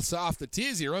falls off the tee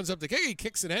as he runs up the kick. He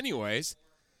kicks it anyways.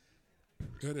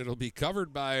 And it'll be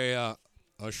covered by a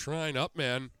Shrine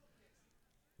Upman.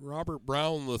 Robert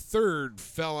Brown III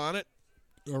fell on it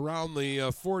around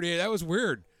the 48. That was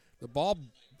weird. The ball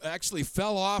actually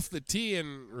fell off the tee,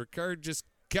 and Ricard just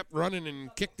kept running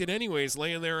and kicked it anyways,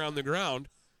 laying there on the ground.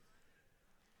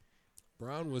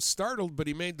 Brown was startled, but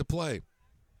he made the play.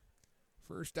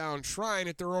 First down, Shrine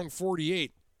at their own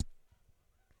 48.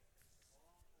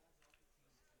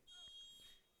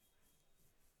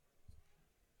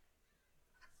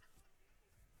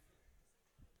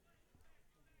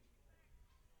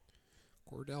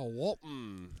 Cordell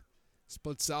Walton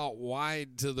splits out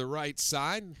wide to the right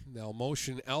side. They'll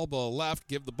motion elbow left,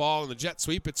 give the ball in the jet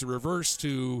sweep. It's a reverse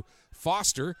to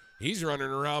Foster. He's running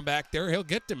around back there. He'll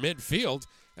get to midfield,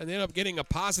 and they end up getting a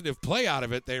positive play out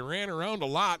of it. They ran around a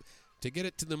lot to get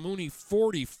it to the Mooney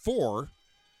 44,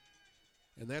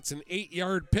 and that's an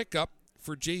 8-yard pickup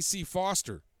for J.C.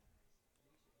 Foster.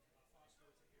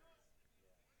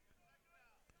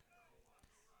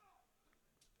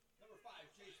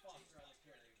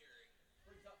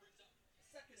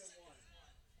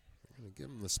 Give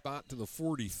him the spot to the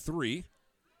 43.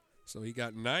 So he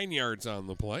got 9 yards on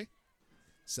the play.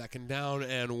 Second down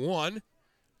and 1.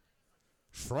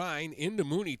 Shrine into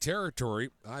Mooney territory,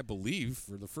 I believe,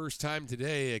 for the first time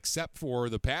today, except for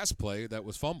the pass play that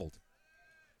was fumbled.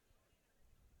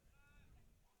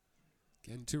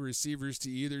 Again, 2 receivers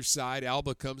to either side.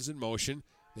 Alba comes in motion.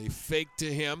 They fake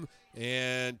to him,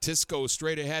 and Tisco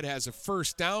straight ahead has a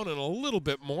first down and a little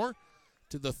bit more.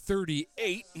 To the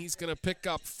 38. He's going to pick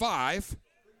up 5.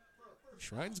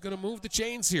 Shrine's going to move the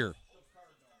chains here.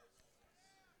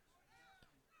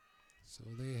 So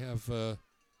they have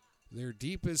their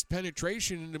deepest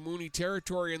penetration into Mooney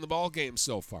territory in the ball game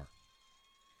so far.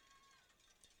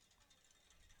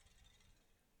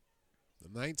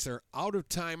 The Knights are out of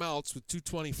timeouts with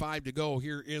 2:25 to go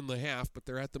here in the half, but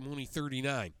they're at the Mooney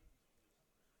 39.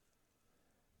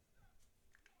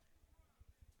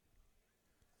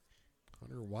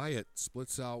 Hunter Wyatt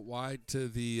splits out wide to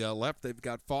the left. They've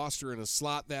got Foster in a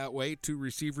slot that way. 2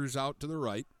 receivers out to the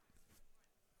right.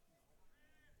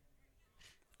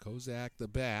 Kozak the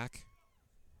back.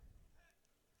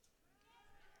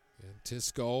 And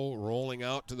Tisco rolling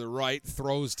out to the right.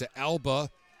 Throws to Alba,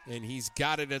 and he's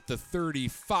got it at the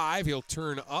 35. He'll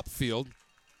turn upfield.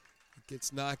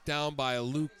 Gets knocked down by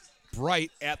Luke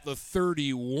Bright at the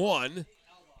 31,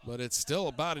 but it's still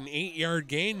about an 8-yard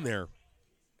gain there.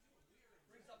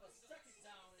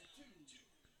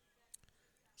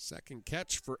 Second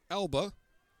catch for Elba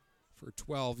for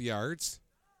 12 yards.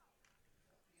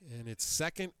 And it's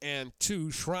 2nd and 2,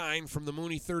 Shrine from the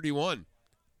Mooney 31.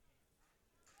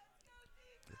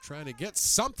 They're trying to get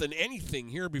something, anything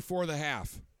here before the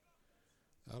half.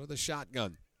 Out of the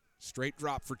shotgun. Straight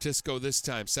drop for Tisco this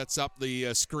time. Sets up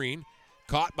the screen.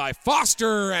 Caught by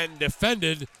Foster and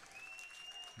defended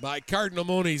by Cardinal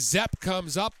Mooney. Zepp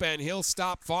comes up and he'll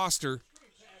stop Foster.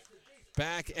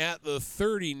 Back at the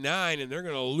 39, and they're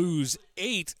going to lose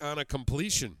 8 on a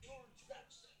completion.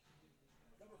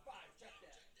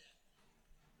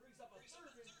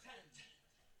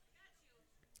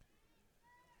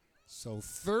 So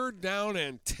 3rd down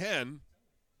and 10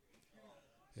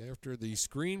 after the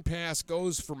screen pass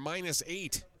goes for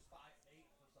 -8.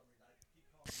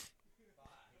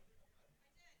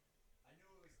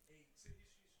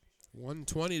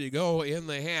 $1:20 to go in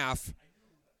the half.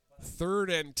 3rd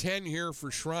and 10 here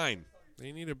for Shrine.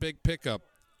 They need a big pickup.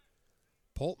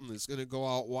 Polton is going to go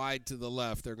out wide to the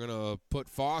left. They're going to put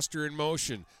Foster in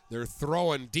motion. They're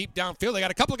throwing deep downfield. They got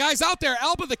a couple of guys out there.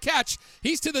 Alba the catch.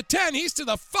 He's to the 10. He's to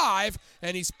the 5.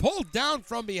 And he's pulled down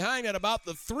from behind at about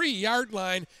the 3-yard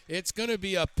line. It's going to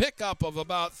be a pickup of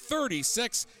about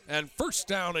 36 and first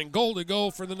down and goal to go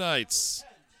for the Knights.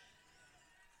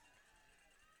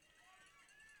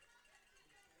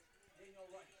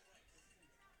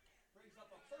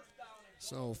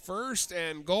 So 1st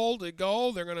and goal to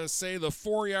go. They're going to say the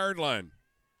 4-yard line.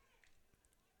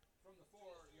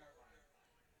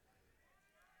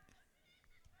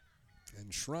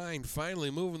 And Shrine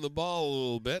finally moving the ball a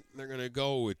little bit. They're going to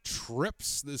go with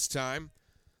trips this time.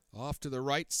 Off to the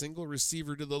right, single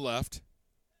receiver to the left.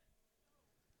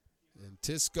 And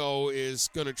Tisco is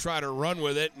going to try to run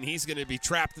with it, and he's going to be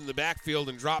trapped in the backfield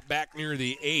and drop back near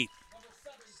the 8.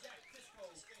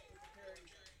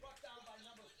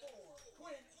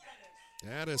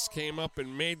 Addis came up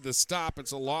and made the stop.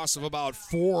 It's a loss of about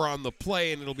 4 on the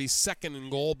play, and it'll be 2nd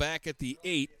and goal back at the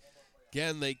 8.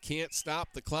 Again, they can't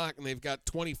stop the clock, and they've got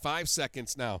 25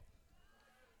 seconds now.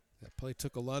 That play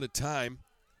took a lot of time.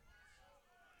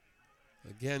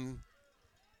 Again,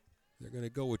 they're going to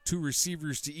go with 2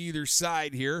 receivers to either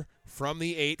side here from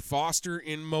the 8. Foster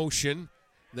in motion.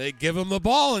 They give him the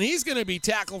ball, and he's going to be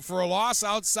tackled for a loss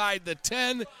outside the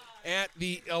 10 at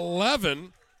the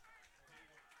 11.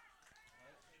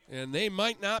 And they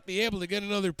might not be able to get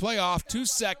another play off. 2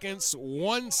 seconds,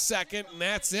 1 second, and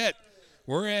that's it.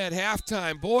 We're at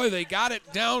halftime. Boy, they got it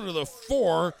down to the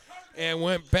 4 and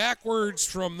went backwards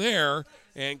from there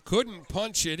and couldn't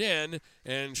punch it in.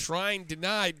 And Shrine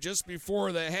denied just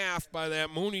before the half by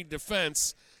that Mooney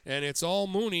defense. And it's all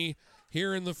Mooney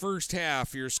here in the first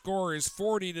half. Your score is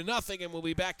 40-0, and we'll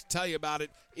be back to tell you about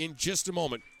it in just a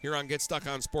moment here on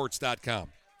GetStuckOnSports.com.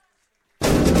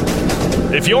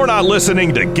 If you're not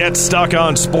listening to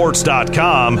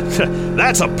GetStuckOnSports.com,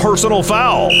 that's a personal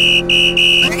foul.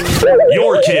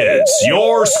 Your kids,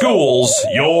 your schools,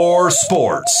 your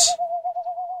sports.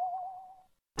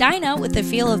 Dine out with the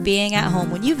feel of being at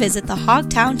home when you visit the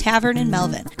Hogtown Tavern in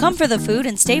Melvin. Come for the food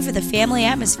and stay for the family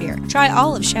atmosphere. Try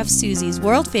all of Chef Susie's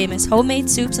world-famous homemade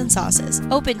soups and sauces.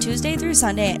 Open Tuesday through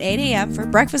Sunday at 8 a.m. for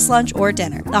breakfast, lunch, or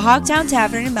dinner. The Hogtown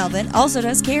Tavern in Melvin also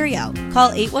does carry-out. Call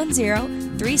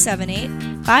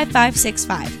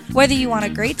 810-378-5565. Whether you want a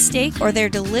great steak or their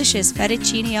delicious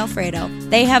fettuccine Alfredo,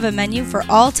 they have a menu for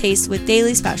all tastes with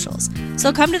daily specials.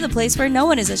 So come to the place where no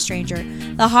one is a stranger,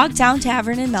 the Hogtown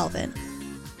Tavern in Melvin.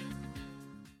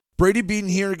 Brady Beaton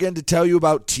here again to tell you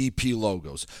about TP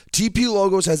Logos. TP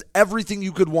Logos has everything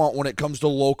you could want when it comes to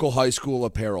local high school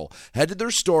apparel. Head to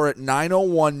their store at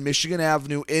 901 Michigan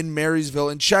Avenue in Marysville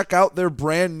and check out their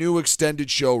brand new extended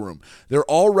showroom. Their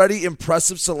already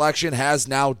impressive selection has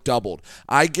now doubled.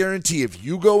 I guarantee if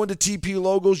you go into TP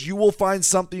Logos, you will find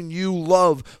something you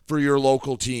love for your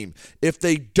local team. If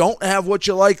they don't have what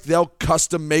you like, they'll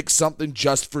custom make something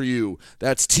just for you.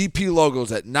 That's TP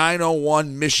Logos at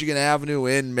 901 Michigan Avenue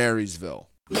in Marysville.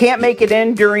 Can't make it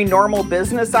in during normal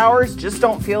business hours? Just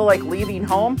don't feel like leaving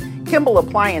home? Kimball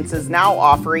Appliance is now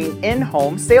offering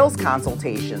in-home sales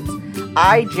consultations.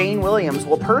 I, Jane Williams,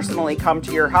 will personally come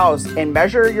to your house and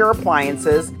measure your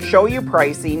appliances, show you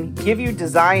pricing, give you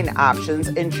design options,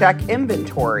 and check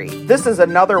inventory. This is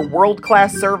another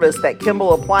world-class service that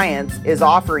Kimball Appliance is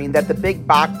offering that the big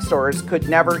box stores could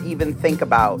never even think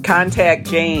about. Contact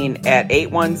Jane at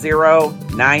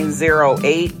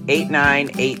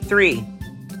 810-908-8983.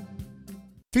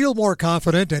 Feel more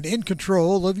confident and in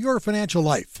control of your financial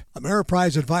life.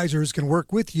 Ameriprise advisors can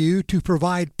work with you to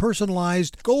provide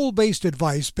personalized, goal-based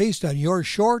advice based on your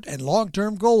short and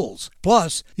long-term goals.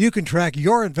 Plus, you can track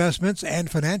your investments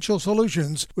and financial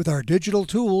solutions with our digital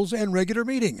tools and regular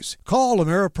meetings. Call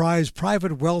Ameriprise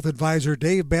Private Wealth Advisor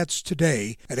Dave Betts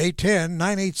today at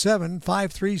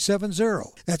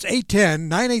 810-987-5370. That's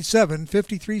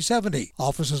 810-987-5370.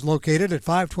 Office is located at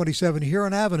 527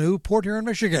 Huron Avenue, Port Huron,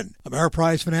 Michigan.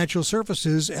 Ameriprise Financial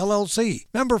Services, LLC.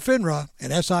 Member FINRA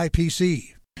and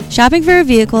SIPC. Shopping for a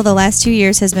vehicle the last 2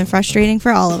 years has been frustrating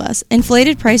for all of us.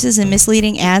 Inflated prices and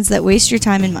misleading ads that waste your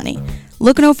time and money.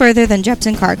 Look no further than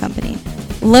Jepson Car Company.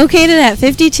 Located at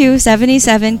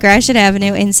 5277 Gratiot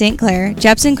Avenue in St. Clair,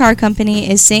 Jepson Car Company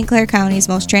is St. Clair County's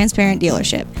most transparent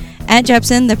dealership. At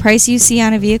Jepson, the price you see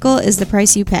on a vehicle is the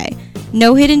price you pay.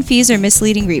 No hidden fees or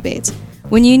misleading rebates.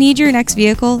 When you need your next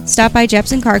vehicle, stop by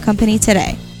Jepson Car Company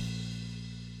today.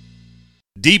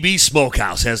 DB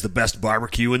Smokehouse has the best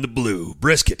barbecue in the blue.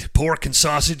 Brisket, pork, and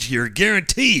sausage, you're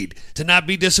guaranteed to not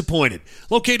be disappointed.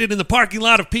 Located in the parking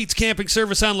lot of Pete's Camping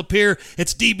Service on Lapeer,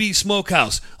 it's DB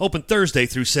Smokehouse. Open Thursday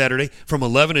through Saturday from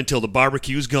 11 until the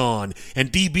barbecue's gone.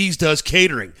 And DB's does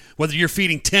catering. Whether you're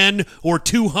feeding 10 or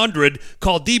 200,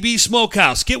 call DB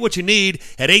Smokehouse. Get what you need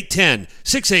at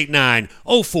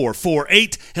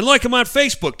 810-689-0448 and like them on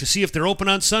Facebook to see if they're open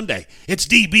on Sunday. It's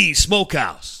DB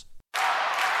Smokehouse.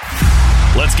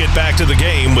 Let's get back to the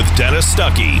game with Dennis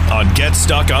Stuckey on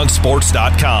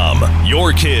GetStuckOnSports.com.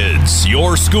 Your kids,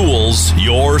 your schools,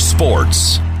 your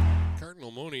sports.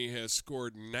 Cardinal Mooney has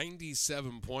scored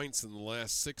 97 points in the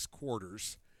last 6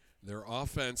 quarters. Their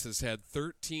offense has had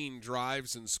 13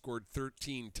 drives and scored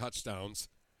 13 touchdowns,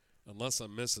 unless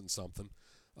I'm missing something.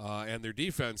 And their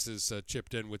defense is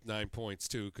chipped in with 9 points,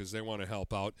 too, because they want to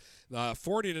help out.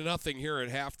 40-0 here at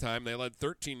halftime. They led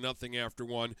 13-0 after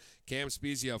one. Cam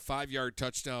Spezia, a 5-yard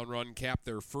touchdown run, capped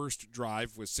their first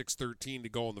drive with 6:13 to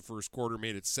go in the first quarter,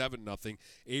 made it 7-0.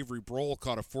 Avery Broll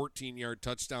caught a 14-yard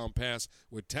touchdown pass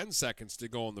with 10 seconds to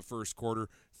go in the first quarter,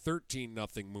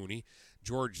 13-0 Mooney.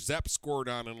 George Zepp scored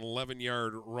on an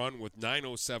 11-yard run with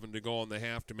 9:07 to go in the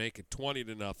half to make it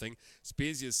 20-0.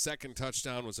 Spezia's second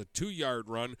touchdown was a 2-yard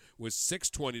run with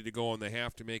 6:20 to go in the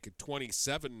half to make it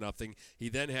 27-0. He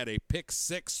then had a pick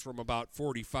six from about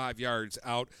 45 yards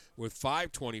out with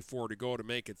 5:24 to go to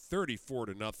make it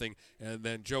 34-0. And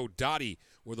then Joe Dottie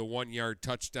with a 1-yard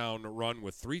touchdown run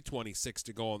with 3:26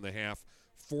 to go in the half,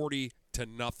 40-0.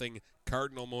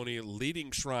 Cardinal Mooney leading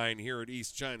Shrine here at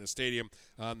East China Stadium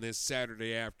on this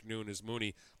Saturday afternoon as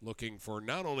Mooney looking for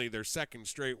not only their second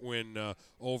straight win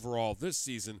overall this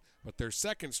season, but their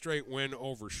second straight win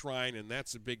over Shrine, and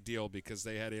that's a big deal because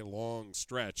they had a long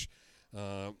stretch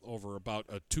over about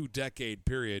a 2-decade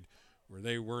period where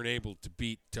they weren't able to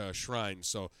beat Shrine.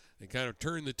 So they kind of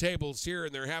turned the tables here,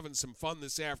 and they're having some fun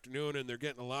this afternoon, and they're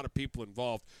getting a lot of people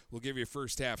involved. We'll give you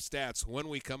first half stats when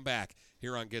we come back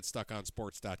here on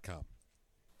GetStuckOnSports.com.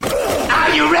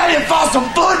 Are you ready for some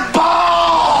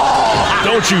football?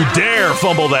 Don't you dare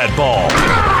fumble that ball.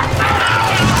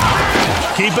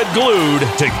 Keep it glued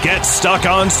to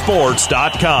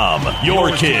GetStuckOnSports.com.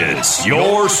 Your kids,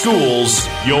 your schools,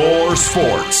 your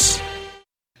sports.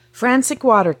 Frantic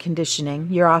Water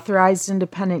Conditioning, your authorized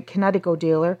independent Connecticut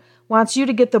dealer, wants you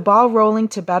to get the ball rolling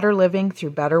to better living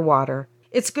through better water.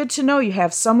 It's good to know you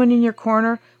have someone in your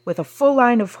corner with a full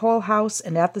line of whole house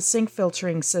and at-the-sink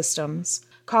filtering systems.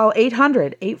 Call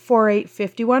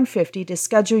 800-848-5150 to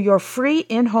schedule your free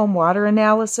in-home water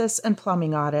analysis and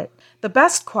plumbing audit. The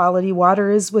best quality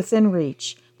water is within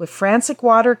reach with Frantic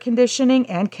Water Conditioning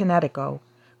and Connecticut.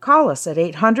 Call us at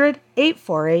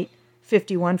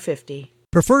 800-848-5150.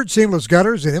 Preferred Seamless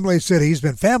Gutters in Imlay City has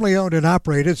been family-owned and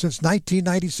operated since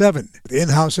 1997. With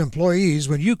in-house employees,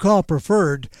 when you call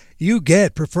Preferred, you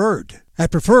get Preferred.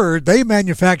 At Preferred, they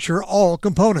manufacture all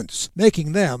components,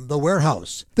 making them the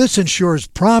warehouse. This ensures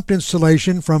prompt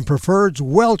installation from Preferred's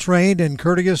well-trained and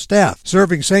courteous staff,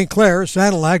 serving St. Clair,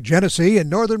 Sanilac, Genesee, and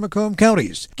northern Macomb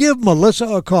counties. Give Melissa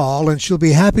a call and she'll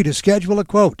be happy to schedule a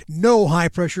quote. No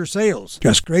high-pressure sales,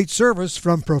 just great service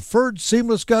from Preferred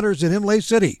Seamless Gutters in Imlay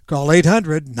City. Call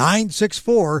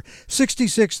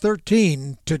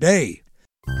 800-964-6613 today.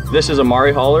 This is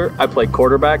Amari Haller. I play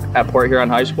quarterback at Port Huron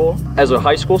High School. As a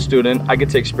high school student, I get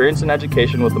to experience an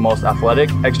education with the most athletic,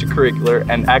 extracurricular,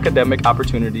 and academic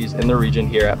opportunities in the region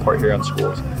here at Port Huron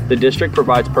Schools. The district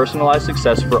provides personalized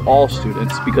success for all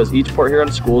students because each Port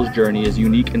Huron School's journey is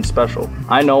unique and special.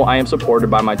 I know I am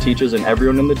supported by my teachers and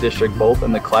everyone in the district, both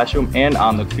in the classroom and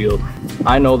on the field.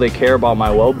 I know they care about my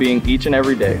well-being each and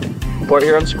every day. Port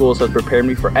Huron Schools has prepared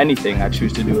me for anything I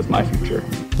choose to do with my future.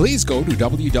 Please go to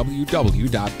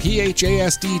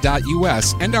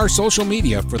www.phasd.us and our social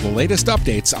media for the latest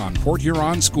updates on Port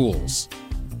Huron schools.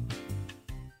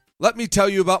 Let me tell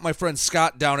you about my friend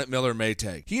Scott down at Miller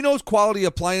Maytag. He knows quality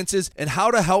appliances and how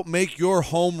to help make your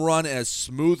home run as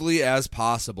smoothly as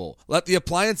possible. Let the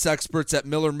appliance experts at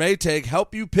Miller Maytag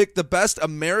help you pick the best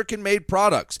American-made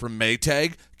products from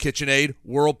Maytag, KitchenAid,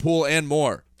 Whirlpool, and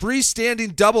more.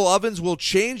 Freestanding double ovens will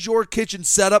change your kitchen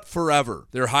setup forever.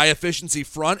 Their high-efficiency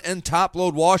front and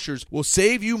top-load washers will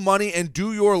save you money and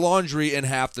do your laundry in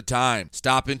half the time.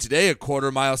 Stop in today a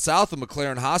quarter mile south of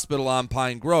McLaren Hospital on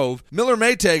Pine Grove. Miller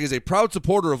Maytag is a proud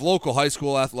supporter of local high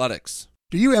school athletics.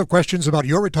 Do you have questions about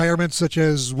your retirement, such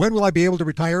as when will I be able to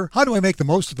retire? How do I make the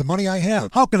most of the money I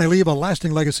have? How can I leave a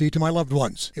lasting legacy to my loved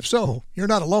ones? If so, you're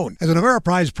not alone. As an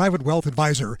Ameriprise Private Wealth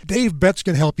Advisor, Dave Betts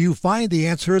can help you find the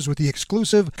answers with the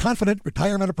exclusive Confident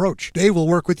Retirement Approach. Dave will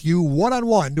work with you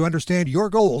one-on-one to understand your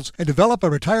goals and develop a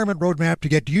retirement roadmap to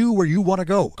get you where you want to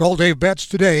go. Call Dave Betts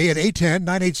today at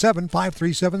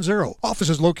 810-987-5370. Office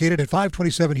is located at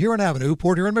 527 Huron Avenue,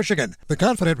 Port Huron, Michigan. The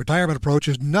Confident Retirement Approach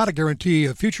is not a guarantee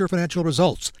of future financial results.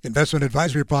 Investment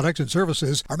advisory products and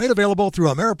services are made available through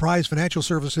Ameriprise Financial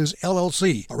Services,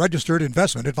 LLC, a registered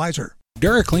investment advisor.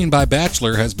 DuraClean by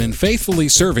Bachelor has been faithfully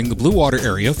serving the Blue Water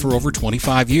area for over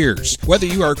 25 years. Whether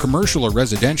you are commercial or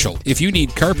residential, if you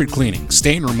need carpet cleaning,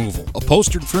 stain removal,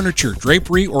 upholstered furniture,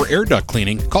 drapery, or air duct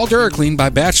cleaning, call DuraClean by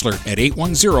Bachelor at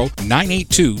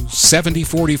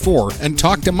 810-982-7044 and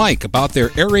talk to Mike about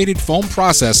their aerated foam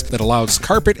process that allows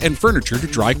carpet and furniture to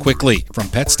dry quickly. From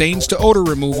pet stains to odor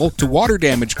removal to water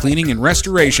damage cleaning and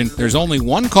restoration, there's only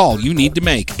one call you need to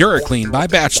make. DuraClean by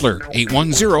Bachelor,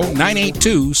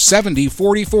 810-982-7044.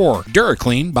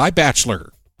 DuraClean by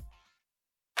Bachelor.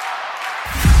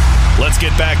 Let's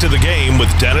get back to the game with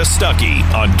Dennis Stuckey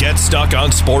on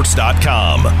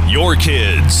GetStuckOnSports.com. Your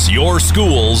kids, your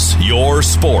schools, your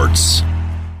sports.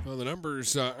 Well, the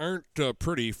numbers aren't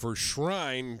pretty for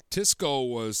Shrine. Tisco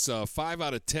was 5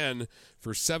 out of 10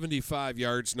 for 75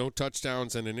 yards, no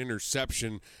touchdowns, and an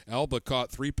interception. Alba caught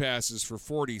 3 passes for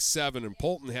 47, and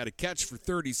Polton had a catch for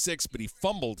 36, but he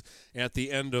fumbled at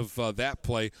the end of that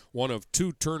play. One of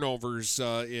 2 turnovers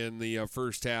in the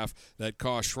first half that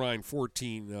cost Shrine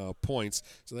 14 points.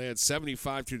 So they had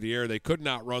 75 through the air. They could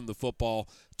not run the football.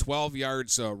 12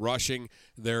 yards rushing.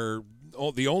 The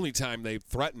only time they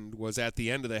threatened was at the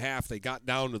end of the half. They got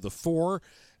down to the 4,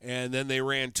 and then they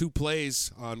ran 2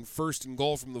 plays. On 1st and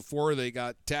goal from the 4, they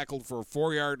got tackled for a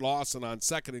 4-yard loss, and on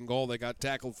 2nd and goal, they got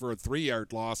tackled for a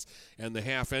 3-yard loss, and the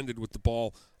half ended with the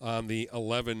ball on the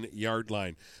 11-yard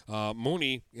line.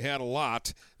 Mooney had a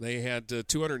lot. They had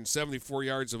 274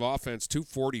 yards of offense,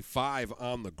 245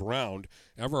 on the ground.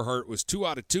 Everhart was 2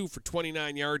 out of 2 for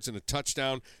 29 yards and a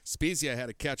touchdown. Spezia had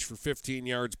a catch for 15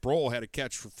 yards. Brohl had a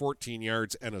catch for 14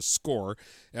 yards and a score.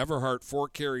 Everhart, 4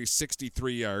 carries,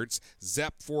 63 yards.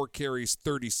 Zepp, 4 carries,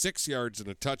 36 yards and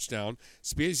a touchdown.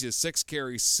 Spezia, 6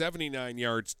 carries, 79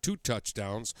 yards, 2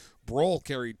 touchdowns. Brohl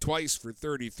carried twice for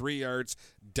 33 yards.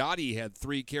 Dottie had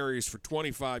 3 carries for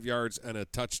 25 yards and a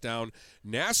touchdown.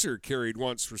 Nasser carried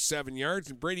once for 7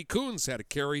 yards, and Brady Coons had a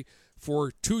carry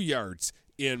for 2 yards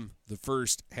in the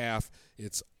first half.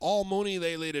 It's all Mooney.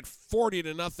 They lead it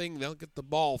 40-0. They'll get the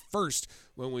ball first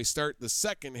when we start the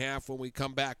second half. When we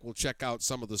come back, we'll check out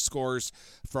some of the scores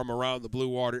from around the Blue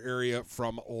Water area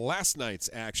from last night's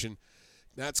action.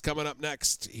 That's coming up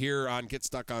next here on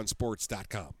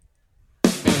GetStuckOnSports.com.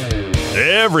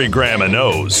 Every grandma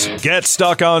knows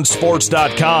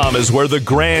GetStuckOnSports.com is where the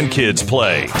grandkids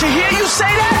play. To hear you say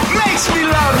that makes me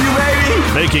love you, baby.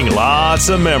 Making lots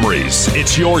of memories.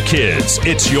 It's your kids,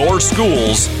 it's your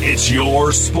schools, it's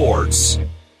your sports.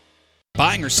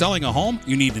 Buying or selling a home?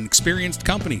 You need an experienced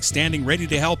company standing ready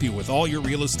to help you with all your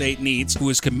real estate needs, who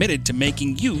is committed to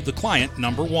making you the client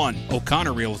number one.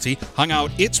 O'Connor Realty hung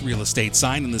out its real estate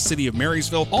sign in the city of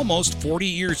Marysville almost 40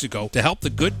 years ago to help the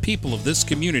good people of this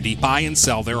community buy and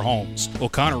sell their homes.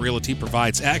 O'Connor Realty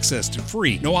provides access to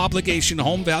free, no-obligation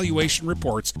home valuation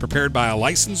reports prepared by a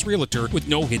licensed realtor with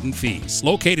no hidden fees.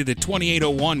 Located at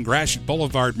 2801 Gratiot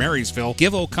Boulevard, Marysville,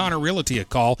 give O'Connor Realty a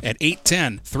call at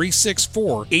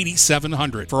 810-364-8700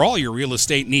 for all your real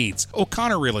estate needs.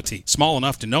 O'Connor Realty, small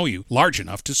enough to know you, large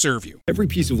enough to serve you. Every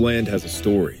piece of land has a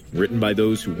story written by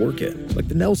those who work it, like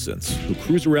the Nelsons, who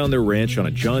cruise around their ranch on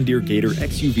a John Deere Gator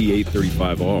XUV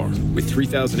 835R. With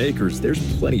 3,000 acres,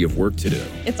 there's plenty of work to do.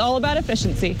 It's all about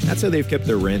efficiency. That's how they've kept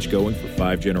their ranch going for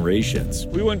 5 generations.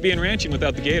 We wouldn't be in ranching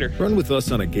without the Gator. Run with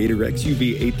us on a Gator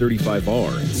XUV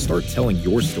 835R and start telling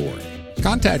your story.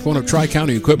 Contact one of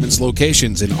Tri-County Equipment's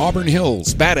locations in Auburn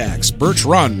Hills, Bad Axe, Birch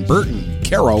Run, Burton,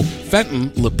 Caro, Fenton,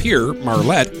 Lapeer,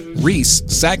 Marlette, Reese,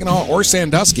 Saginaw, or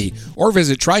Sandusky, or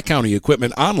visit Tri-County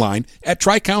Equipment online at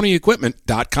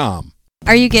tricountyequipment.com.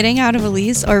 Are you getting out of a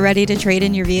lease or ready to trade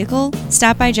in your vehicle?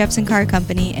 Stop by Jepson Car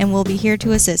Company and we'll be here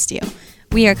to assist you.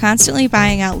 We are constantly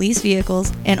buying out lease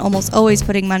vehicles and almost always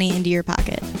putting money into your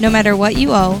pocket. No matter what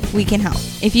you owe, we can help.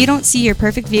 If you don't see your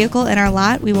perfect vehicle in our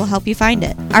lot, we will help you find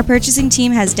it. Our purchasing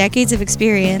team has decades of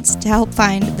experience to help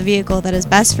find the vehicle that is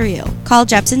best for you. Call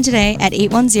Jepson today at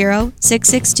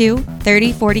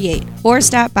 810-662-3048 or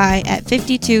stop by at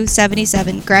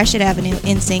 5277 Gratiot Avenue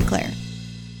in St. Clair.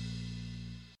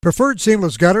 Preferred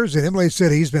Seamless Gutters in Imlay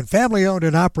City has been family-owned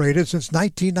and operated since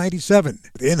 1997.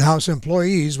 With in-house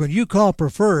employees, when you call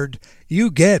Preferred, you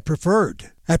get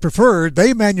Preferred. At Preferred,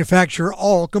 they manufacture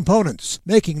all components,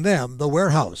 making them the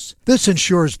warehouse. This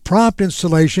ensures prompt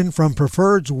installation from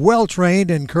Preferred's well-trained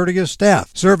and courteous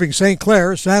staff, serving St.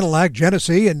 Clair, Sanilac,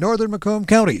 Genesee, and northern Macomb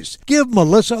counties. Give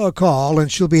Melissa a call and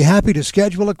she'll be happy to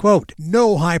schedule a quote.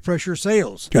 No high-pressure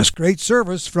sales, just great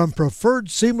service from Preferred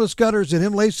Seamless Gutters in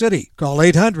Imlay City. Call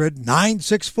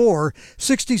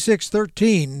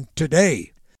 800-964-6613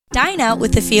 today. Dine out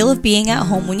with the feel of being at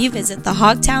home when you visit the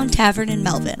Hogtown Tavern in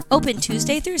Melvin. Open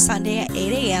Tuesday through Sunday at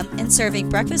 8 a.m. and serving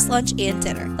breakfast, lunch, and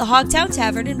dinner. The Hogtown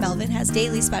Tavern in Melvin has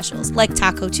daily specials like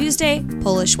Taco Tuesday,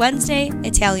 Polish Wednesday,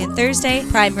 Italian Thursday,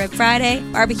 Prime Rib Friday,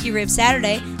 Barbecue Rib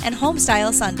Saturday, and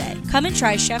Homestyle Sunday. Come and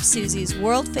try Chef Susie's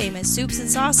world-famous soups and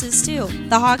sauces, too.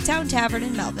 The Hogtown Tavern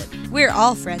in Melvin. We're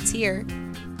all friends here.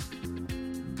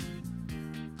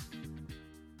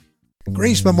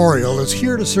 Grace Memorial is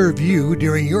here to serve you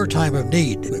during your time of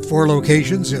need. With 4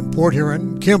 locations in Port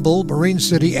Huron, Kimball, Marine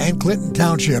City, and Clinton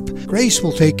Township, Grace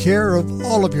will take care of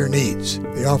all of your needs.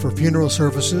 They offer funeral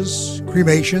services,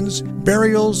 cremations,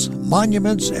 burials,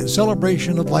 monuments, and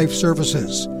celebration of life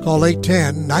services. Call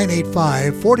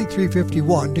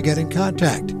 810-985-4351 to get in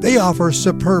contact. They offer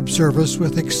superb service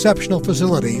with exceptional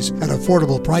facilities and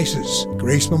affordable prices.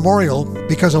 Grace Memorial,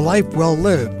 because a life well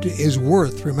lived is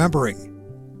worth remembering.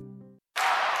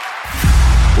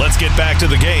 Let's get back to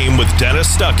the game with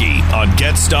Dennis Stuckey on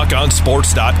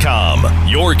GetStuckOnSports.com.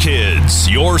 Your kids,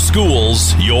 your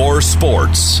schools, your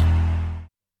sports.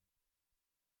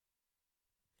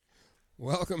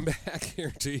 Welcome back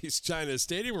here to East China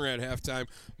Stadium. We're at halftime.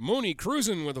 Mooney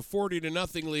cruising with a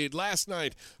 40-0 lead. Last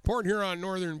night, Port Huron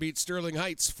Northern beat Sterling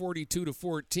Heights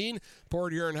 42-14.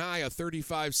 Port Huron High, a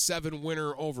 35-7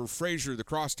 winner over Fraser. The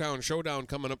Crosstown Showdown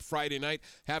coming up Friday night.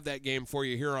 Have that game for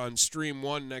you here on Stream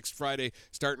 1 next Friday,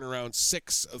 starting around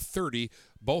 6:30.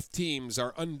 Both teams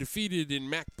are undefeated in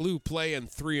MAC Blue play and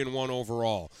 3-1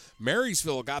 overall.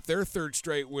 Marysville got their third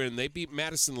straight win. They beat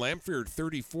Madison Lamphere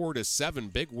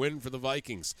 34-7. Big win for the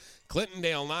Vikings.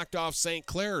 Clintondale knocked off St.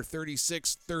 Clair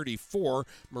 36-34.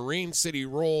 Marine City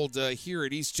rolled here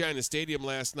at East China Stadium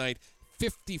last night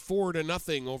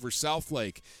 54-0 over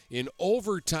Southlake. In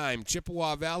overtime,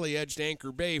 Chippewa Valley edged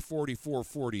Anchor Bay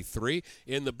 44-43.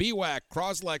 In the BWAC,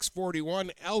 Croslex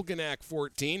 41, Elginak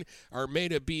 14.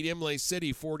 Armada beat Imlay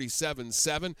City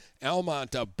 47-7.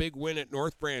 Almont a big win at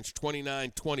North Branch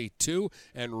 29-22.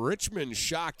 And Richmond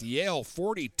shocked Yale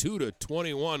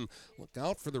 42-21. Look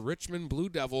out for the Richmond Blue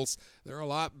Devils. They're a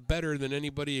lot better than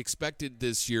anybody expected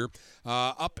this year.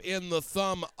 Up in the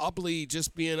thumb, Ubley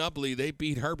just being Ubley. They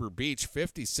beat Harbor Beach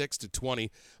 56-20.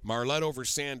 Marlette over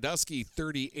Sandusky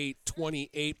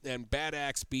 38-28. And Bad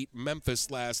Axe beat Memphis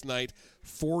last night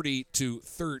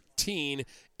 40-13.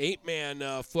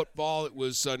 8-man football, it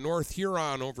was North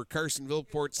Huron over Carsonville,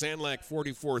 Port Sandlac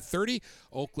 44-30.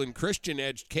 Oakland Christian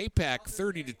edged K-Pac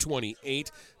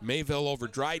 30-28. Mayville over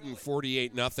Dryden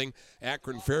 48-0.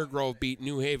 Akron Fairgrove beat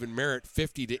New Haven Merritt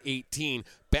 50-18.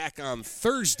 Back on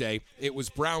Thursday, it was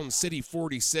Brown City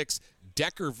 46,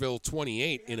 Deckerville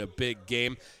 28 in a big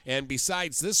game. And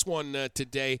besides this one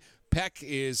today, Peck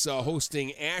is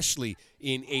hosting Ashley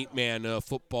in 8-man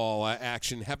football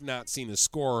action. Have not seen a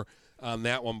score on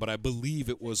that one, but I believe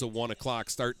it was a 1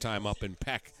 o'clock start time up in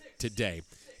Peck today.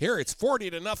 Here it's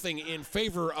 40-0 in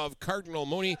favor of Cardinal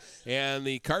Mooney, and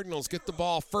the Cardinals get the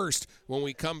ball first when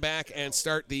we come back and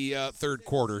start the third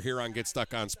quarter here on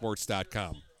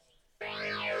GetStuckOnSports.com.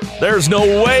 There's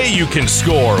no way you can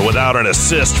score without an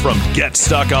assist from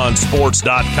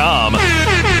GetStuckOnSports.com.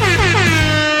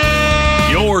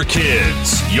 Your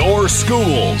kids, your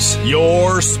schools,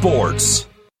 your sports.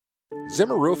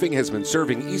 Zimmer Roofing has been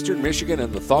serving Eastern Michigan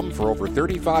and the Thumb for over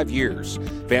 35 years.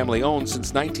 Family owned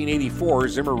since 1984,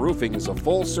 Zimmer Roofing is a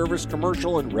full-service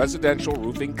commercial and residential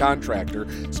roofing contractor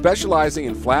specializing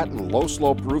in flat and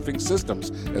low-slope roofing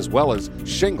systems, as well as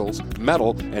shingles,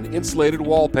 metal, and insulated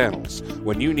wall panels.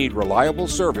 When you need reliable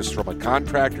service from a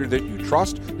contractor that you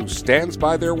trust who stands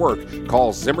by their work,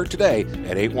 call Zimmer today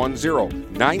at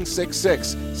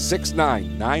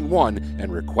 810-966-6991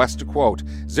 and request a quote.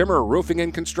 Zimmer Roofing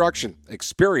and Construction.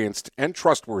 Experienced and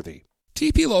trustworthy.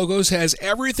 TP Logos has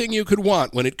everything you could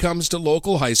want when it comes to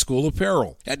local high school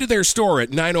apparel. Head to their store at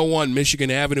 901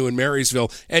 Michigan Avenue in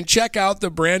Marysville and check out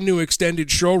the brand new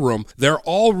extended showroom. Their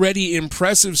already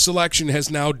impressive selection has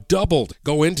now doubled.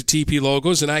 Go into TP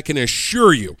Logos and I can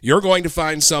assure you, you're going to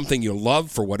find something you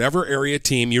love for whatever area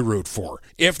team you root for.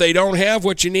 If they don't have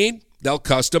what you need, they'll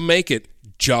custom make it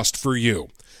just for you.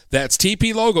 That's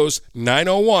TP Logos,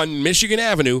 901 Michigan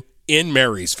Avenue in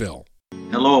Marysville.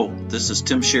 Hello, this is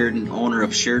Tim Sheridan, owner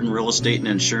of Sheridan Real Estate and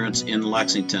Insurance in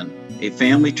Lexington, a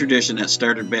family tradition that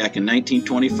started back in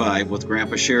 1925 with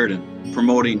Grandpa Sheridan.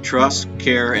 Promoting trust,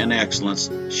 care, and excellence,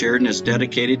 Sheridan is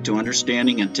dedicated to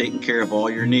understanding and taking care of all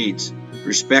your needs.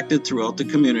 Respected throughout the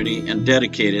community and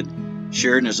dedicated,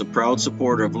 Sheridan is a proud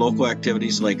supporter of local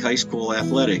activities like high school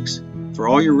athletics. For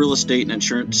all your real estate and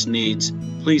insurance needs,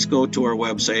 please go to our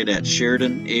website at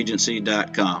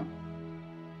SheridanAgency.com.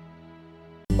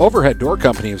 Overhead Door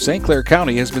Company of St. Clair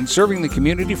County has been serving the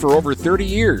community for over 30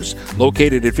 years.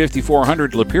 Located at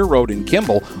 5400 Lapeer Road in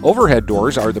Kimball, Overhead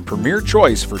Doors are the premier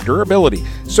choice for durability,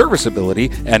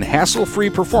 serviceability, and hassle-free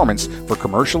performance for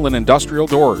commercial and industrial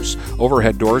doors.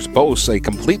 Overhead Doors boasts a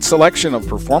complete selection of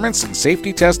performance and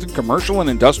safety-tested commercial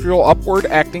and industrial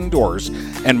upward-acting doors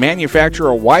and manufacture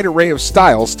a wide array of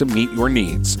styles to meet your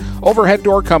needs. Overhead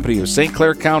Door Company of St.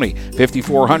 Clair County,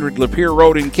 5400 Lapeer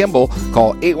Road in Kimball.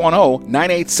 Call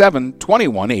 810-987-2185.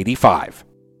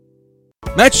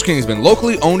 Mattress King has been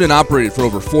locally owned and operated for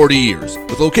over 40 years.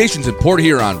 With locations in Port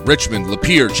Huron, Richmond,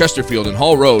 Lapeer, Chesterfield, and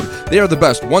Hall Road, they are the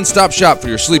best one-stop shop for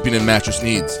your sleeping and mattress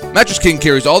needs. Mattress King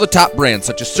carries all the top brands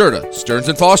such as Serta,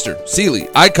 Stearns & Foster, Sealy,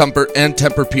 iComfort, and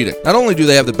Tempur-Pedic. Not only do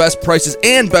they have the best prices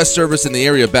and best service in the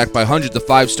area backed by hundreds of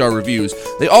 5-star reviews,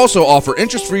 they also offer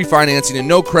interest-free financing and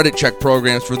no credit check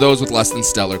programs for those with less than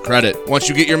stellar credit. Once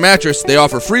you get your mattress, they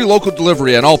offer free local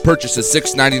delivery on all purchases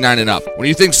 $6.99 and up. When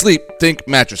you think sleep, think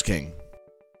Mattress King.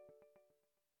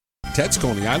 Ted's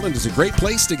Coney Island is a great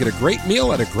place to get a great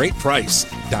meal at a great price.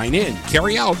 Dine in,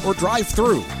 carry out, or drive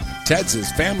through. Ted's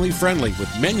is family friendly with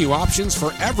menu options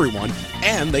for everyone,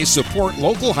 and they support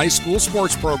local high school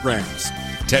sports programs.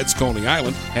 Ted's Coney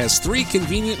Island has 3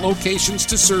 convenient locations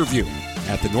to serve you.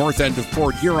 At the north end of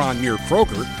Port Huron near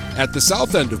Kroger, at the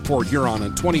south end of Port Huron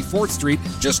on 24th Street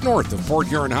just north of Port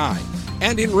Huron High,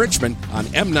 and in Richmond on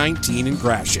M19 in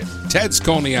Gratiot. Ted's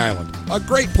Coney Island, a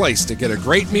great place to get a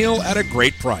great meal at a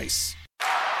great price.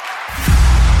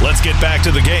 Let's get back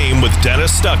to the game with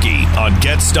Dennis Stuckey on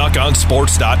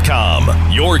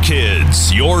GetStuckOnSports.com. Your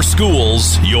kids, your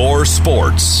schools, your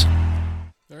sports.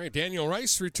 All right, Daniel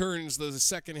Rice returns the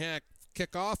second half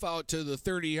kickoff out to the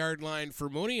 30-yard line for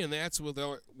Mooney, and that's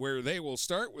where they will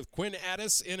start with Quinn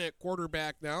Addis in at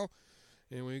quarterback now.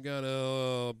 And we got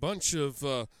a bunch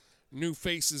of new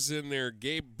faces in there.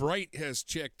 Gabe Bright has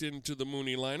checked into the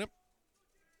Mooney lineup.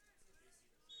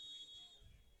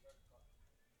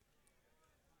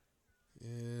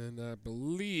 And I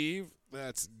believe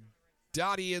that's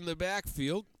Dottie in the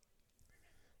backfield.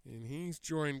 And he's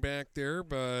joined back there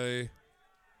by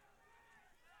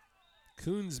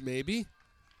Coons, maybe.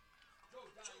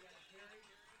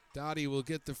 Dottie will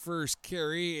get the first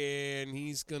carry, and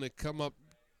he's going to come up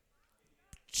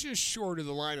just short of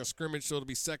the line of scrimmage, so it'll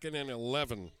be 2nd and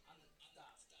 11.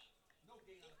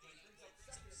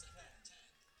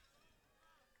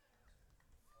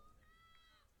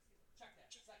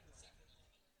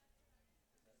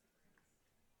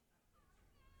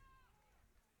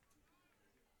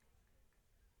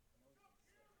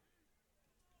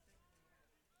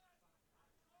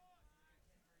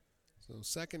 So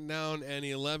 2nd down and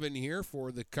 11 here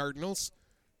for the Cardinals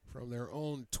from their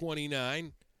own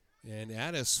 29. And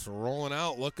Addis rolling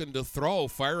out, looking to throw,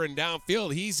 firing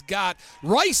downfield. He's got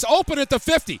Rice open at the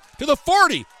 50, to the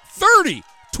 40, 30,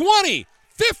 20,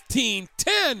 15,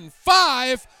 10,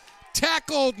 5.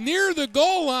 Tackled near the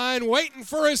goal line, waiting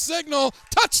for a signal.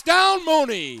 Touchdown,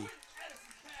 Mooney.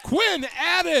 Quinn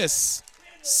Addis,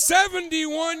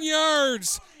 71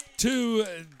 yards to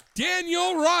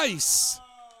Daniel Rice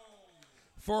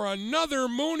for another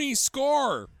Mooney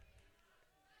score.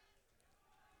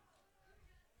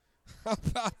 How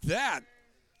about that?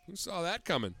 Who saw that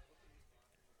coming?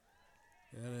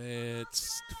 And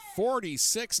it's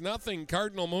 46-0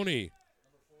 Cardinal Mooney.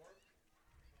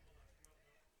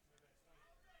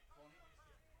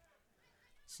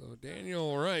 So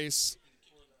Daniel Rice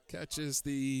catches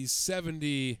the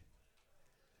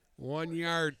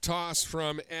 71-yard toss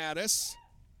from Addis.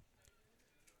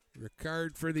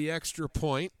 Ricard for the extra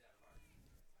point.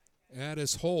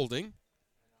 Addis holding.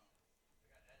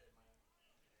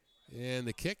 And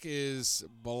the kick is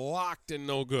blocked and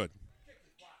no good.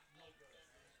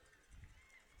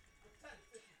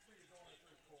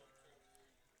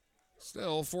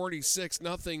 Still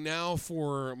 46-0 now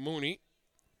for Mooney.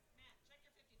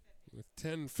 With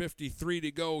 10:53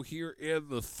 to go here in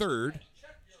the third.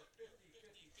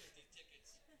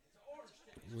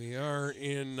 We are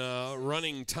in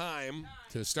running time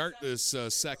to start this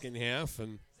second half,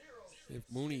 and if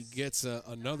Mooney gets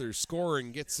another score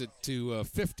and gets it to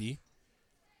 50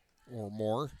 or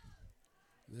more,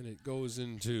 then it goes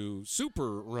into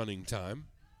super running time,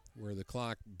 where the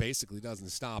clock basically doesn't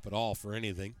stop at all for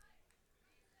anything.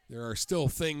 There are still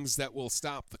things that will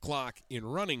stop the clock in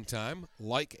running time,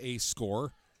 like a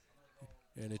score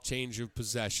and a change of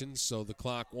possession, so the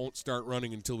clock won't start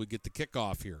running until we get the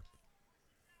kickoff here.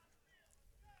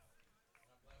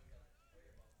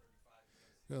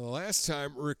 Now, the last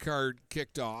time Ricard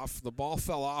kicked off, the ball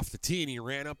fell off the tee, and he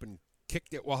ran up and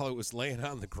kicked it while it was laying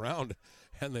on the ground,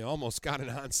 and they almost got an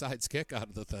onside kick out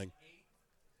of the thing.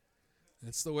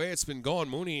 That's the way it's been going.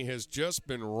 Mooney has just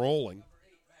been rolling.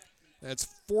 That's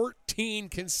 14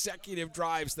 consecutive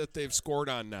drives that they've scored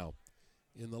on now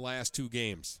in the last 2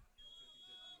 games.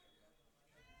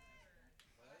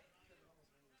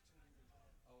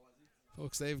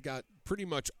 Folks, they've got pretty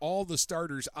much all the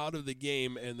starters out of the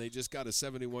game, and they just got a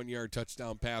 71-yard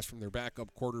touchdown pass from their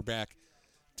backup quarterback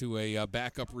to a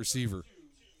backup receiver.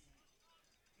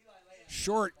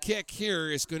 Short kick here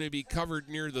is going to be covered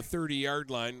near the 30-yard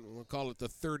line. We'll call it the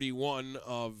 31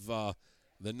 of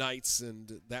the Knights,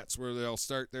 and that's where they'll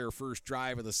start their first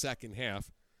drive of the second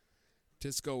half.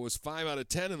 Tisco was 5 out of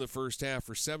 10 in the first half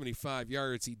for 75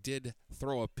 yards. He did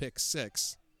throw a pick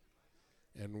six,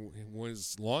 and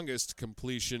his longest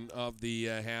completion of the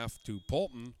half to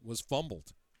Polton was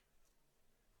fumbled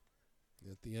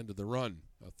at the end of the run,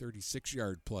 a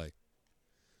 36-yard play.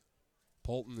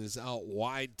 Polton is out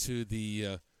wide to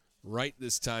the right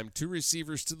this time. 2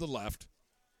 receivers to the left.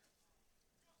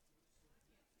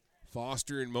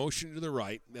 Foster in motion to the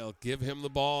right. They'll give him the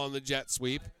ball on the jet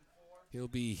sweep. He'll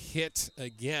be hit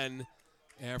again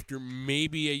after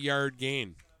maybe a yard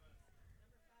gain.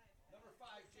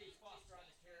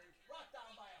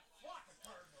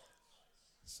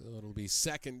 So it'll be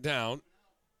second down.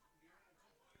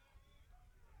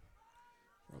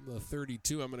 From the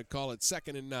 32, I'm going to call it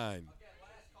 2nd and 9.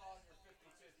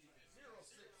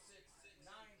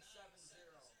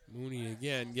 Mooney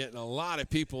again getting a lot of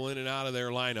people in and out of their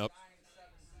lineup.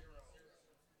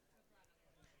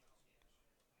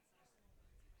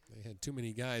 They had too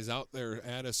many guys out there.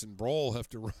 Addis and Brohl have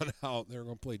to run out. They're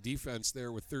going to play defense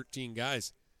there with 13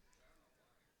 guys.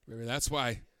 Maybe that's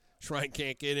why Shrine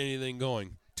can't get anything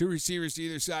going. 2 receivers to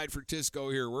either side for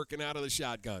Tisco here, working out of the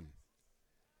shotgun.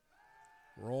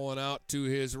 Rolling out to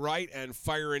his right and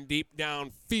firing deep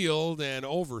downfield and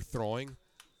overthrowing.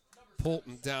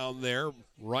 Polton down there.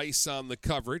 Rice on the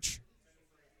coverage.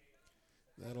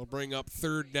 That'll bring up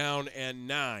 3rd down and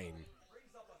 9.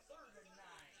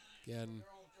 Again,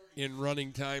 in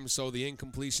running time, so the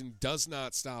incompletion does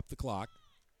not stop the clock.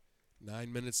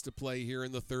 9 minutes to play here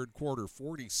in the third quarter.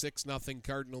 46-0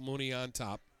 Cardinal Mooney on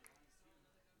top.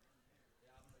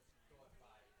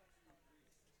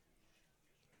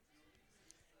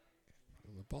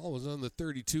 The ball was on the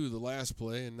 32 the last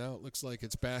play, and now it looks like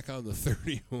it's back on the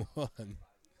 31.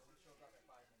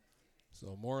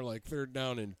 So more like 3rd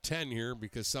down and 10 here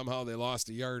because somehow they lost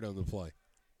a yard on the play.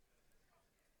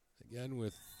 Again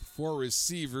with 4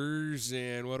 receivers,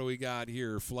 and what do we got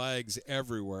here? Flags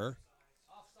everywhere.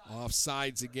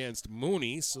 Offsides against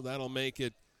Mooney, so that'll make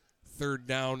it 3rd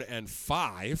down and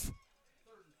 5.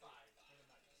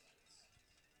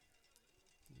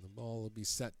 The ball will be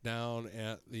set down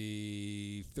at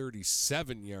the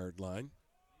 37-yard line.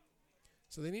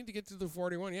 So they need to get to the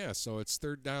 41. Yeah, so it's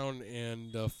 3rd down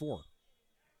and 4. All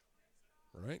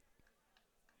right.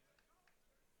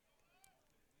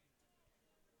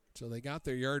 So they got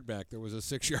their yard back. There was a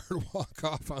 6-yard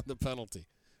walk-off on the penalty,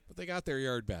 but they got their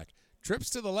yard back. Trips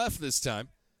to the left this time.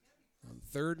 On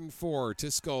 3rd and 4,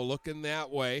 Tisco looking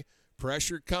that way.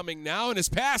 Pressure coming now, and his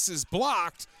pass is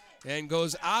blocked and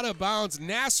goes out of bounds.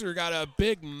 Nasser got a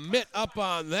big mitt up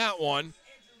on that one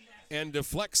and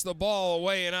deflects the ball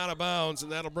away and out of bounds,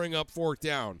 and that'll bring up 4th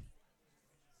down.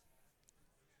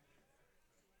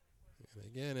 And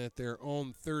again, at their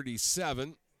own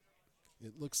 37,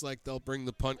 it looks like they'll bring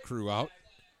the punt crew out.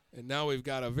 And now we've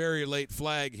got a very late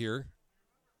flag here.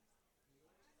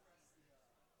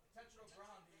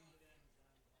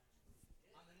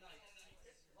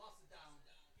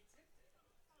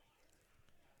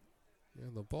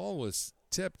 And the ball was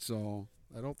tipped, so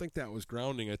I don't think that was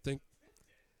grounding. I think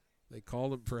they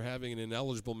called him for having an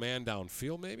ineligible man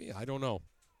downfield, maybe? I don't know.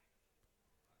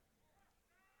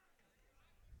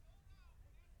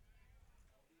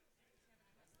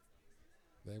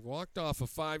 They walked off a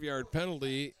 5-yard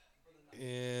penalty,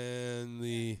 and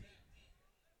the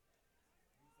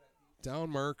down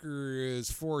marker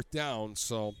is 4th down,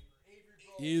 so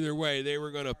either way, they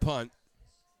were going to punt.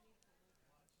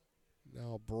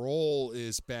 Now Brohl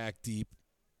is back deep.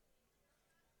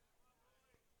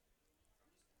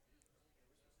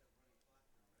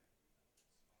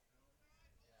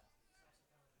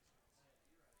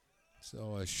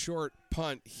 So a short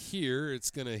punt here.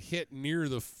 It's going to hit near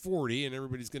the 40, and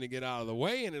everybody's going to get out of the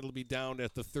way, and it'll be down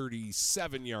at the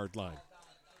 37-yard line.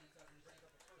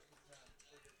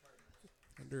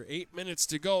 Under 8 minutes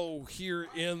to go here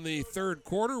in the third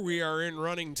quarter. We are in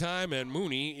running time, and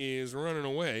Mooney is running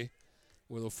away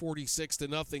with a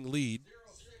 46-0 lead.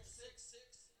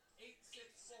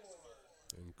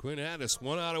 And Quinn Addis,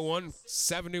 1 out of 1,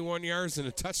 71 yards and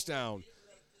a touchdown.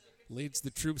 Leads the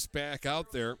troops back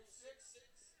out there.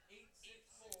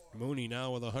 Mooney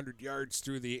now with 100 yards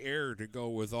through the air to go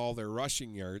with all their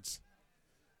rushing yards.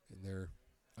 And they're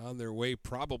on their way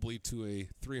probably to a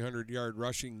 300-yard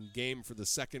rushing game for the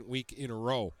second week in a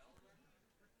row.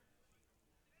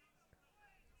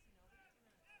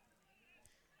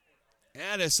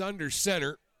 Addis under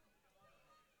center.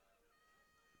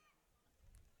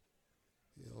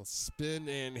 He'll spin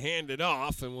and hand it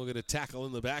off, and we'll get a tackle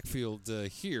in the backfield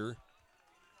here.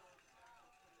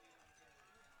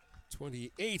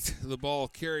 28th, the ball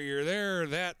carrier there.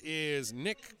 That is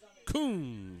Nick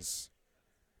Coons.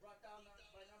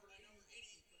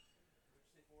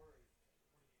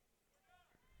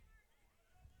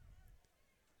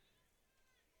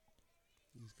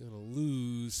 He's going to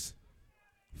lose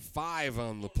 5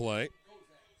 on the play.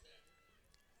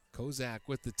 Kozak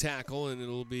with the tackle, and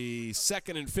it'll be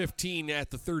 2nd and 15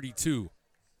 at the 32.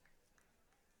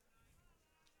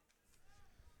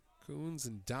 Coons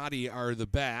and Dottie are the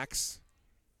backs.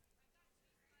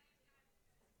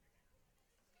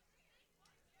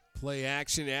 Play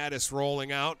action, Addis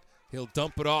rolling out. He'll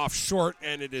dump it off short,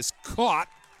 and it is caught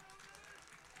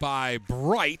by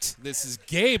Bright. This is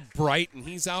Gabe Bright, and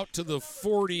he's out to the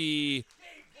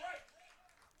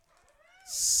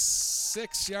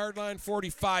 46-yard line,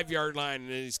 45-yard line,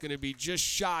 and he's going to be just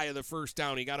shy of the first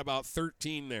down. He got about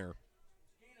 13 there.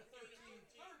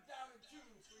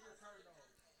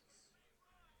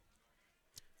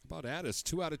 About Addis,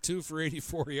 2 out of 2 for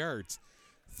 84 yards.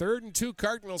 3rd and 2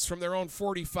 Cardinals from their own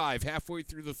 45, halfway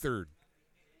through the third.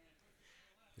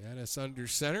 Addis under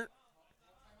center.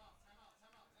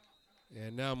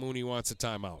 And now Mooney wants a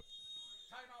timeout.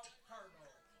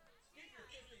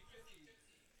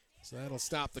 So that'll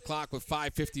stop the clock with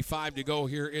 5:55 to go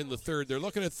here in the third. They're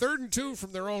looking at 3rd and 2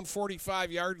 from their own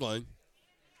 45-yard line.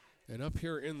 And up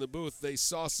here in the booth, they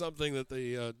saw something that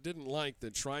they didn't like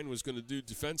that Shrine was going to do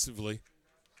defensively.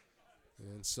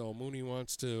 And so Mooney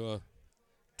wants to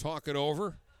talk it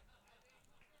over.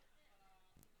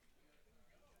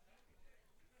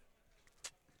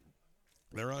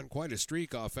 They're on quite a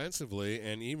streak offensively,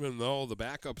 and even though the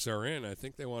backups are in, I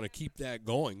think they want to keep that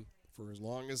going for as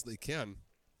long as they can.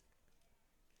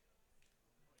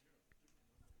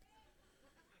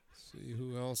 See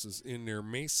who else is in there.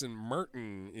 Mason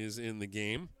Martin is in the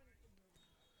game.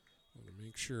 I want to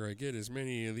make sure I get as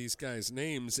many of these guys'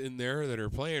 names in there that are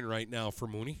playing right now for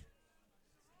Mooney.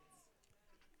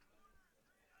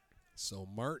 So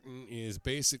Martin is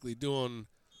basically doing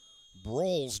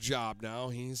Brohl's job now.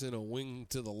 He's in a wing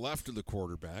to the left of the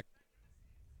quarterback.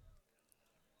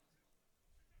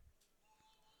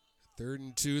 3rd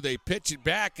and 2, they pitch it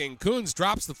back, and Coons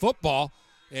drops the football,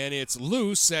 and it's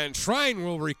loose, and Shrine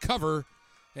will recover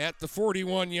at the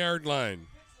 41-yard line.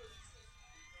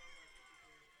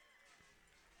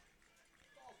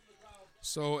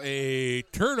 So a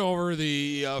turnover,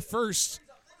 the first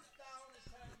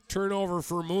turnover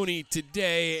for Mooney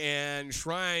today, and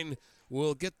Shrine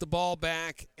will get the ball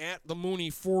back at the Mooney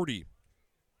 40.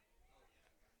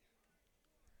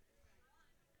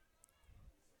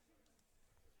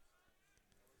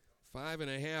 Five and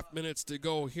a half minutes to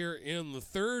go here in the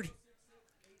third.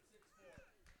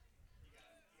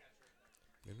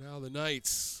 And now the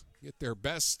Knights get their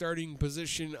best starting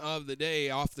position of the day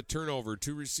off the turnover.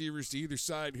 2 receivers to either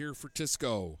side here for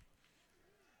Tisco.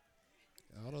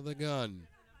 Out of the gun.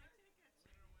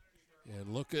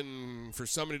 And looking for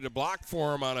somebody to block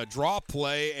for him on a draw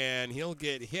play, and he'll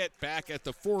get hit back at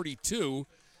the 42,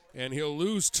 and he'll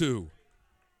lose 2.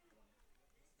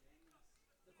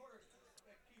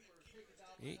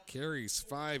 8 carries,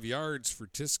 5 yards for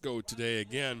Tisco today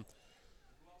again.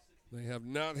 They have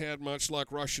not had much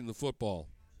luck rushing the football.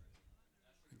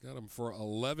 They got him for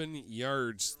 11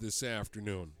 yards this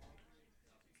afternoon.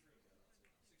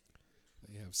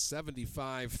 They have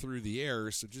 75 through the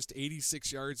air, so just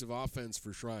 86 yards of offense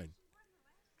for Shrine.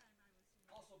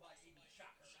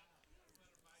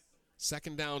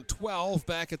 2nd down, 12,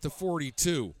 back at the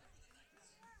 42.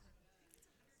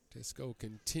 Tisco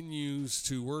continues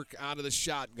to work out of the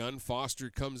shotgun. Foster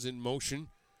comes in motion,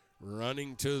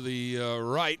 running to the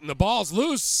right, and the ball's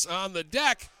loose on the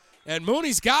deck, and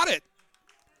Mooney's got it.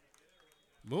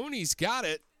 Mooney's got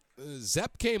it.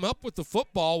 Zepp came up with the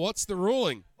football. What's the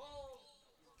ruling?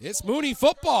 It's Mooney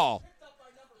football.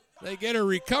 They get a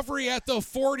recovery at the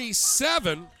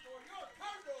 47.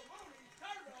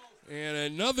 And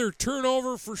another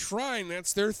turnover for Shrine.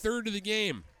 That's their 3rd of the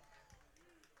game.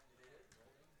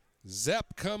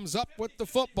 Zepp comes up with the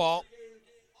football.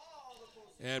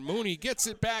 And Mooney gets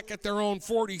it back at their own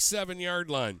 47-yard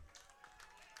line.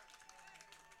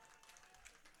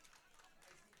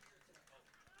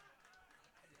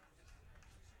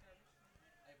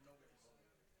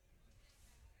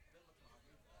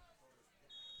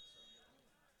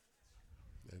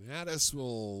 And Addis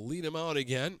will lead him out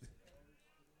again.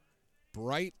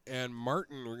 Bright and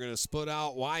Martin are going to split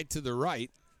out wide to the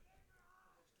right.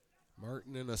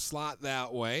 Martin in a slot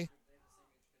that way.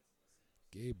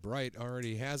 Gabe Bright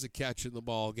already has a catch in the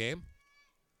ball game.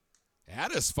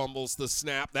 Addis fumbles the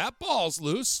snap. That ball's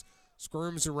loose.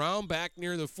 Squirms around back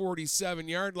near the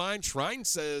 47-yard line. Shrine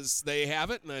says they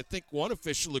have it, and I think one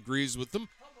official agrees with them.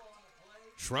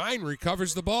 Shrine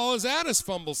recovers the ball as Addis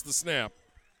fumbles the snap.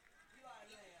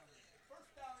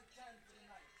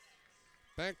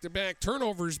 Back-to-back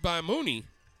turnovers by Mooney.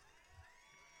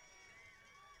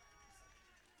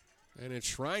 And it's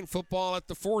Shrine football at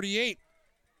the 48.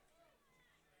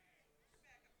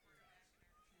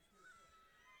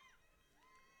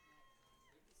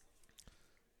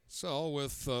 So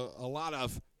with a lot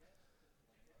of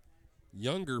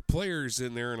younger players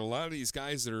in there, and a lot of these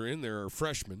guys that are in there are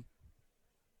freshmen,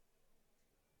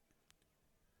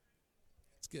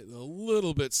 it's getting a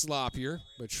little bit sloppier,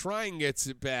 but Shrine gets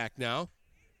it back now.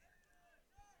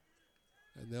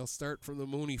 And they'll start from the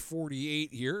Mooney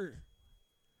 48 here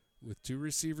with two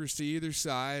receivers to either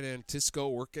side and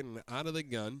Tisco working out of the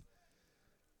gun.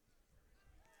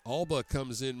 Alba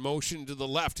comes in motion to the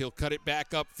left. He'll cut it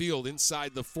back upfield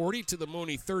inside the 40 to the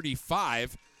Mooney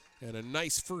 35. And a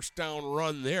nice first down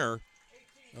run there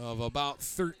of about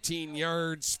 13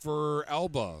 yards for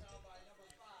Alba.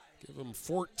 Give him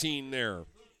 14 there.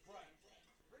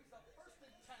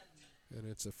 And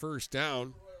it's a first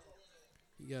down.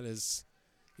 He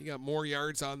got more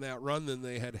yards on that run than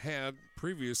they had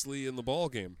previously in the ball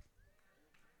game.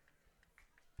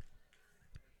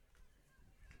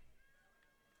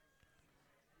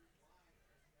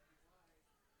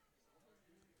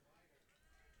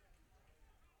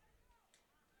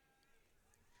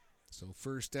 So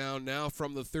first down now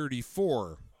from the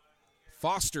 34.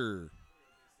 Foster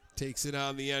takes it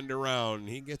on the end around.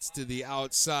 He gets to the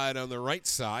outside on the right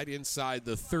side, inside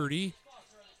the 30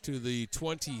 to the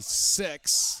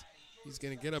 26. He's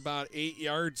going to get about 8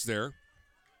 yards there.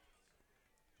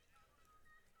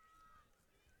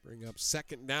 Bring up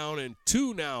second down and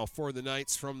 2 now for the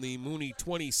Knights from the Mooney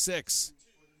 26.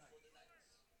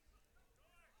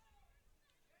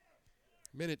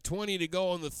 Minute 20 to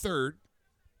go in the third.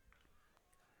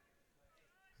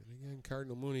 Again,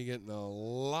 Cardinal Mooney getting a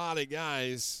lot of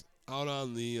guys out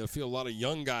on the field, a lot of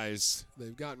young guys.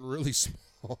 They've gotten really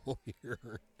small here.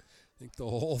 I think the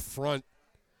whole front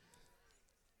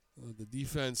of the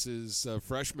defense is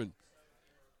freshmen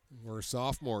or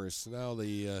sophomores. Now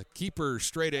the keeper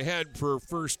straight ahead for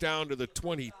first down to the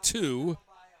 22.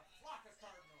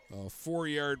 A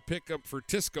 4-yard pickup for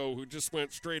Tisco, who just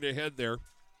went straight ahead there.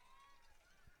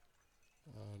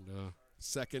 On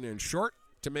second and short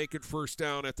to make it first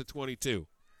down at the 22.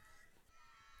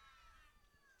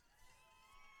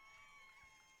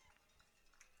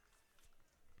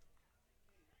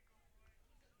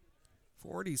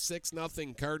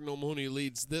 $46-0. Cardinal Mooney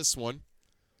leads this one.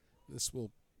 This will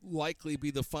likely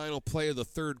be the final play of the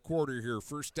third quarter here.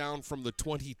 First down from the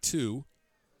 22.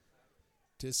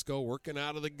 Tisco working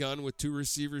out of the gun with two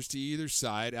receivers to either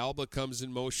side. Alba comes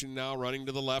in motion now, running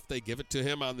to the left. They give it to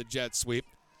him on the jet sweep.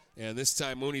 And this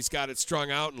time Mooney's got it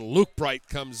strung out, and Luke Bright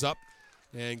comes up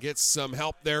and gets some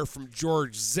help there from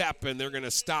George Zepp, and they're going to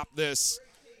stop this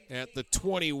at the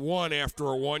 21 after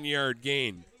a 1-yard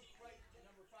gain.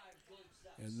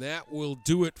 And that will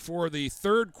do it for the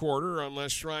third quarter,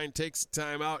 unless Shrine takes a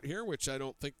timeout here, which I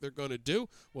don't think they're going to do.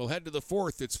 We'll head to the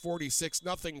fourth. It's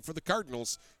 46-0 for the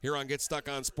Cardinals here on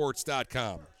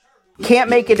GetStuckOnSports.com. Can't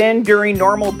make it in during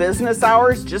normal business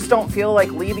hours? Just don't feel like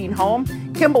leaving home?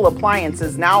 Kimball Appliance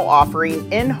is now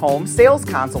offering in-home sales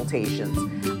consultations.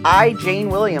 I, Jane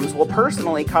Williams, will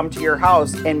personally come to your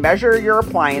house and measure your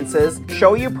appliances,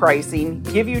 show you pricing,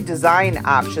 give you design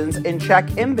options, and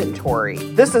check inventory.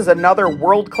 This is another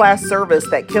world-class service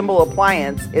that Kimball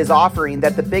Appliance is offering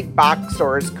that the big box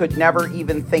stores could never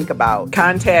even think about.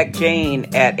 Contact Jane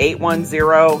at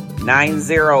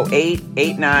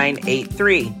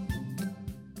 810-908-8983.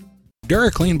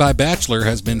 DuraClean by Bachelor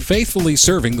has been faithfully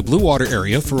serving the Blue Water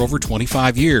area for over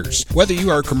 25 years. Whether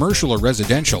you are commercial or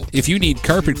residential, if you need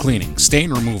carpet cleaning,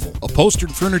 stain removal,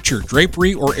 upholstered furniture,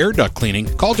 drapery, or air duct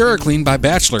cleaning, call DuraClean by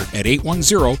Bachelor at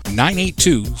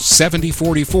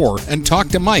 810-982-7044 and talk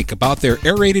to Mike about their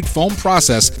aerated foam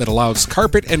process that allows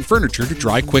carpet and furniture to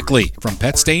dry quickly. From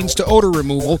pet stains to odor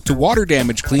removal to water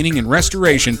damage cleaning and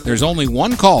restoration, there's only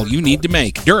one call you need to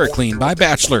make. DuraClean by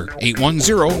Bachelor,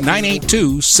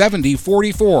 810-982-7044.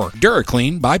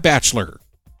 DuraClean by Bachelor.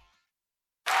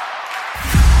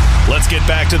 Let's get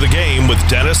back to the game with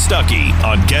Dennis Stuckey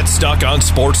on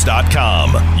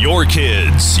GetStuckOnSports.com. Your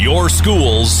kids, your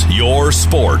schools, your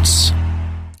sports.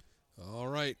 All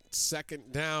right,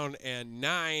 second down and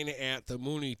 9 at the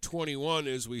Mooney 21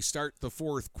 as we start the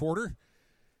fourth quarter.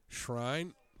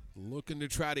 Shrine looking to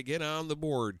try to get on the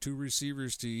board. Two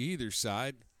receivers to either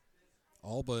side.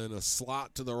 Alba in a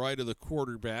slot to the right of the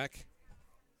quarterback.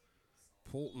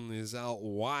 Polton is out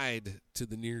wide to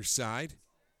the near side.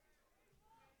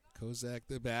 Kozak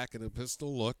the back and a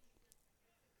pistol look.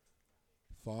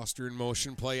 Foster in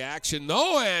motion, play action,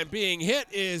 though, and being hit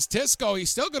is Tisco.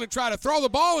 He's still going to try to throw the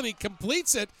ball, and he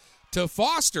completes it to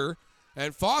Foster.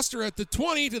 And Foster at the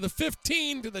 20 to the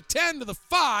 15 to the 10 to the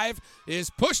 5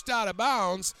 is pushed out of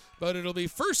bounds, but it'll be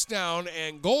first down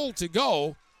and goal to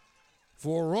go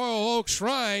for Royal Oak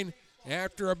Shrine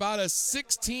after about a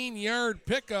 16-yard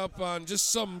pickup on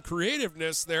just some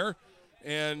creativeness there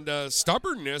and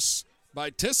stubbornness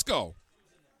by Tisco.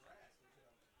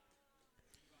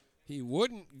 He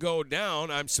wouldn't go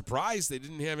down. I'm surprised they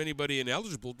didn't have anybody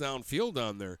ineligible downfield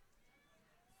on there.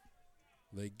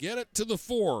 They get it to the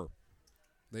 4.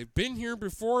 They've been here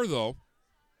before, though.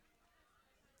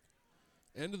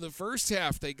 End of the first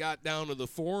half, they got down to the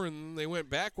 4, and they went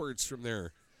backwards from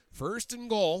there. First and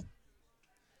goal.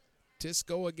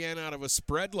 Tisco again out of a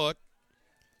spread look.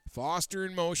 Foster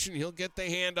in motion. He'll get the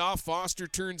handoff. Foster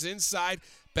turns inside,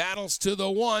 battles to the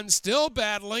 1, still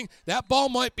battling. That ball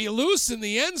might be loose in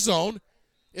the end zone.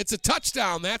 It's a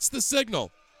touchdown. That's the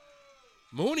signal.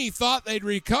 Mooney thought they'd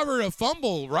recovered a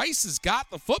fumble. Rice has got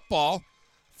the football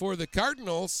for the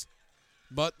Cardinals,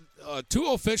 but two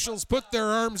officials put their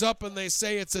arms up and they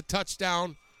say it's a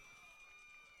touchdown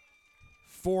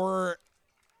for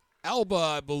Alba,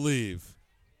 I believe.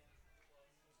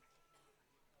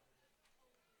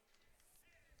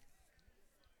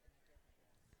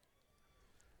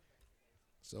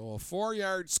 So a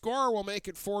 4-yard score will make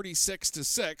it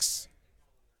 46-6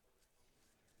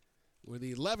 with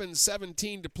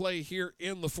 11:17 to play here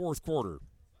in the fourth quarter.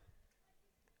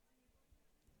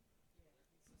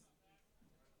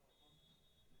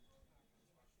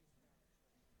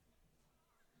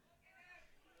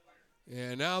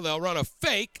 And now they'll run a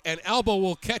fake, and Alba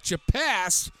will catch a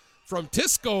pass from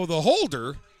Tisco, the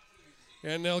holder,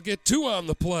 and they'll get 2 on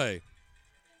the play.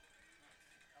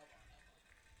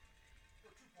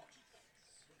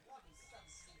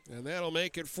 And that'll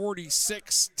make it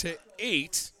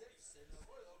 46-8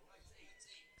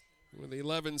 with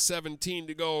 11:17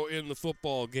 to go in the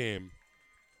football game.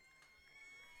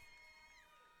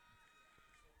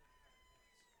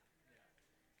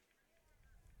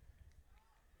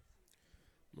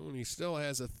 Mooney still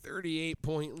has a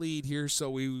 38-point lead here, so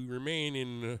we remain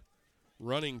in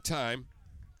running time.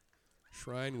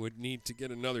 Shrine would need to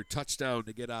get another touchdown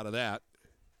to get out of that.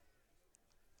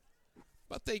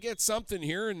 But they get something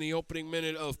here in the opening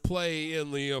minute of play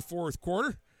in the fourth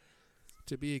quarter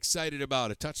to be excited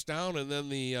about. A touchdown and then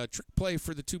the trick play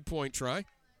for the 2-point try.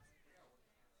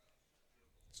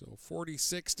 So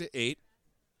 46-8.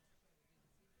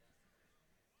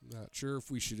 Not sure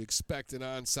if we should expect an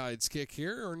onside kick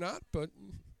here or not, but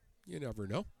you never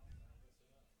know.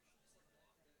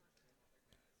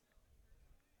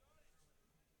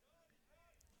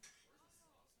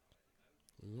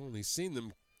 We've only seen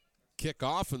them kick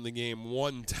off in the game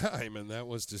one time, and that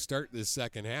was to start this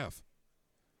second half.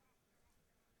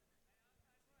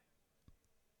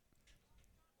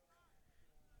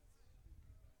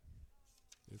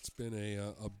 It's been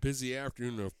a busy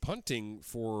afternoon of punting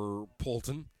for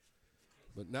Polton,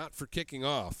 but not for kicking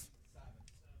off.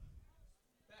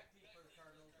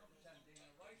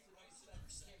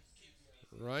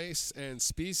 Rice and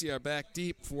Spezia are back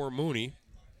deep for Mooney.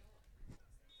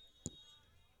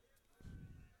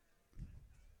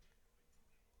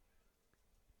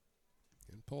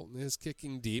 And Polton is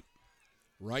kicking deep.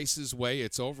 Rice's way,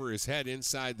 it's over his head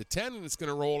inside the 10, and it's going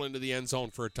to roll into the end zone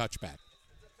for a touchback.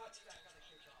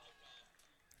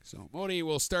 So Mooney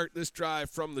will start this drive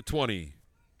from the 20.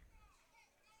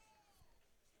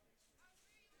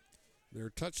 Their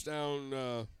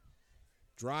touchdown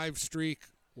drive streak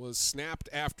was snapped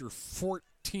after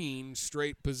 14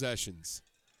 straight possessions.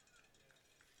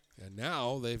 And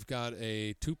now they've got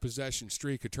a 2-possession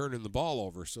streak of turning the ball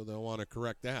over, so they'll want to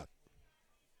correct that.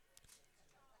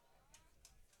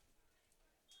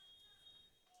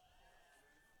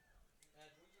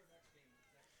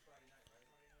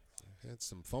 Had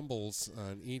some fumbles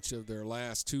on each of their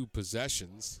last 2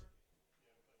 possessions.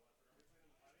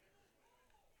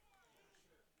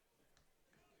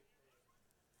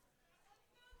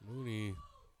 Mooney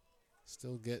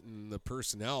still getting the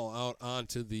personnel out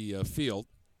onto the field.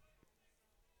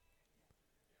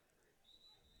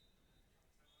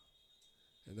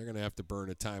 And they're going to have to burn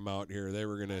a timeout here. They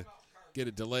were going to get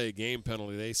a delay game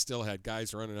penalty. They still had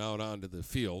guys running out onto the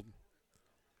field.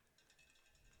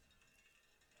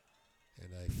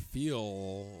 And I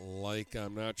feel like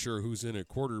I'm not sure who's in at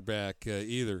quarterback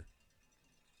either.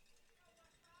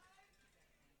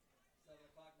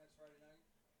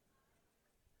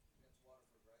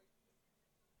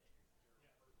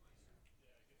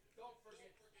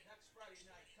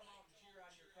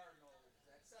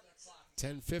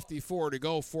 10:54 to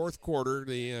go, fourth quarter.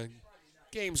 The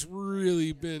game's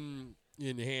really been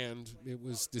in hand. It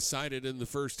was decided in the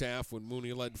first half when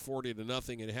Mooney led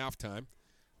 40-0 at halftime.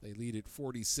 They lead at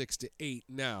 46-8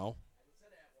 now.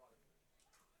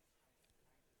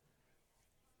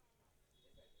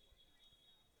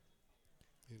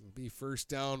 It'll be first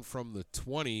down from the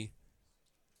 20.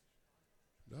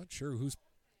 Not sure who's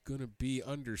going to be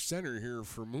under center here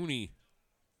for Mooney.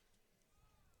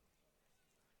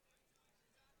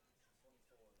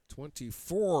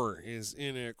 24 is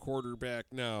in at quarterback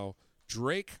now.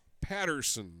 Drake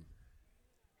Patterson.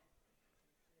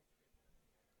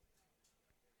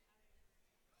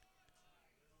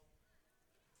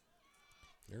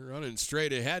 They're running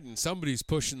straight ahead, and somebody's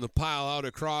pushing the pile out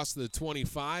across the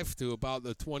 25 to about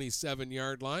the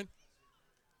 27-yard line.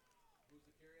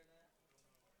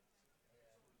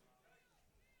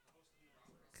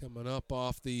 Coming up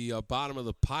off the bottom of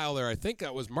the pile there, I think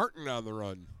that was Martin on the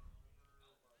run.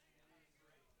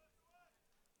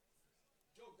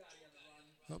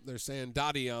 Oh, they're saying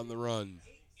Dottie on the run.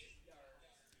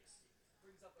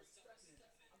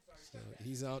 So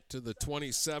he's out to the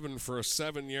 27 for a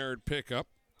 7-yard pickup.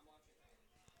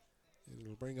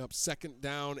 It'll bring up second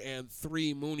down and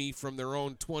 3. Mooney from their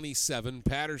own 27.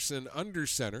 Patterson under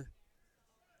center.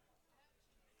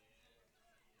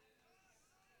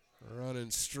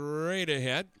 Running straight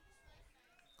ahead.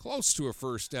 Close to a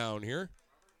first down here.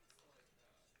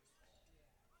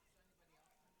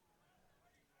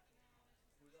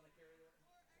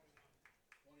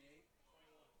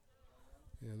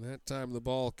 And that time the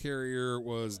ball carrier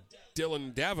was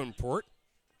Dylan Davenport.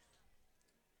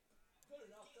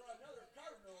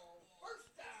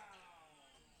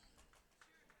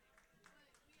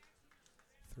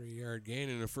 Three-yard gain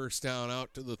and a first down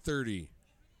out to the 30.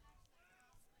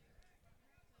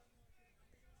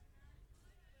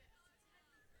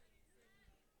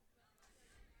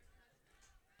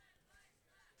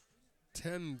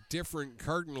 Ten different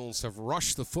Cardinals have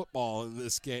rushed the football in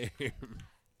this game.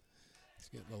 It's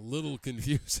getting a little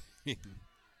confusing.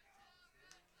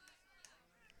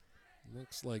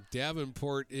 Looks like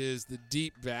Davenport is the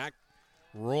deep back.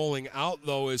 Rolling out,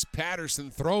 though, is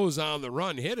Patterson. Throws on the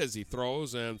run. Hit as he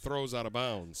throws and throws out of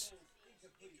bounds.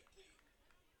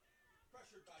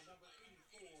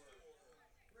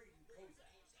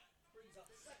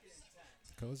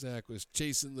 Kozak was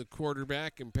chasing the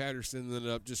quarterback, and Patterson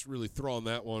ended up just really throwing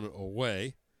that one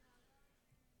away.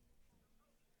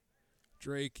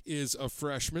 Drake is a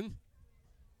freshman.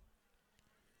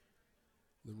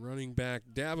 The running back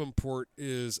Davenport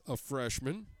is a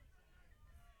freshman.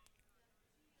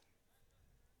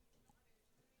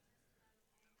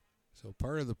 So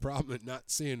part of the problem at not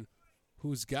seeing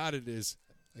who's got it is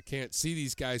I can't see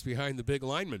these guys behind the big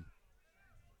lineman.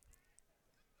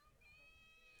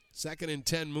 Second and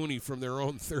 10, Mooney from their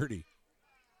own 30.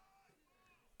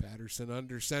 Patterson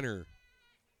under center.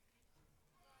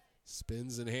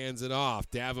 Spins and hands it off.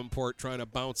 Davenport trying to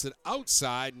bounce it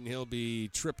outside, and he'll be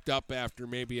tripped up after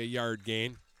maybe a yard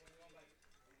gain.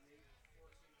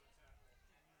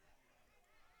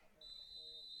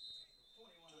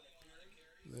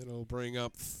 That'll bring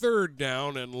up third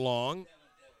down and long.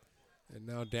 And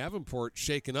now Davenport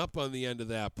shaken up on the end of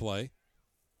that play.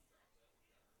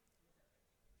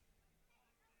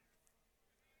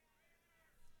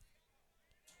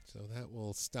 So that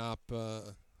will stop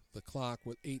the clock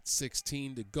with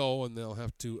 8:16 to go, and they'll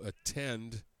have to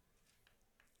attend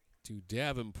to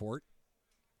Davenport.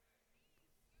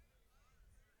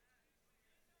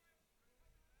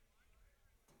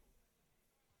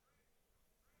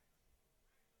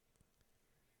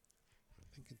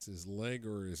 I think it's his leg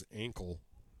or his ankle.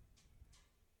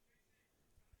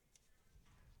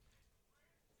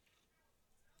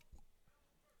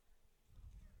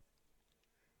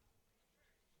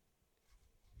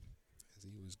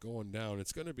 He was going down.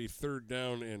 It's going to be third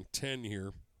down and 10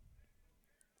 here.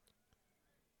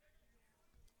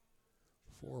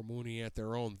 For Mooney at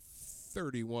their own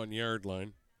 31-yard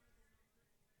line.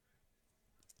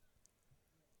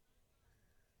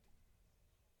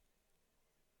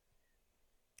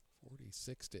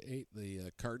 46-8,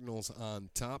 the Cardinals on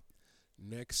top.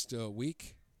 Next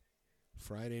week,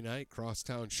 Friday night,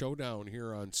 Crosstown Showdown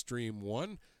here on Stream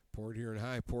 1. Port Huron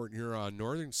High, Port Huron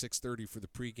Northern, 6:30 for the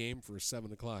pregame for a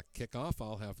 7 o'clock kickoff.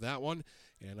 I'll have that one.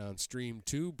 And on Stream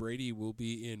 2, Brady will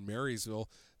be in Marysville.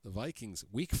 The Vikings,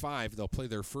 Week 5, they'll play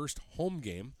their first home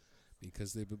game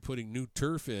because they've been putting new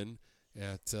turf in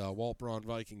at Walt Braun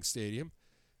Viking Stadium.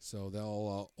 So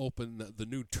they'll open the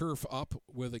new turf up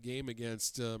with a game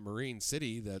against Marine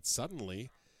City that suddenly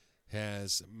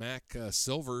has Mac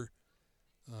Silver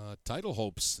title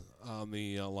hopes on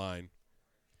the line.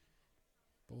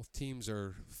 Both teams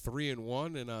are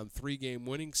 3-1 and on 3-game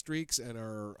winning streaks and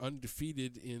are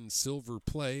undefeated in silver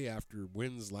play after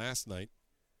wins last night.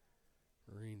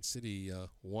 Marine City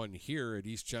won here at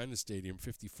East China Stadium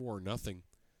 54-0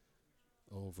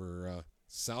 over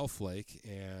Southlake,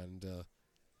 and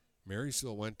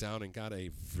Marysville went down and got a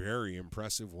very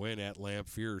impressive win at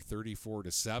Lamphere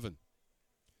 34-7.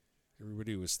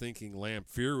 Everybody was thinking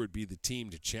Lamphere would be the team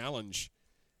to challenge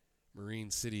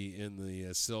Marine City in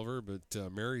the silver,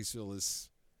 but Marysville has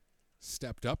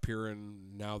stepped up here,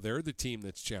 and now they're the team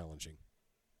that's challenging.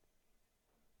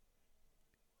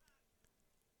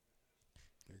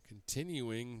 They're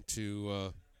continuing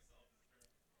to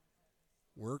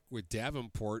work with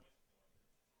Davenport.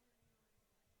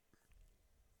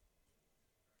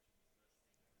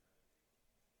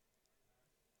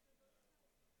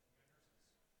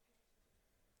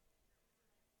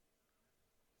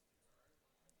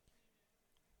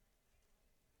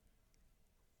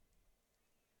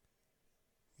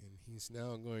 And he's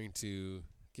now going to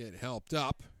get helped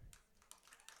up.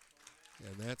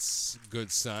 And that's a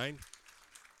good sign.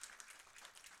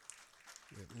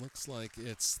 It looks like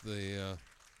it's the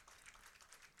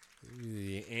maybe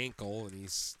the ankle, and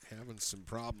he's having some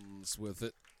problems with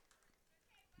it.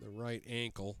 The right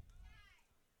ankle.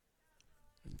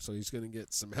 And so he's going to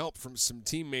get some help from some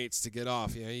teammates to get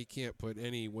off. Yeah, he can't put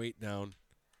any weight down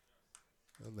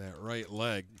on that right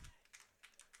leg.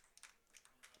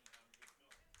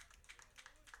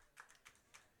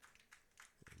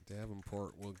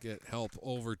 Davenport will get help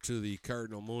over to the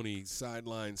Cardinal Mooney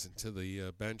sidelines and to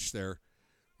the bench there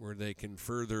where they can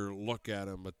further look at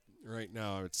him. But right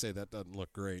now I would say that doesn't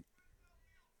look great.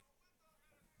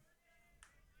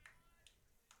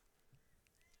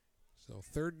 So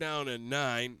 3rd down and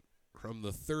 9 from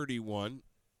the 31.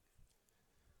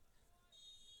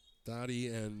 Dottie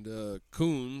and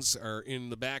Coons are in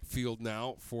the backfield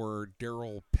now for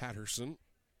Daryl Patterson,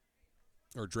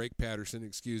 or Drake Patterson,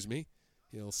 excuse me.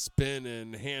 He'll spin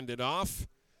and hand it off.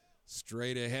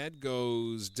 Straight ahead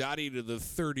goes Dottie to the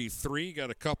 33. Got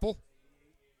a couple.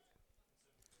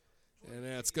 And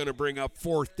that's going to bring up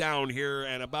 4th down here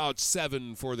and about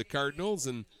 7 for the Cardinals.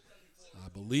 And I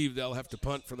believe they'll have to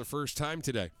punt for the first time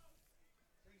today.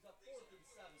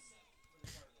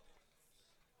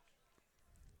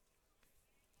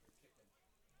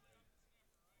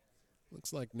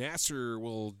 Looks like Nasser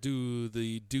will do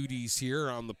the duties here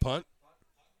on the punt.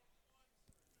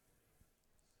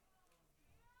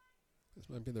 This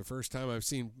might be the first time I've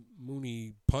seen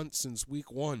Mooney punt since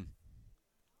week 1.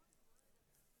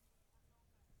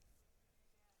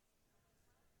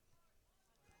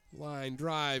 Line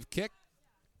drive kick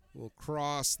will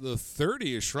cross the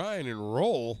 30 of Shrine and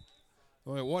roll.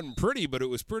 Well, it wasn't pretty, but it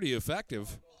was pretty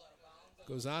effective.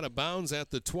 Goes out of bounds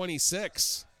at the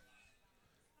 26.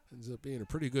 Ends up being a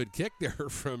pretty good kick there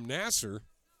from Nasser.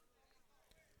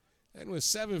 And with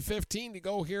 7:15 to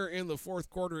go here in the 4th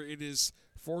quarter, it is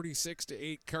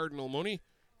 46-8 Cardinal Mooney.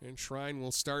 And Shrine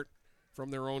will start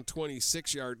from their own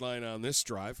 26-yard line on this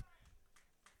drive.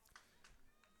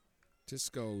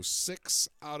 Tisco 6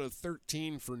 out of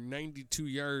 13 for 92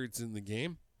 yards in the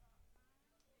game.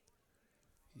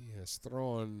 He has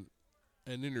thrown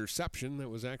an interception that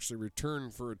was actually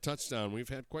returned for a touchdown. We've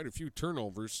had quite a few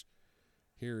turnovers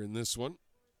here in this one.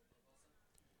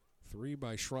 3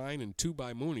 by Shrine and 2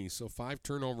 by Mooney, so 5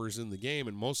 turnovers in the game,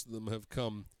 and most of them have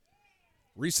come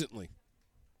recently.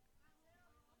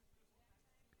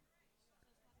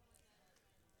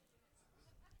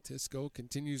 Tisco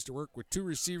continues to work with 2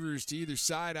 receivers to either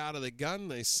side out of the gun.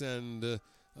 They send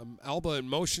Alba in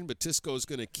motion, but Tisco's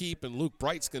going to keep, and Luke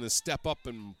Bright's going to step up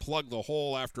and plug the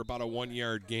hole after about a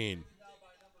 1-yard gain.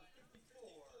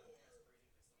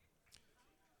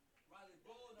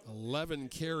 11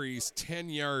 carries, 10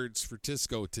 yards for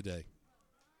Tisco today.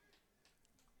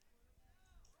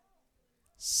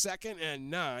 2nd and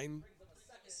 9.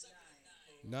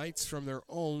 Knights from their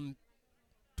own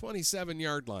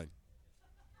 27-yard line.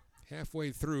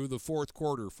 Halfway through the 4th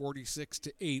quarter,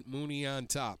 46-8, Mooney on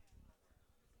top.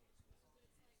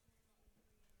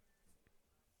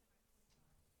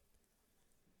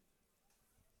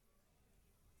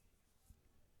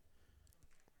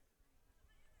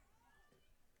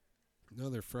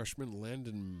 Another freshman,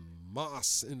 Landon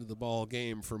Moss, into the ball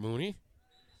game for Mooney.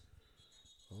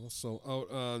 Also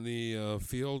out on the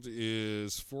field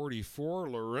is 44,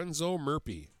 Lorenzo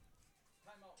Murphy.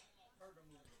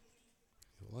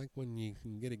 I like when you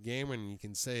can get a game and you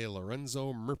can say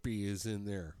Lorenzo Murphy is in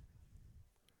there.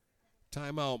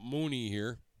 Timeout Mooney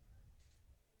here.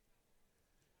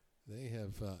 They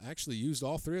have actually used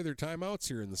all 3 of their timeouts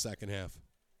here in the second half.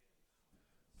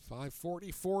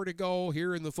 5:44 to go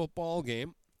here in the football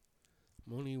game.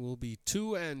 Mooney will be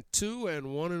 2-2 and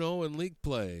 1-0 in league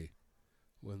play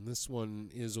when this one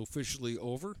is officially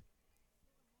over.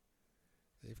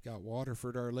 They've got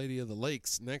Waterford Our Lady of the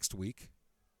Lakes next week.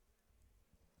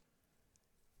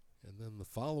 And then the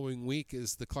following week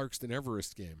is the Clarkston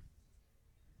Everest game.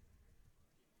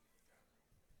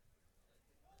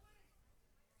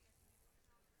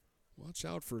 Watch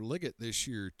out for Liggett this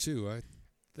year, too. I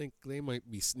think they might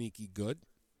be sneaky good.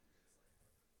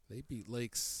 They beat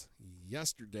Lakes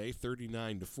yesterday,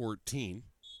 39-14.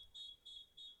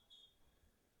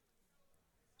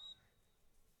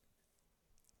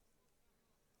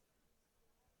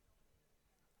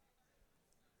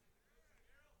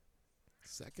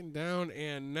 Second down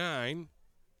and 9.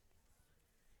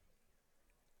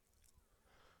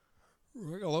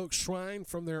 Royal Oak Shrine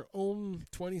from their own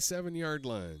 27-yard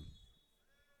line.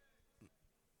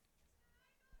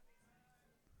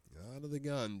 Out of the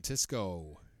gun,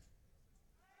 Tisco.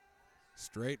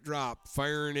 Straight drop,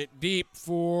 firing it deep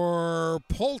for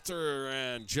Poulter,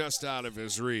 and just out of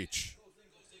his reach.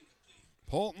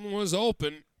 Polton was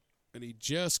open, and he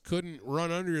just couldn't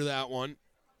run under that one.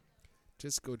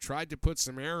 Tisco tried to put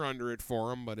some air under it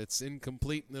for him, but it's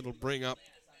incomplete, and it'll bring up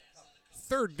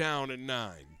third down and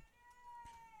 9.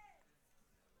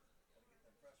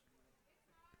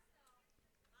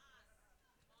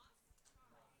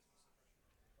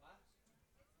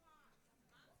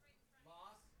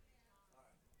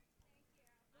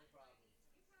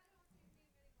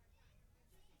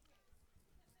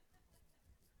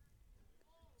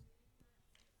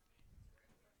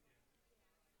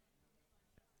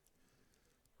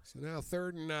 So now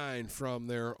 3rd and 9 from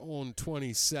their own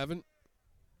 27.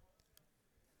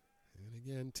 And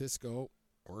again, Tisco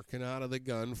working out of the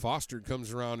gun. Foster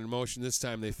comes around in motion. This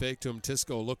time they fake to him.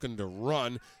 Tisco looking to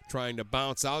run, trying to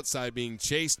bounce outside, being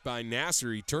chased by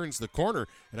Nasser. He turns the corner,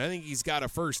 and I think he's got a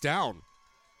first down.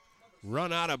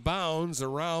 Run out of bounds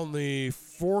around the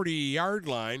 40-yard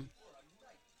line.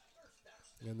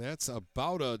 And that's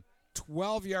about a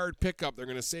 12-yard pickup. They're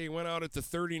going to say he went out at the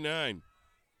 39.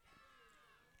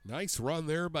 Nice run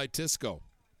there by Tisco.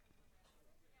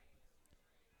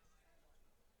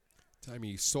 Time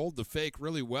he sold the fake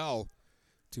really well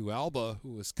to Alba,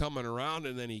 who was coming around,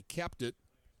 and then he kept it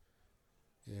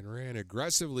and ran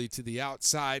aggressively to the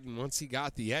outside. And once he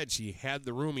got the edge, he had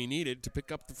the room he needed to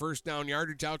pick up the first down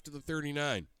yardage out to the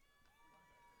 39.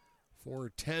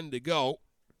 4:10 to go.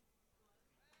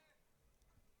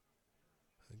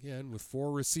 Again, with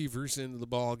 4 receivers into the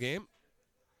ball game.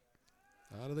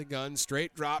 Out of the gun,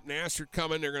 straight drop. Nasser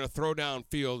coming. They're going to throw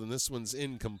downfield, and this one's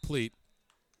incomplete.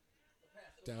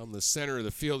 Down the center of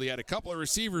the field. He had a couple of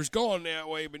receivers going that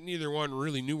way, but neither one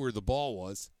really knew where the ball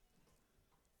was.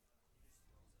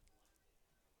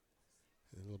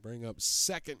 And it'll bring up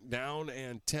 2nd down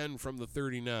and 10 from the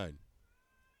 39.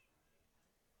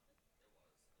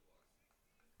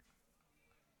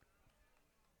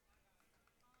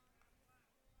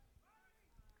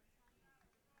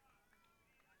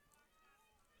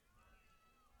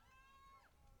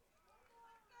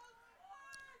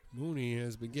 Mooney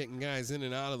has been getting guys in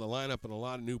and out of the lineup and a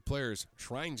lot of new players.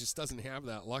 Shrine just doesn't have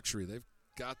that luxury. They've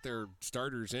got their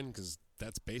starters in because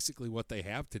that's basically what they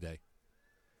have today.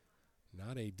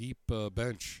 Not a deep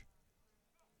bench.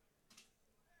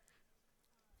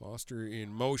 Foster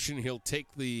in motion. He'll take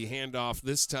the handoff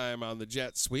this time on the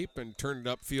jet sweep and turn it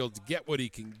upfield to get what he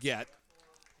can get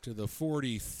to the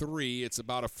 43. It's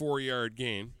about a 4-yard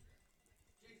gain.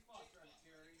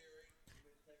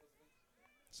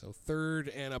 So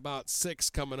 3rd and about 6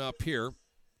 coming up here.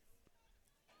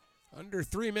 Under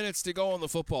 3 minutes to go in the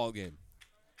football game.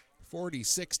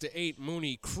 46-8,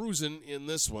 Mooney cruising in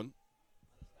this one.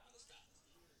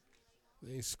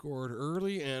 They scored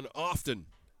early and often.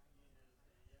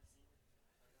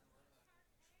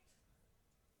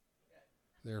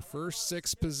 Their first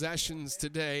 6 possessions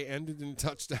today ended in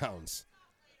touchdowns.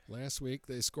 Last week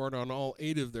they scored on all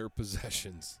 8 of their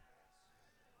possessions.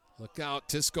 Look out,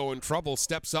 Tisco in trouble,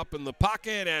 steps up in the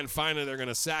pocket, and finally they're going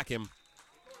to sack him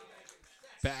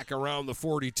back around the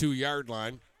 42-yard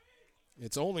line.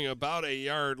 It's only about a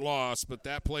yard loss, but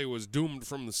that play was doomed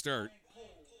from the start.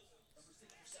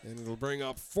 And it'll bring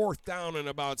up 4th down and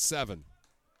about 7.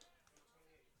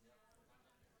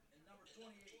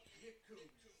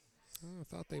 I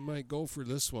thought they might go for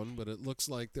this one, but it looks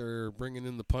like they're bringing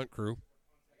in the punt crew.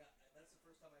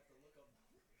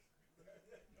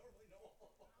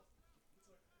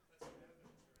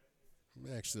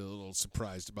 I'm actually a little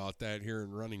surprised about that here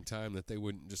in running time, that they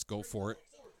wouldn't just go for it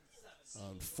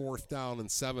on 4th down and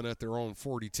 7 at their own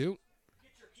 42.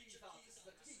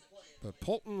 But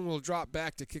Polton will drop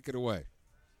back to kick it away.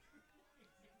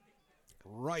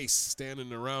 Rice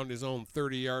standing around his own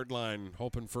 30-yard line,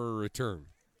 hoping for a return.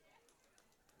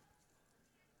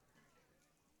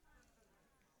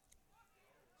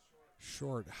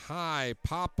 Short, high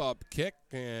pop-up kick,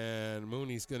 and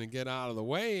Mooney's going to get out of the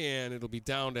way, and it'll be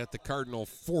down at the Cardinal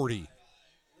 40.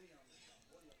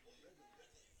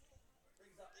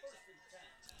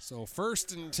 So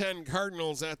 1st and 10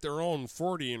 Cardinals at their own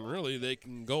 40, and really they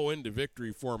can go into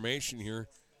victory formation here.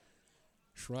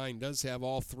 Shrine does have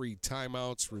all 3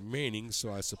 timeouts remaining,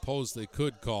 so I suppose they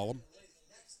could call them.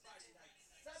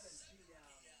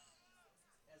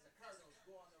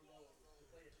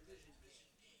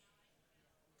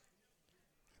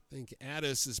 I think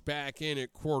Addis is back in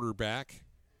at quarterback.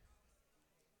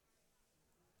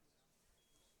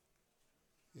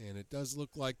 And it does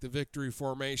look like the victory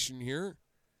formation here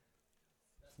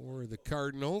for the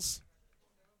Cardinals.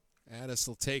 Addis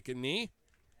will take a knee.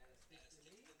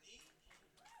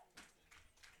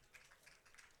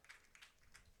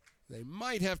 They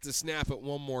might have to snap it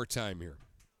one more time here.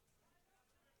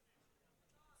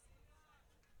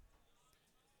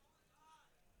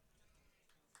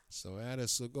 So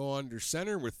Addis will go under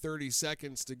center with 30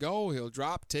 seconds to go. He'll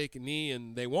drop, take a knee,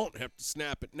 and they won't have to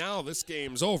snap it now. This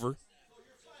game's over.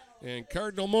 And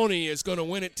Cardinal Mooney is going to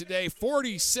win it today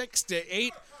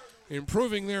 46-8,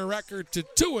 improving their record to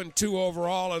 2-2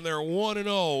 overall, and they're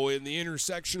 1-0 in the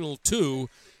intersectional 2.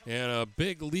 And a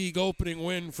big league opening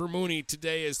win for Mooney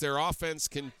today as their offense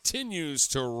continues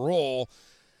to roll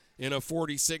in a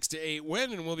 46-8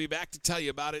 win, and we'll be back to tell you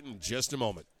about it in just a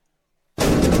moment.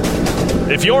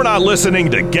 If you're not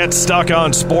listening to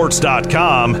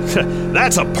GetStuckOnSports.com,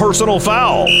 that's a personal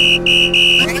foul.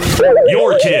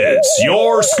 Your kids,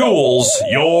 your schools,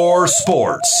 your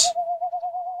sports.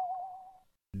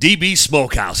 DB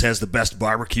Smokehouse has the best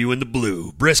barbecue in the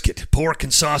blue. Brisket, pork,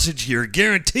 and sausage, you're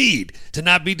guaranteed to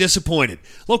not be disappointed.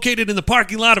 Located in the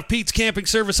parking lot of Pete's Camping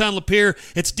Service on Lapeer,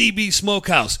 it's DB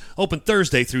Smokehouse. Open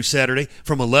Thursday through Saturday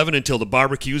from 11 until the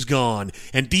barbecue's gone.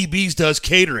 And DB's does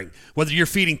catering. Whether you're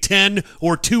feeding 10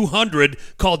 or 200,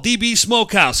 call DB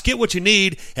Smokehouse. Get what you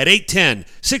need at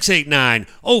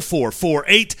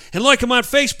 810-689-0448 and like them on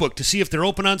Facebook to see if they're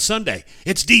open on Sunday.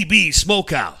 It's DB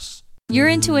Smokehouse. Your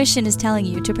intuition is telling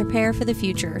you to prepare for the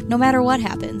future, no matter what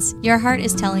happens. Your heart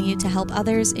is telling you to help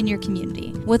others in your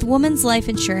community. With Women's Life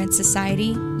Insurance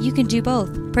Society, you can do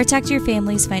both. Protect your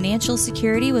family's financial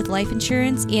security with life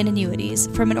insurance and annuities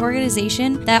from an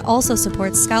organization that also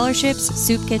supports scholarships,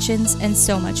 soup kitchens, and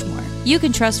so much more. You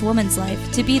can trust Women's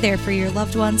Life to be there for your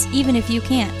loved ones even if you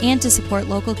can't, and to support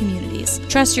local communities.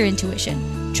 Trust your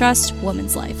intuition. Trust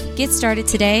Women's Life. Get started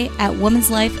today at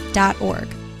womenslife.org.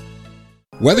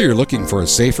 Whether you're looking for a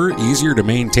safer, easier to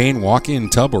maintain walk-in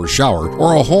tub or shower,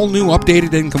 or a whole new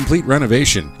updated and complete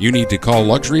renovation, you need to call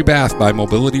Luxury Bath by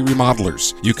Mobility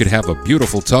Remodelers. You could have a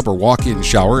beautiful tub or walk-in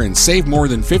shower and save more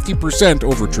than 50%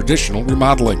 over traditional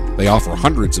remodeling. They offer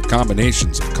hundreds of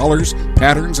combinations of colors,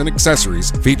 patterns, and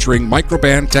accessories featuring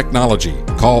microband technology.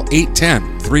 Call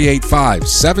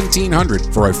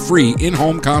 810-385-1700 for a free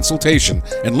in-home consultation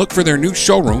and look for their new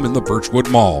showroom in the Birchwood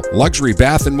Mall. Luxury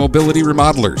Bath and Mobility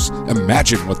Remodelers.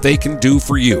 Imagine what they can do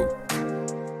for you.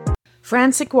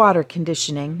 Frantic Water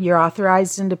Conditioning, your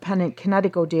authorized independent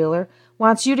Connecticut dealer,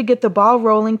 wants you to get the ball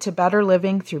rolling to better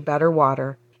living through better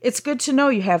water. It's good to know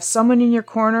you have someone in your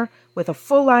corner with a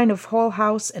full line of whole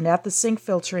house and at-the-sink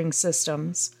filtering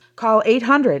systems. Call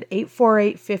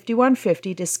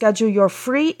 800-848-5150 to schedule your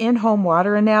free in-home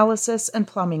water analysis and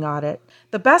plumbing audit.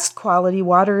 The best quality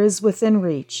water is within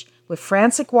reach with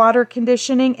Frantic Water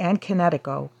Conditioning and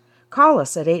Connecticut. Call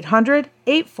us at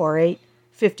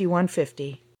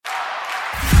 800-848-5150.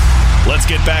 Let's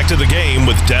get back to the game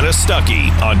with Dennis Stuckey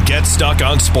on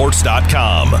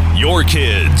GetStuckOnSports.com. Your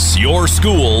kids, your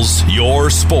schools, your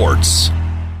sports. All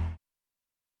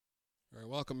right,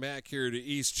 welcome back here to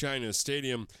East China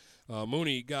Stadium.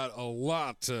 Mooney got a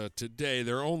lot today.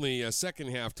 Their only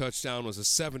second-half touchdown was a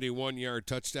 71-yard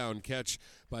touchdown catch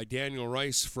by Daniel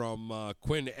Rice from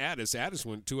Quinn Addis. Addis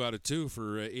went 2 out of 2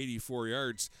 for 84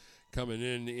 yards coming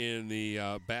in the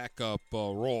backup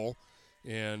role.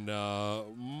 And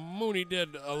Mooney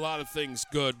did a lot of things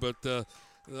good, but the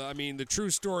true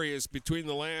story is between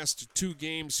the last 2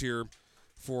 games here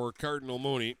for Cardinal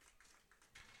Mooney,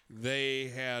 they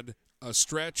had a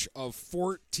stretch of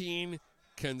 14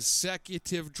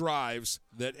 consecutive drives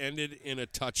that ended in a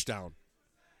touchdown.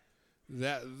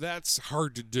 That's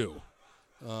hard to do.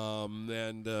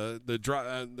 The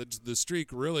streak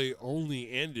really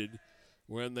only ended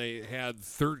when they had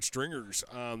third stringers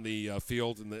on the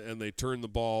field and they turned the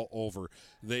ball over.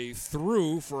 They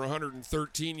threw for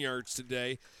 113 yards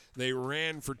today. They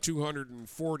ran for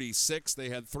 246. They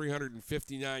had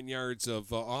 359 yards of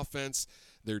offense.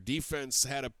 Their defense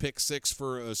had a pick six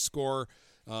for a score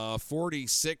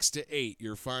 46-8.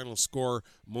 Your final score.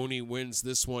 Mooney wins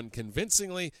this one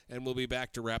convincingly, and we'll be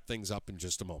back to wrap things up in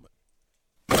just a moment.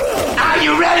 Are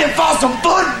you ready for some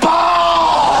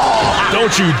football?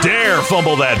 Don't you dare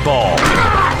fumble that ball.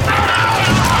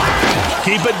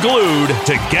 Keep it glued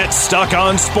to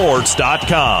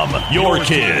GetStuckOnSports.com. Your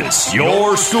kids,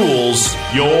 your schools,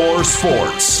 your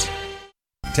sports.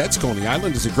 Ted's Coney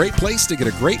Island is a great place to get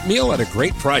a great meal at a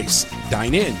great price.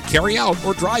 Dine in, carry out,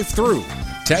 or drive through.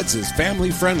 Ted's is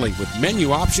family friendly with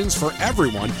menu options for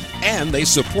everyone, and they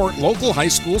support local high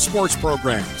school sports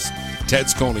programs.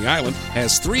 Ted's Coney Island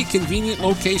has 3 convenient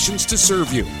locations to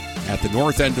serve you. At the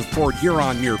north end of Port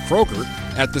Huron near Kroger,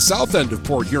 at the south end of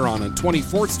Port Huron on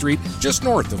 24th Street just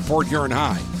north of Port Huron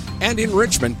High, and in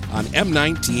Richmond on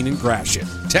M19 in Gratiot.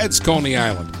 Ted's Coney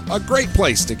Island, a great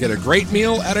place to get a great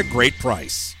meal at a great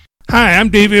price. Hi, I'm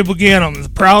David Buchanan, the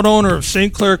proud owner of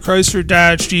St. Clair Chrysler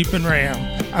Dodge Jeep and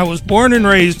Ram. I was born and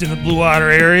raised in the Blue Water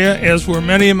area, as were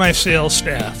many of my sales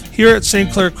staff. Here at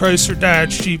St. Clair Chrysler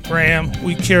Dodge Jeep Ram,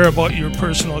 we care about your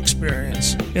personal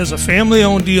experience. As a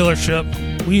family-owned dealership,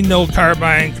 we know car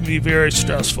buying can be very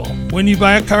stressful. When you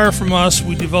buy a car from us,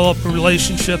 we develop a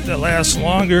relationship that lasts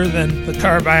longer than the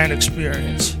car buying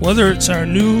experience. Whether it's our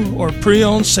new or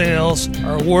pre-owned sales,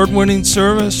 our award-winning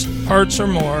service, parts, or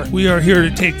more, we are here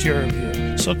to take care of you.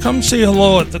 So come say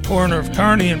hello at the corner of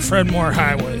Kearney and Fredmore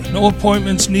Highway. No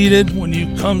appointments needed when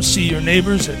you come see your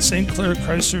neighbors at St. Clair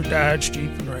Chrysler Dodge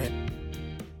Jeep and Ram.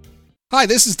 Hi,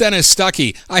 this is Dennis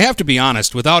Stuckey. I have to be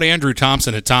honest, without Andrew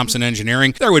Thompson at Thompson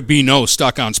Engineering, there would be no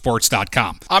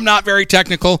StuckOnSports.com. I'm not very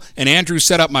technical, and Andrew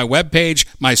set up my webpage,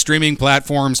 my streaming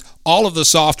platforms, all of the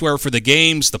software for the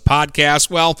games, the podcast.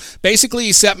 Well, basically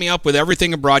he set me up with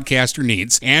everything a broadcaster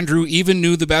needs. Andrew even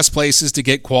knew the best places to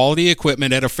get quality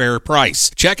equipment at a fair price.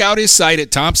 Check out his site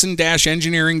at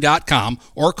thompson-engineering.com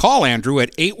or call Andrew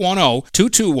at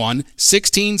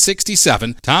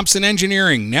 810-221-1667. Thompson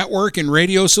Engineering, network and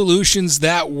radio solutions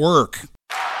that work.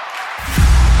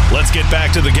 Let's get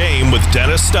back to the game with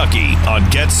Dennis Stuckey on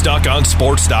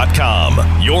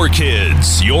GetStuckOnSports.com. Your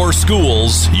kids, your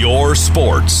schools, your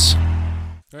sports.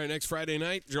 All right, next Friday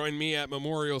night, join me at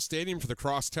Memorial Stadium for the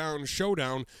Crosstown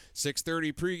Showdown.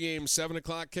 6:30 pregame, 7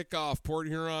 o'clock kickoff. Port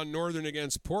Huron Northern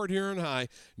against Port Huron High.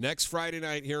 Next Friday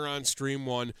night here on Stream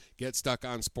 1,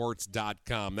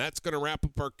 GetStuckOnSports.com. That's going to wrap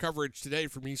up our coverage today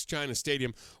from East China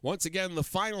Stadium. Once again, the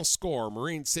final score,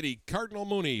 Marine City Cardinal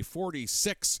Mooney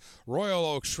 46, Royal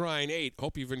Oak Shrine 8.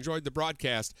 Hope you've enjoyed the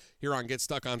broadcast here on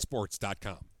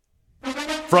GetStuckOnSports.com.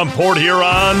 From Port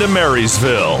Huron to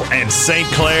Marysville and St.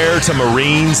 Clair to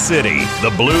Marine City, the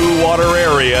Blue Water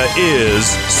area is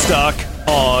Stuck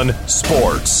on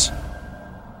Sports.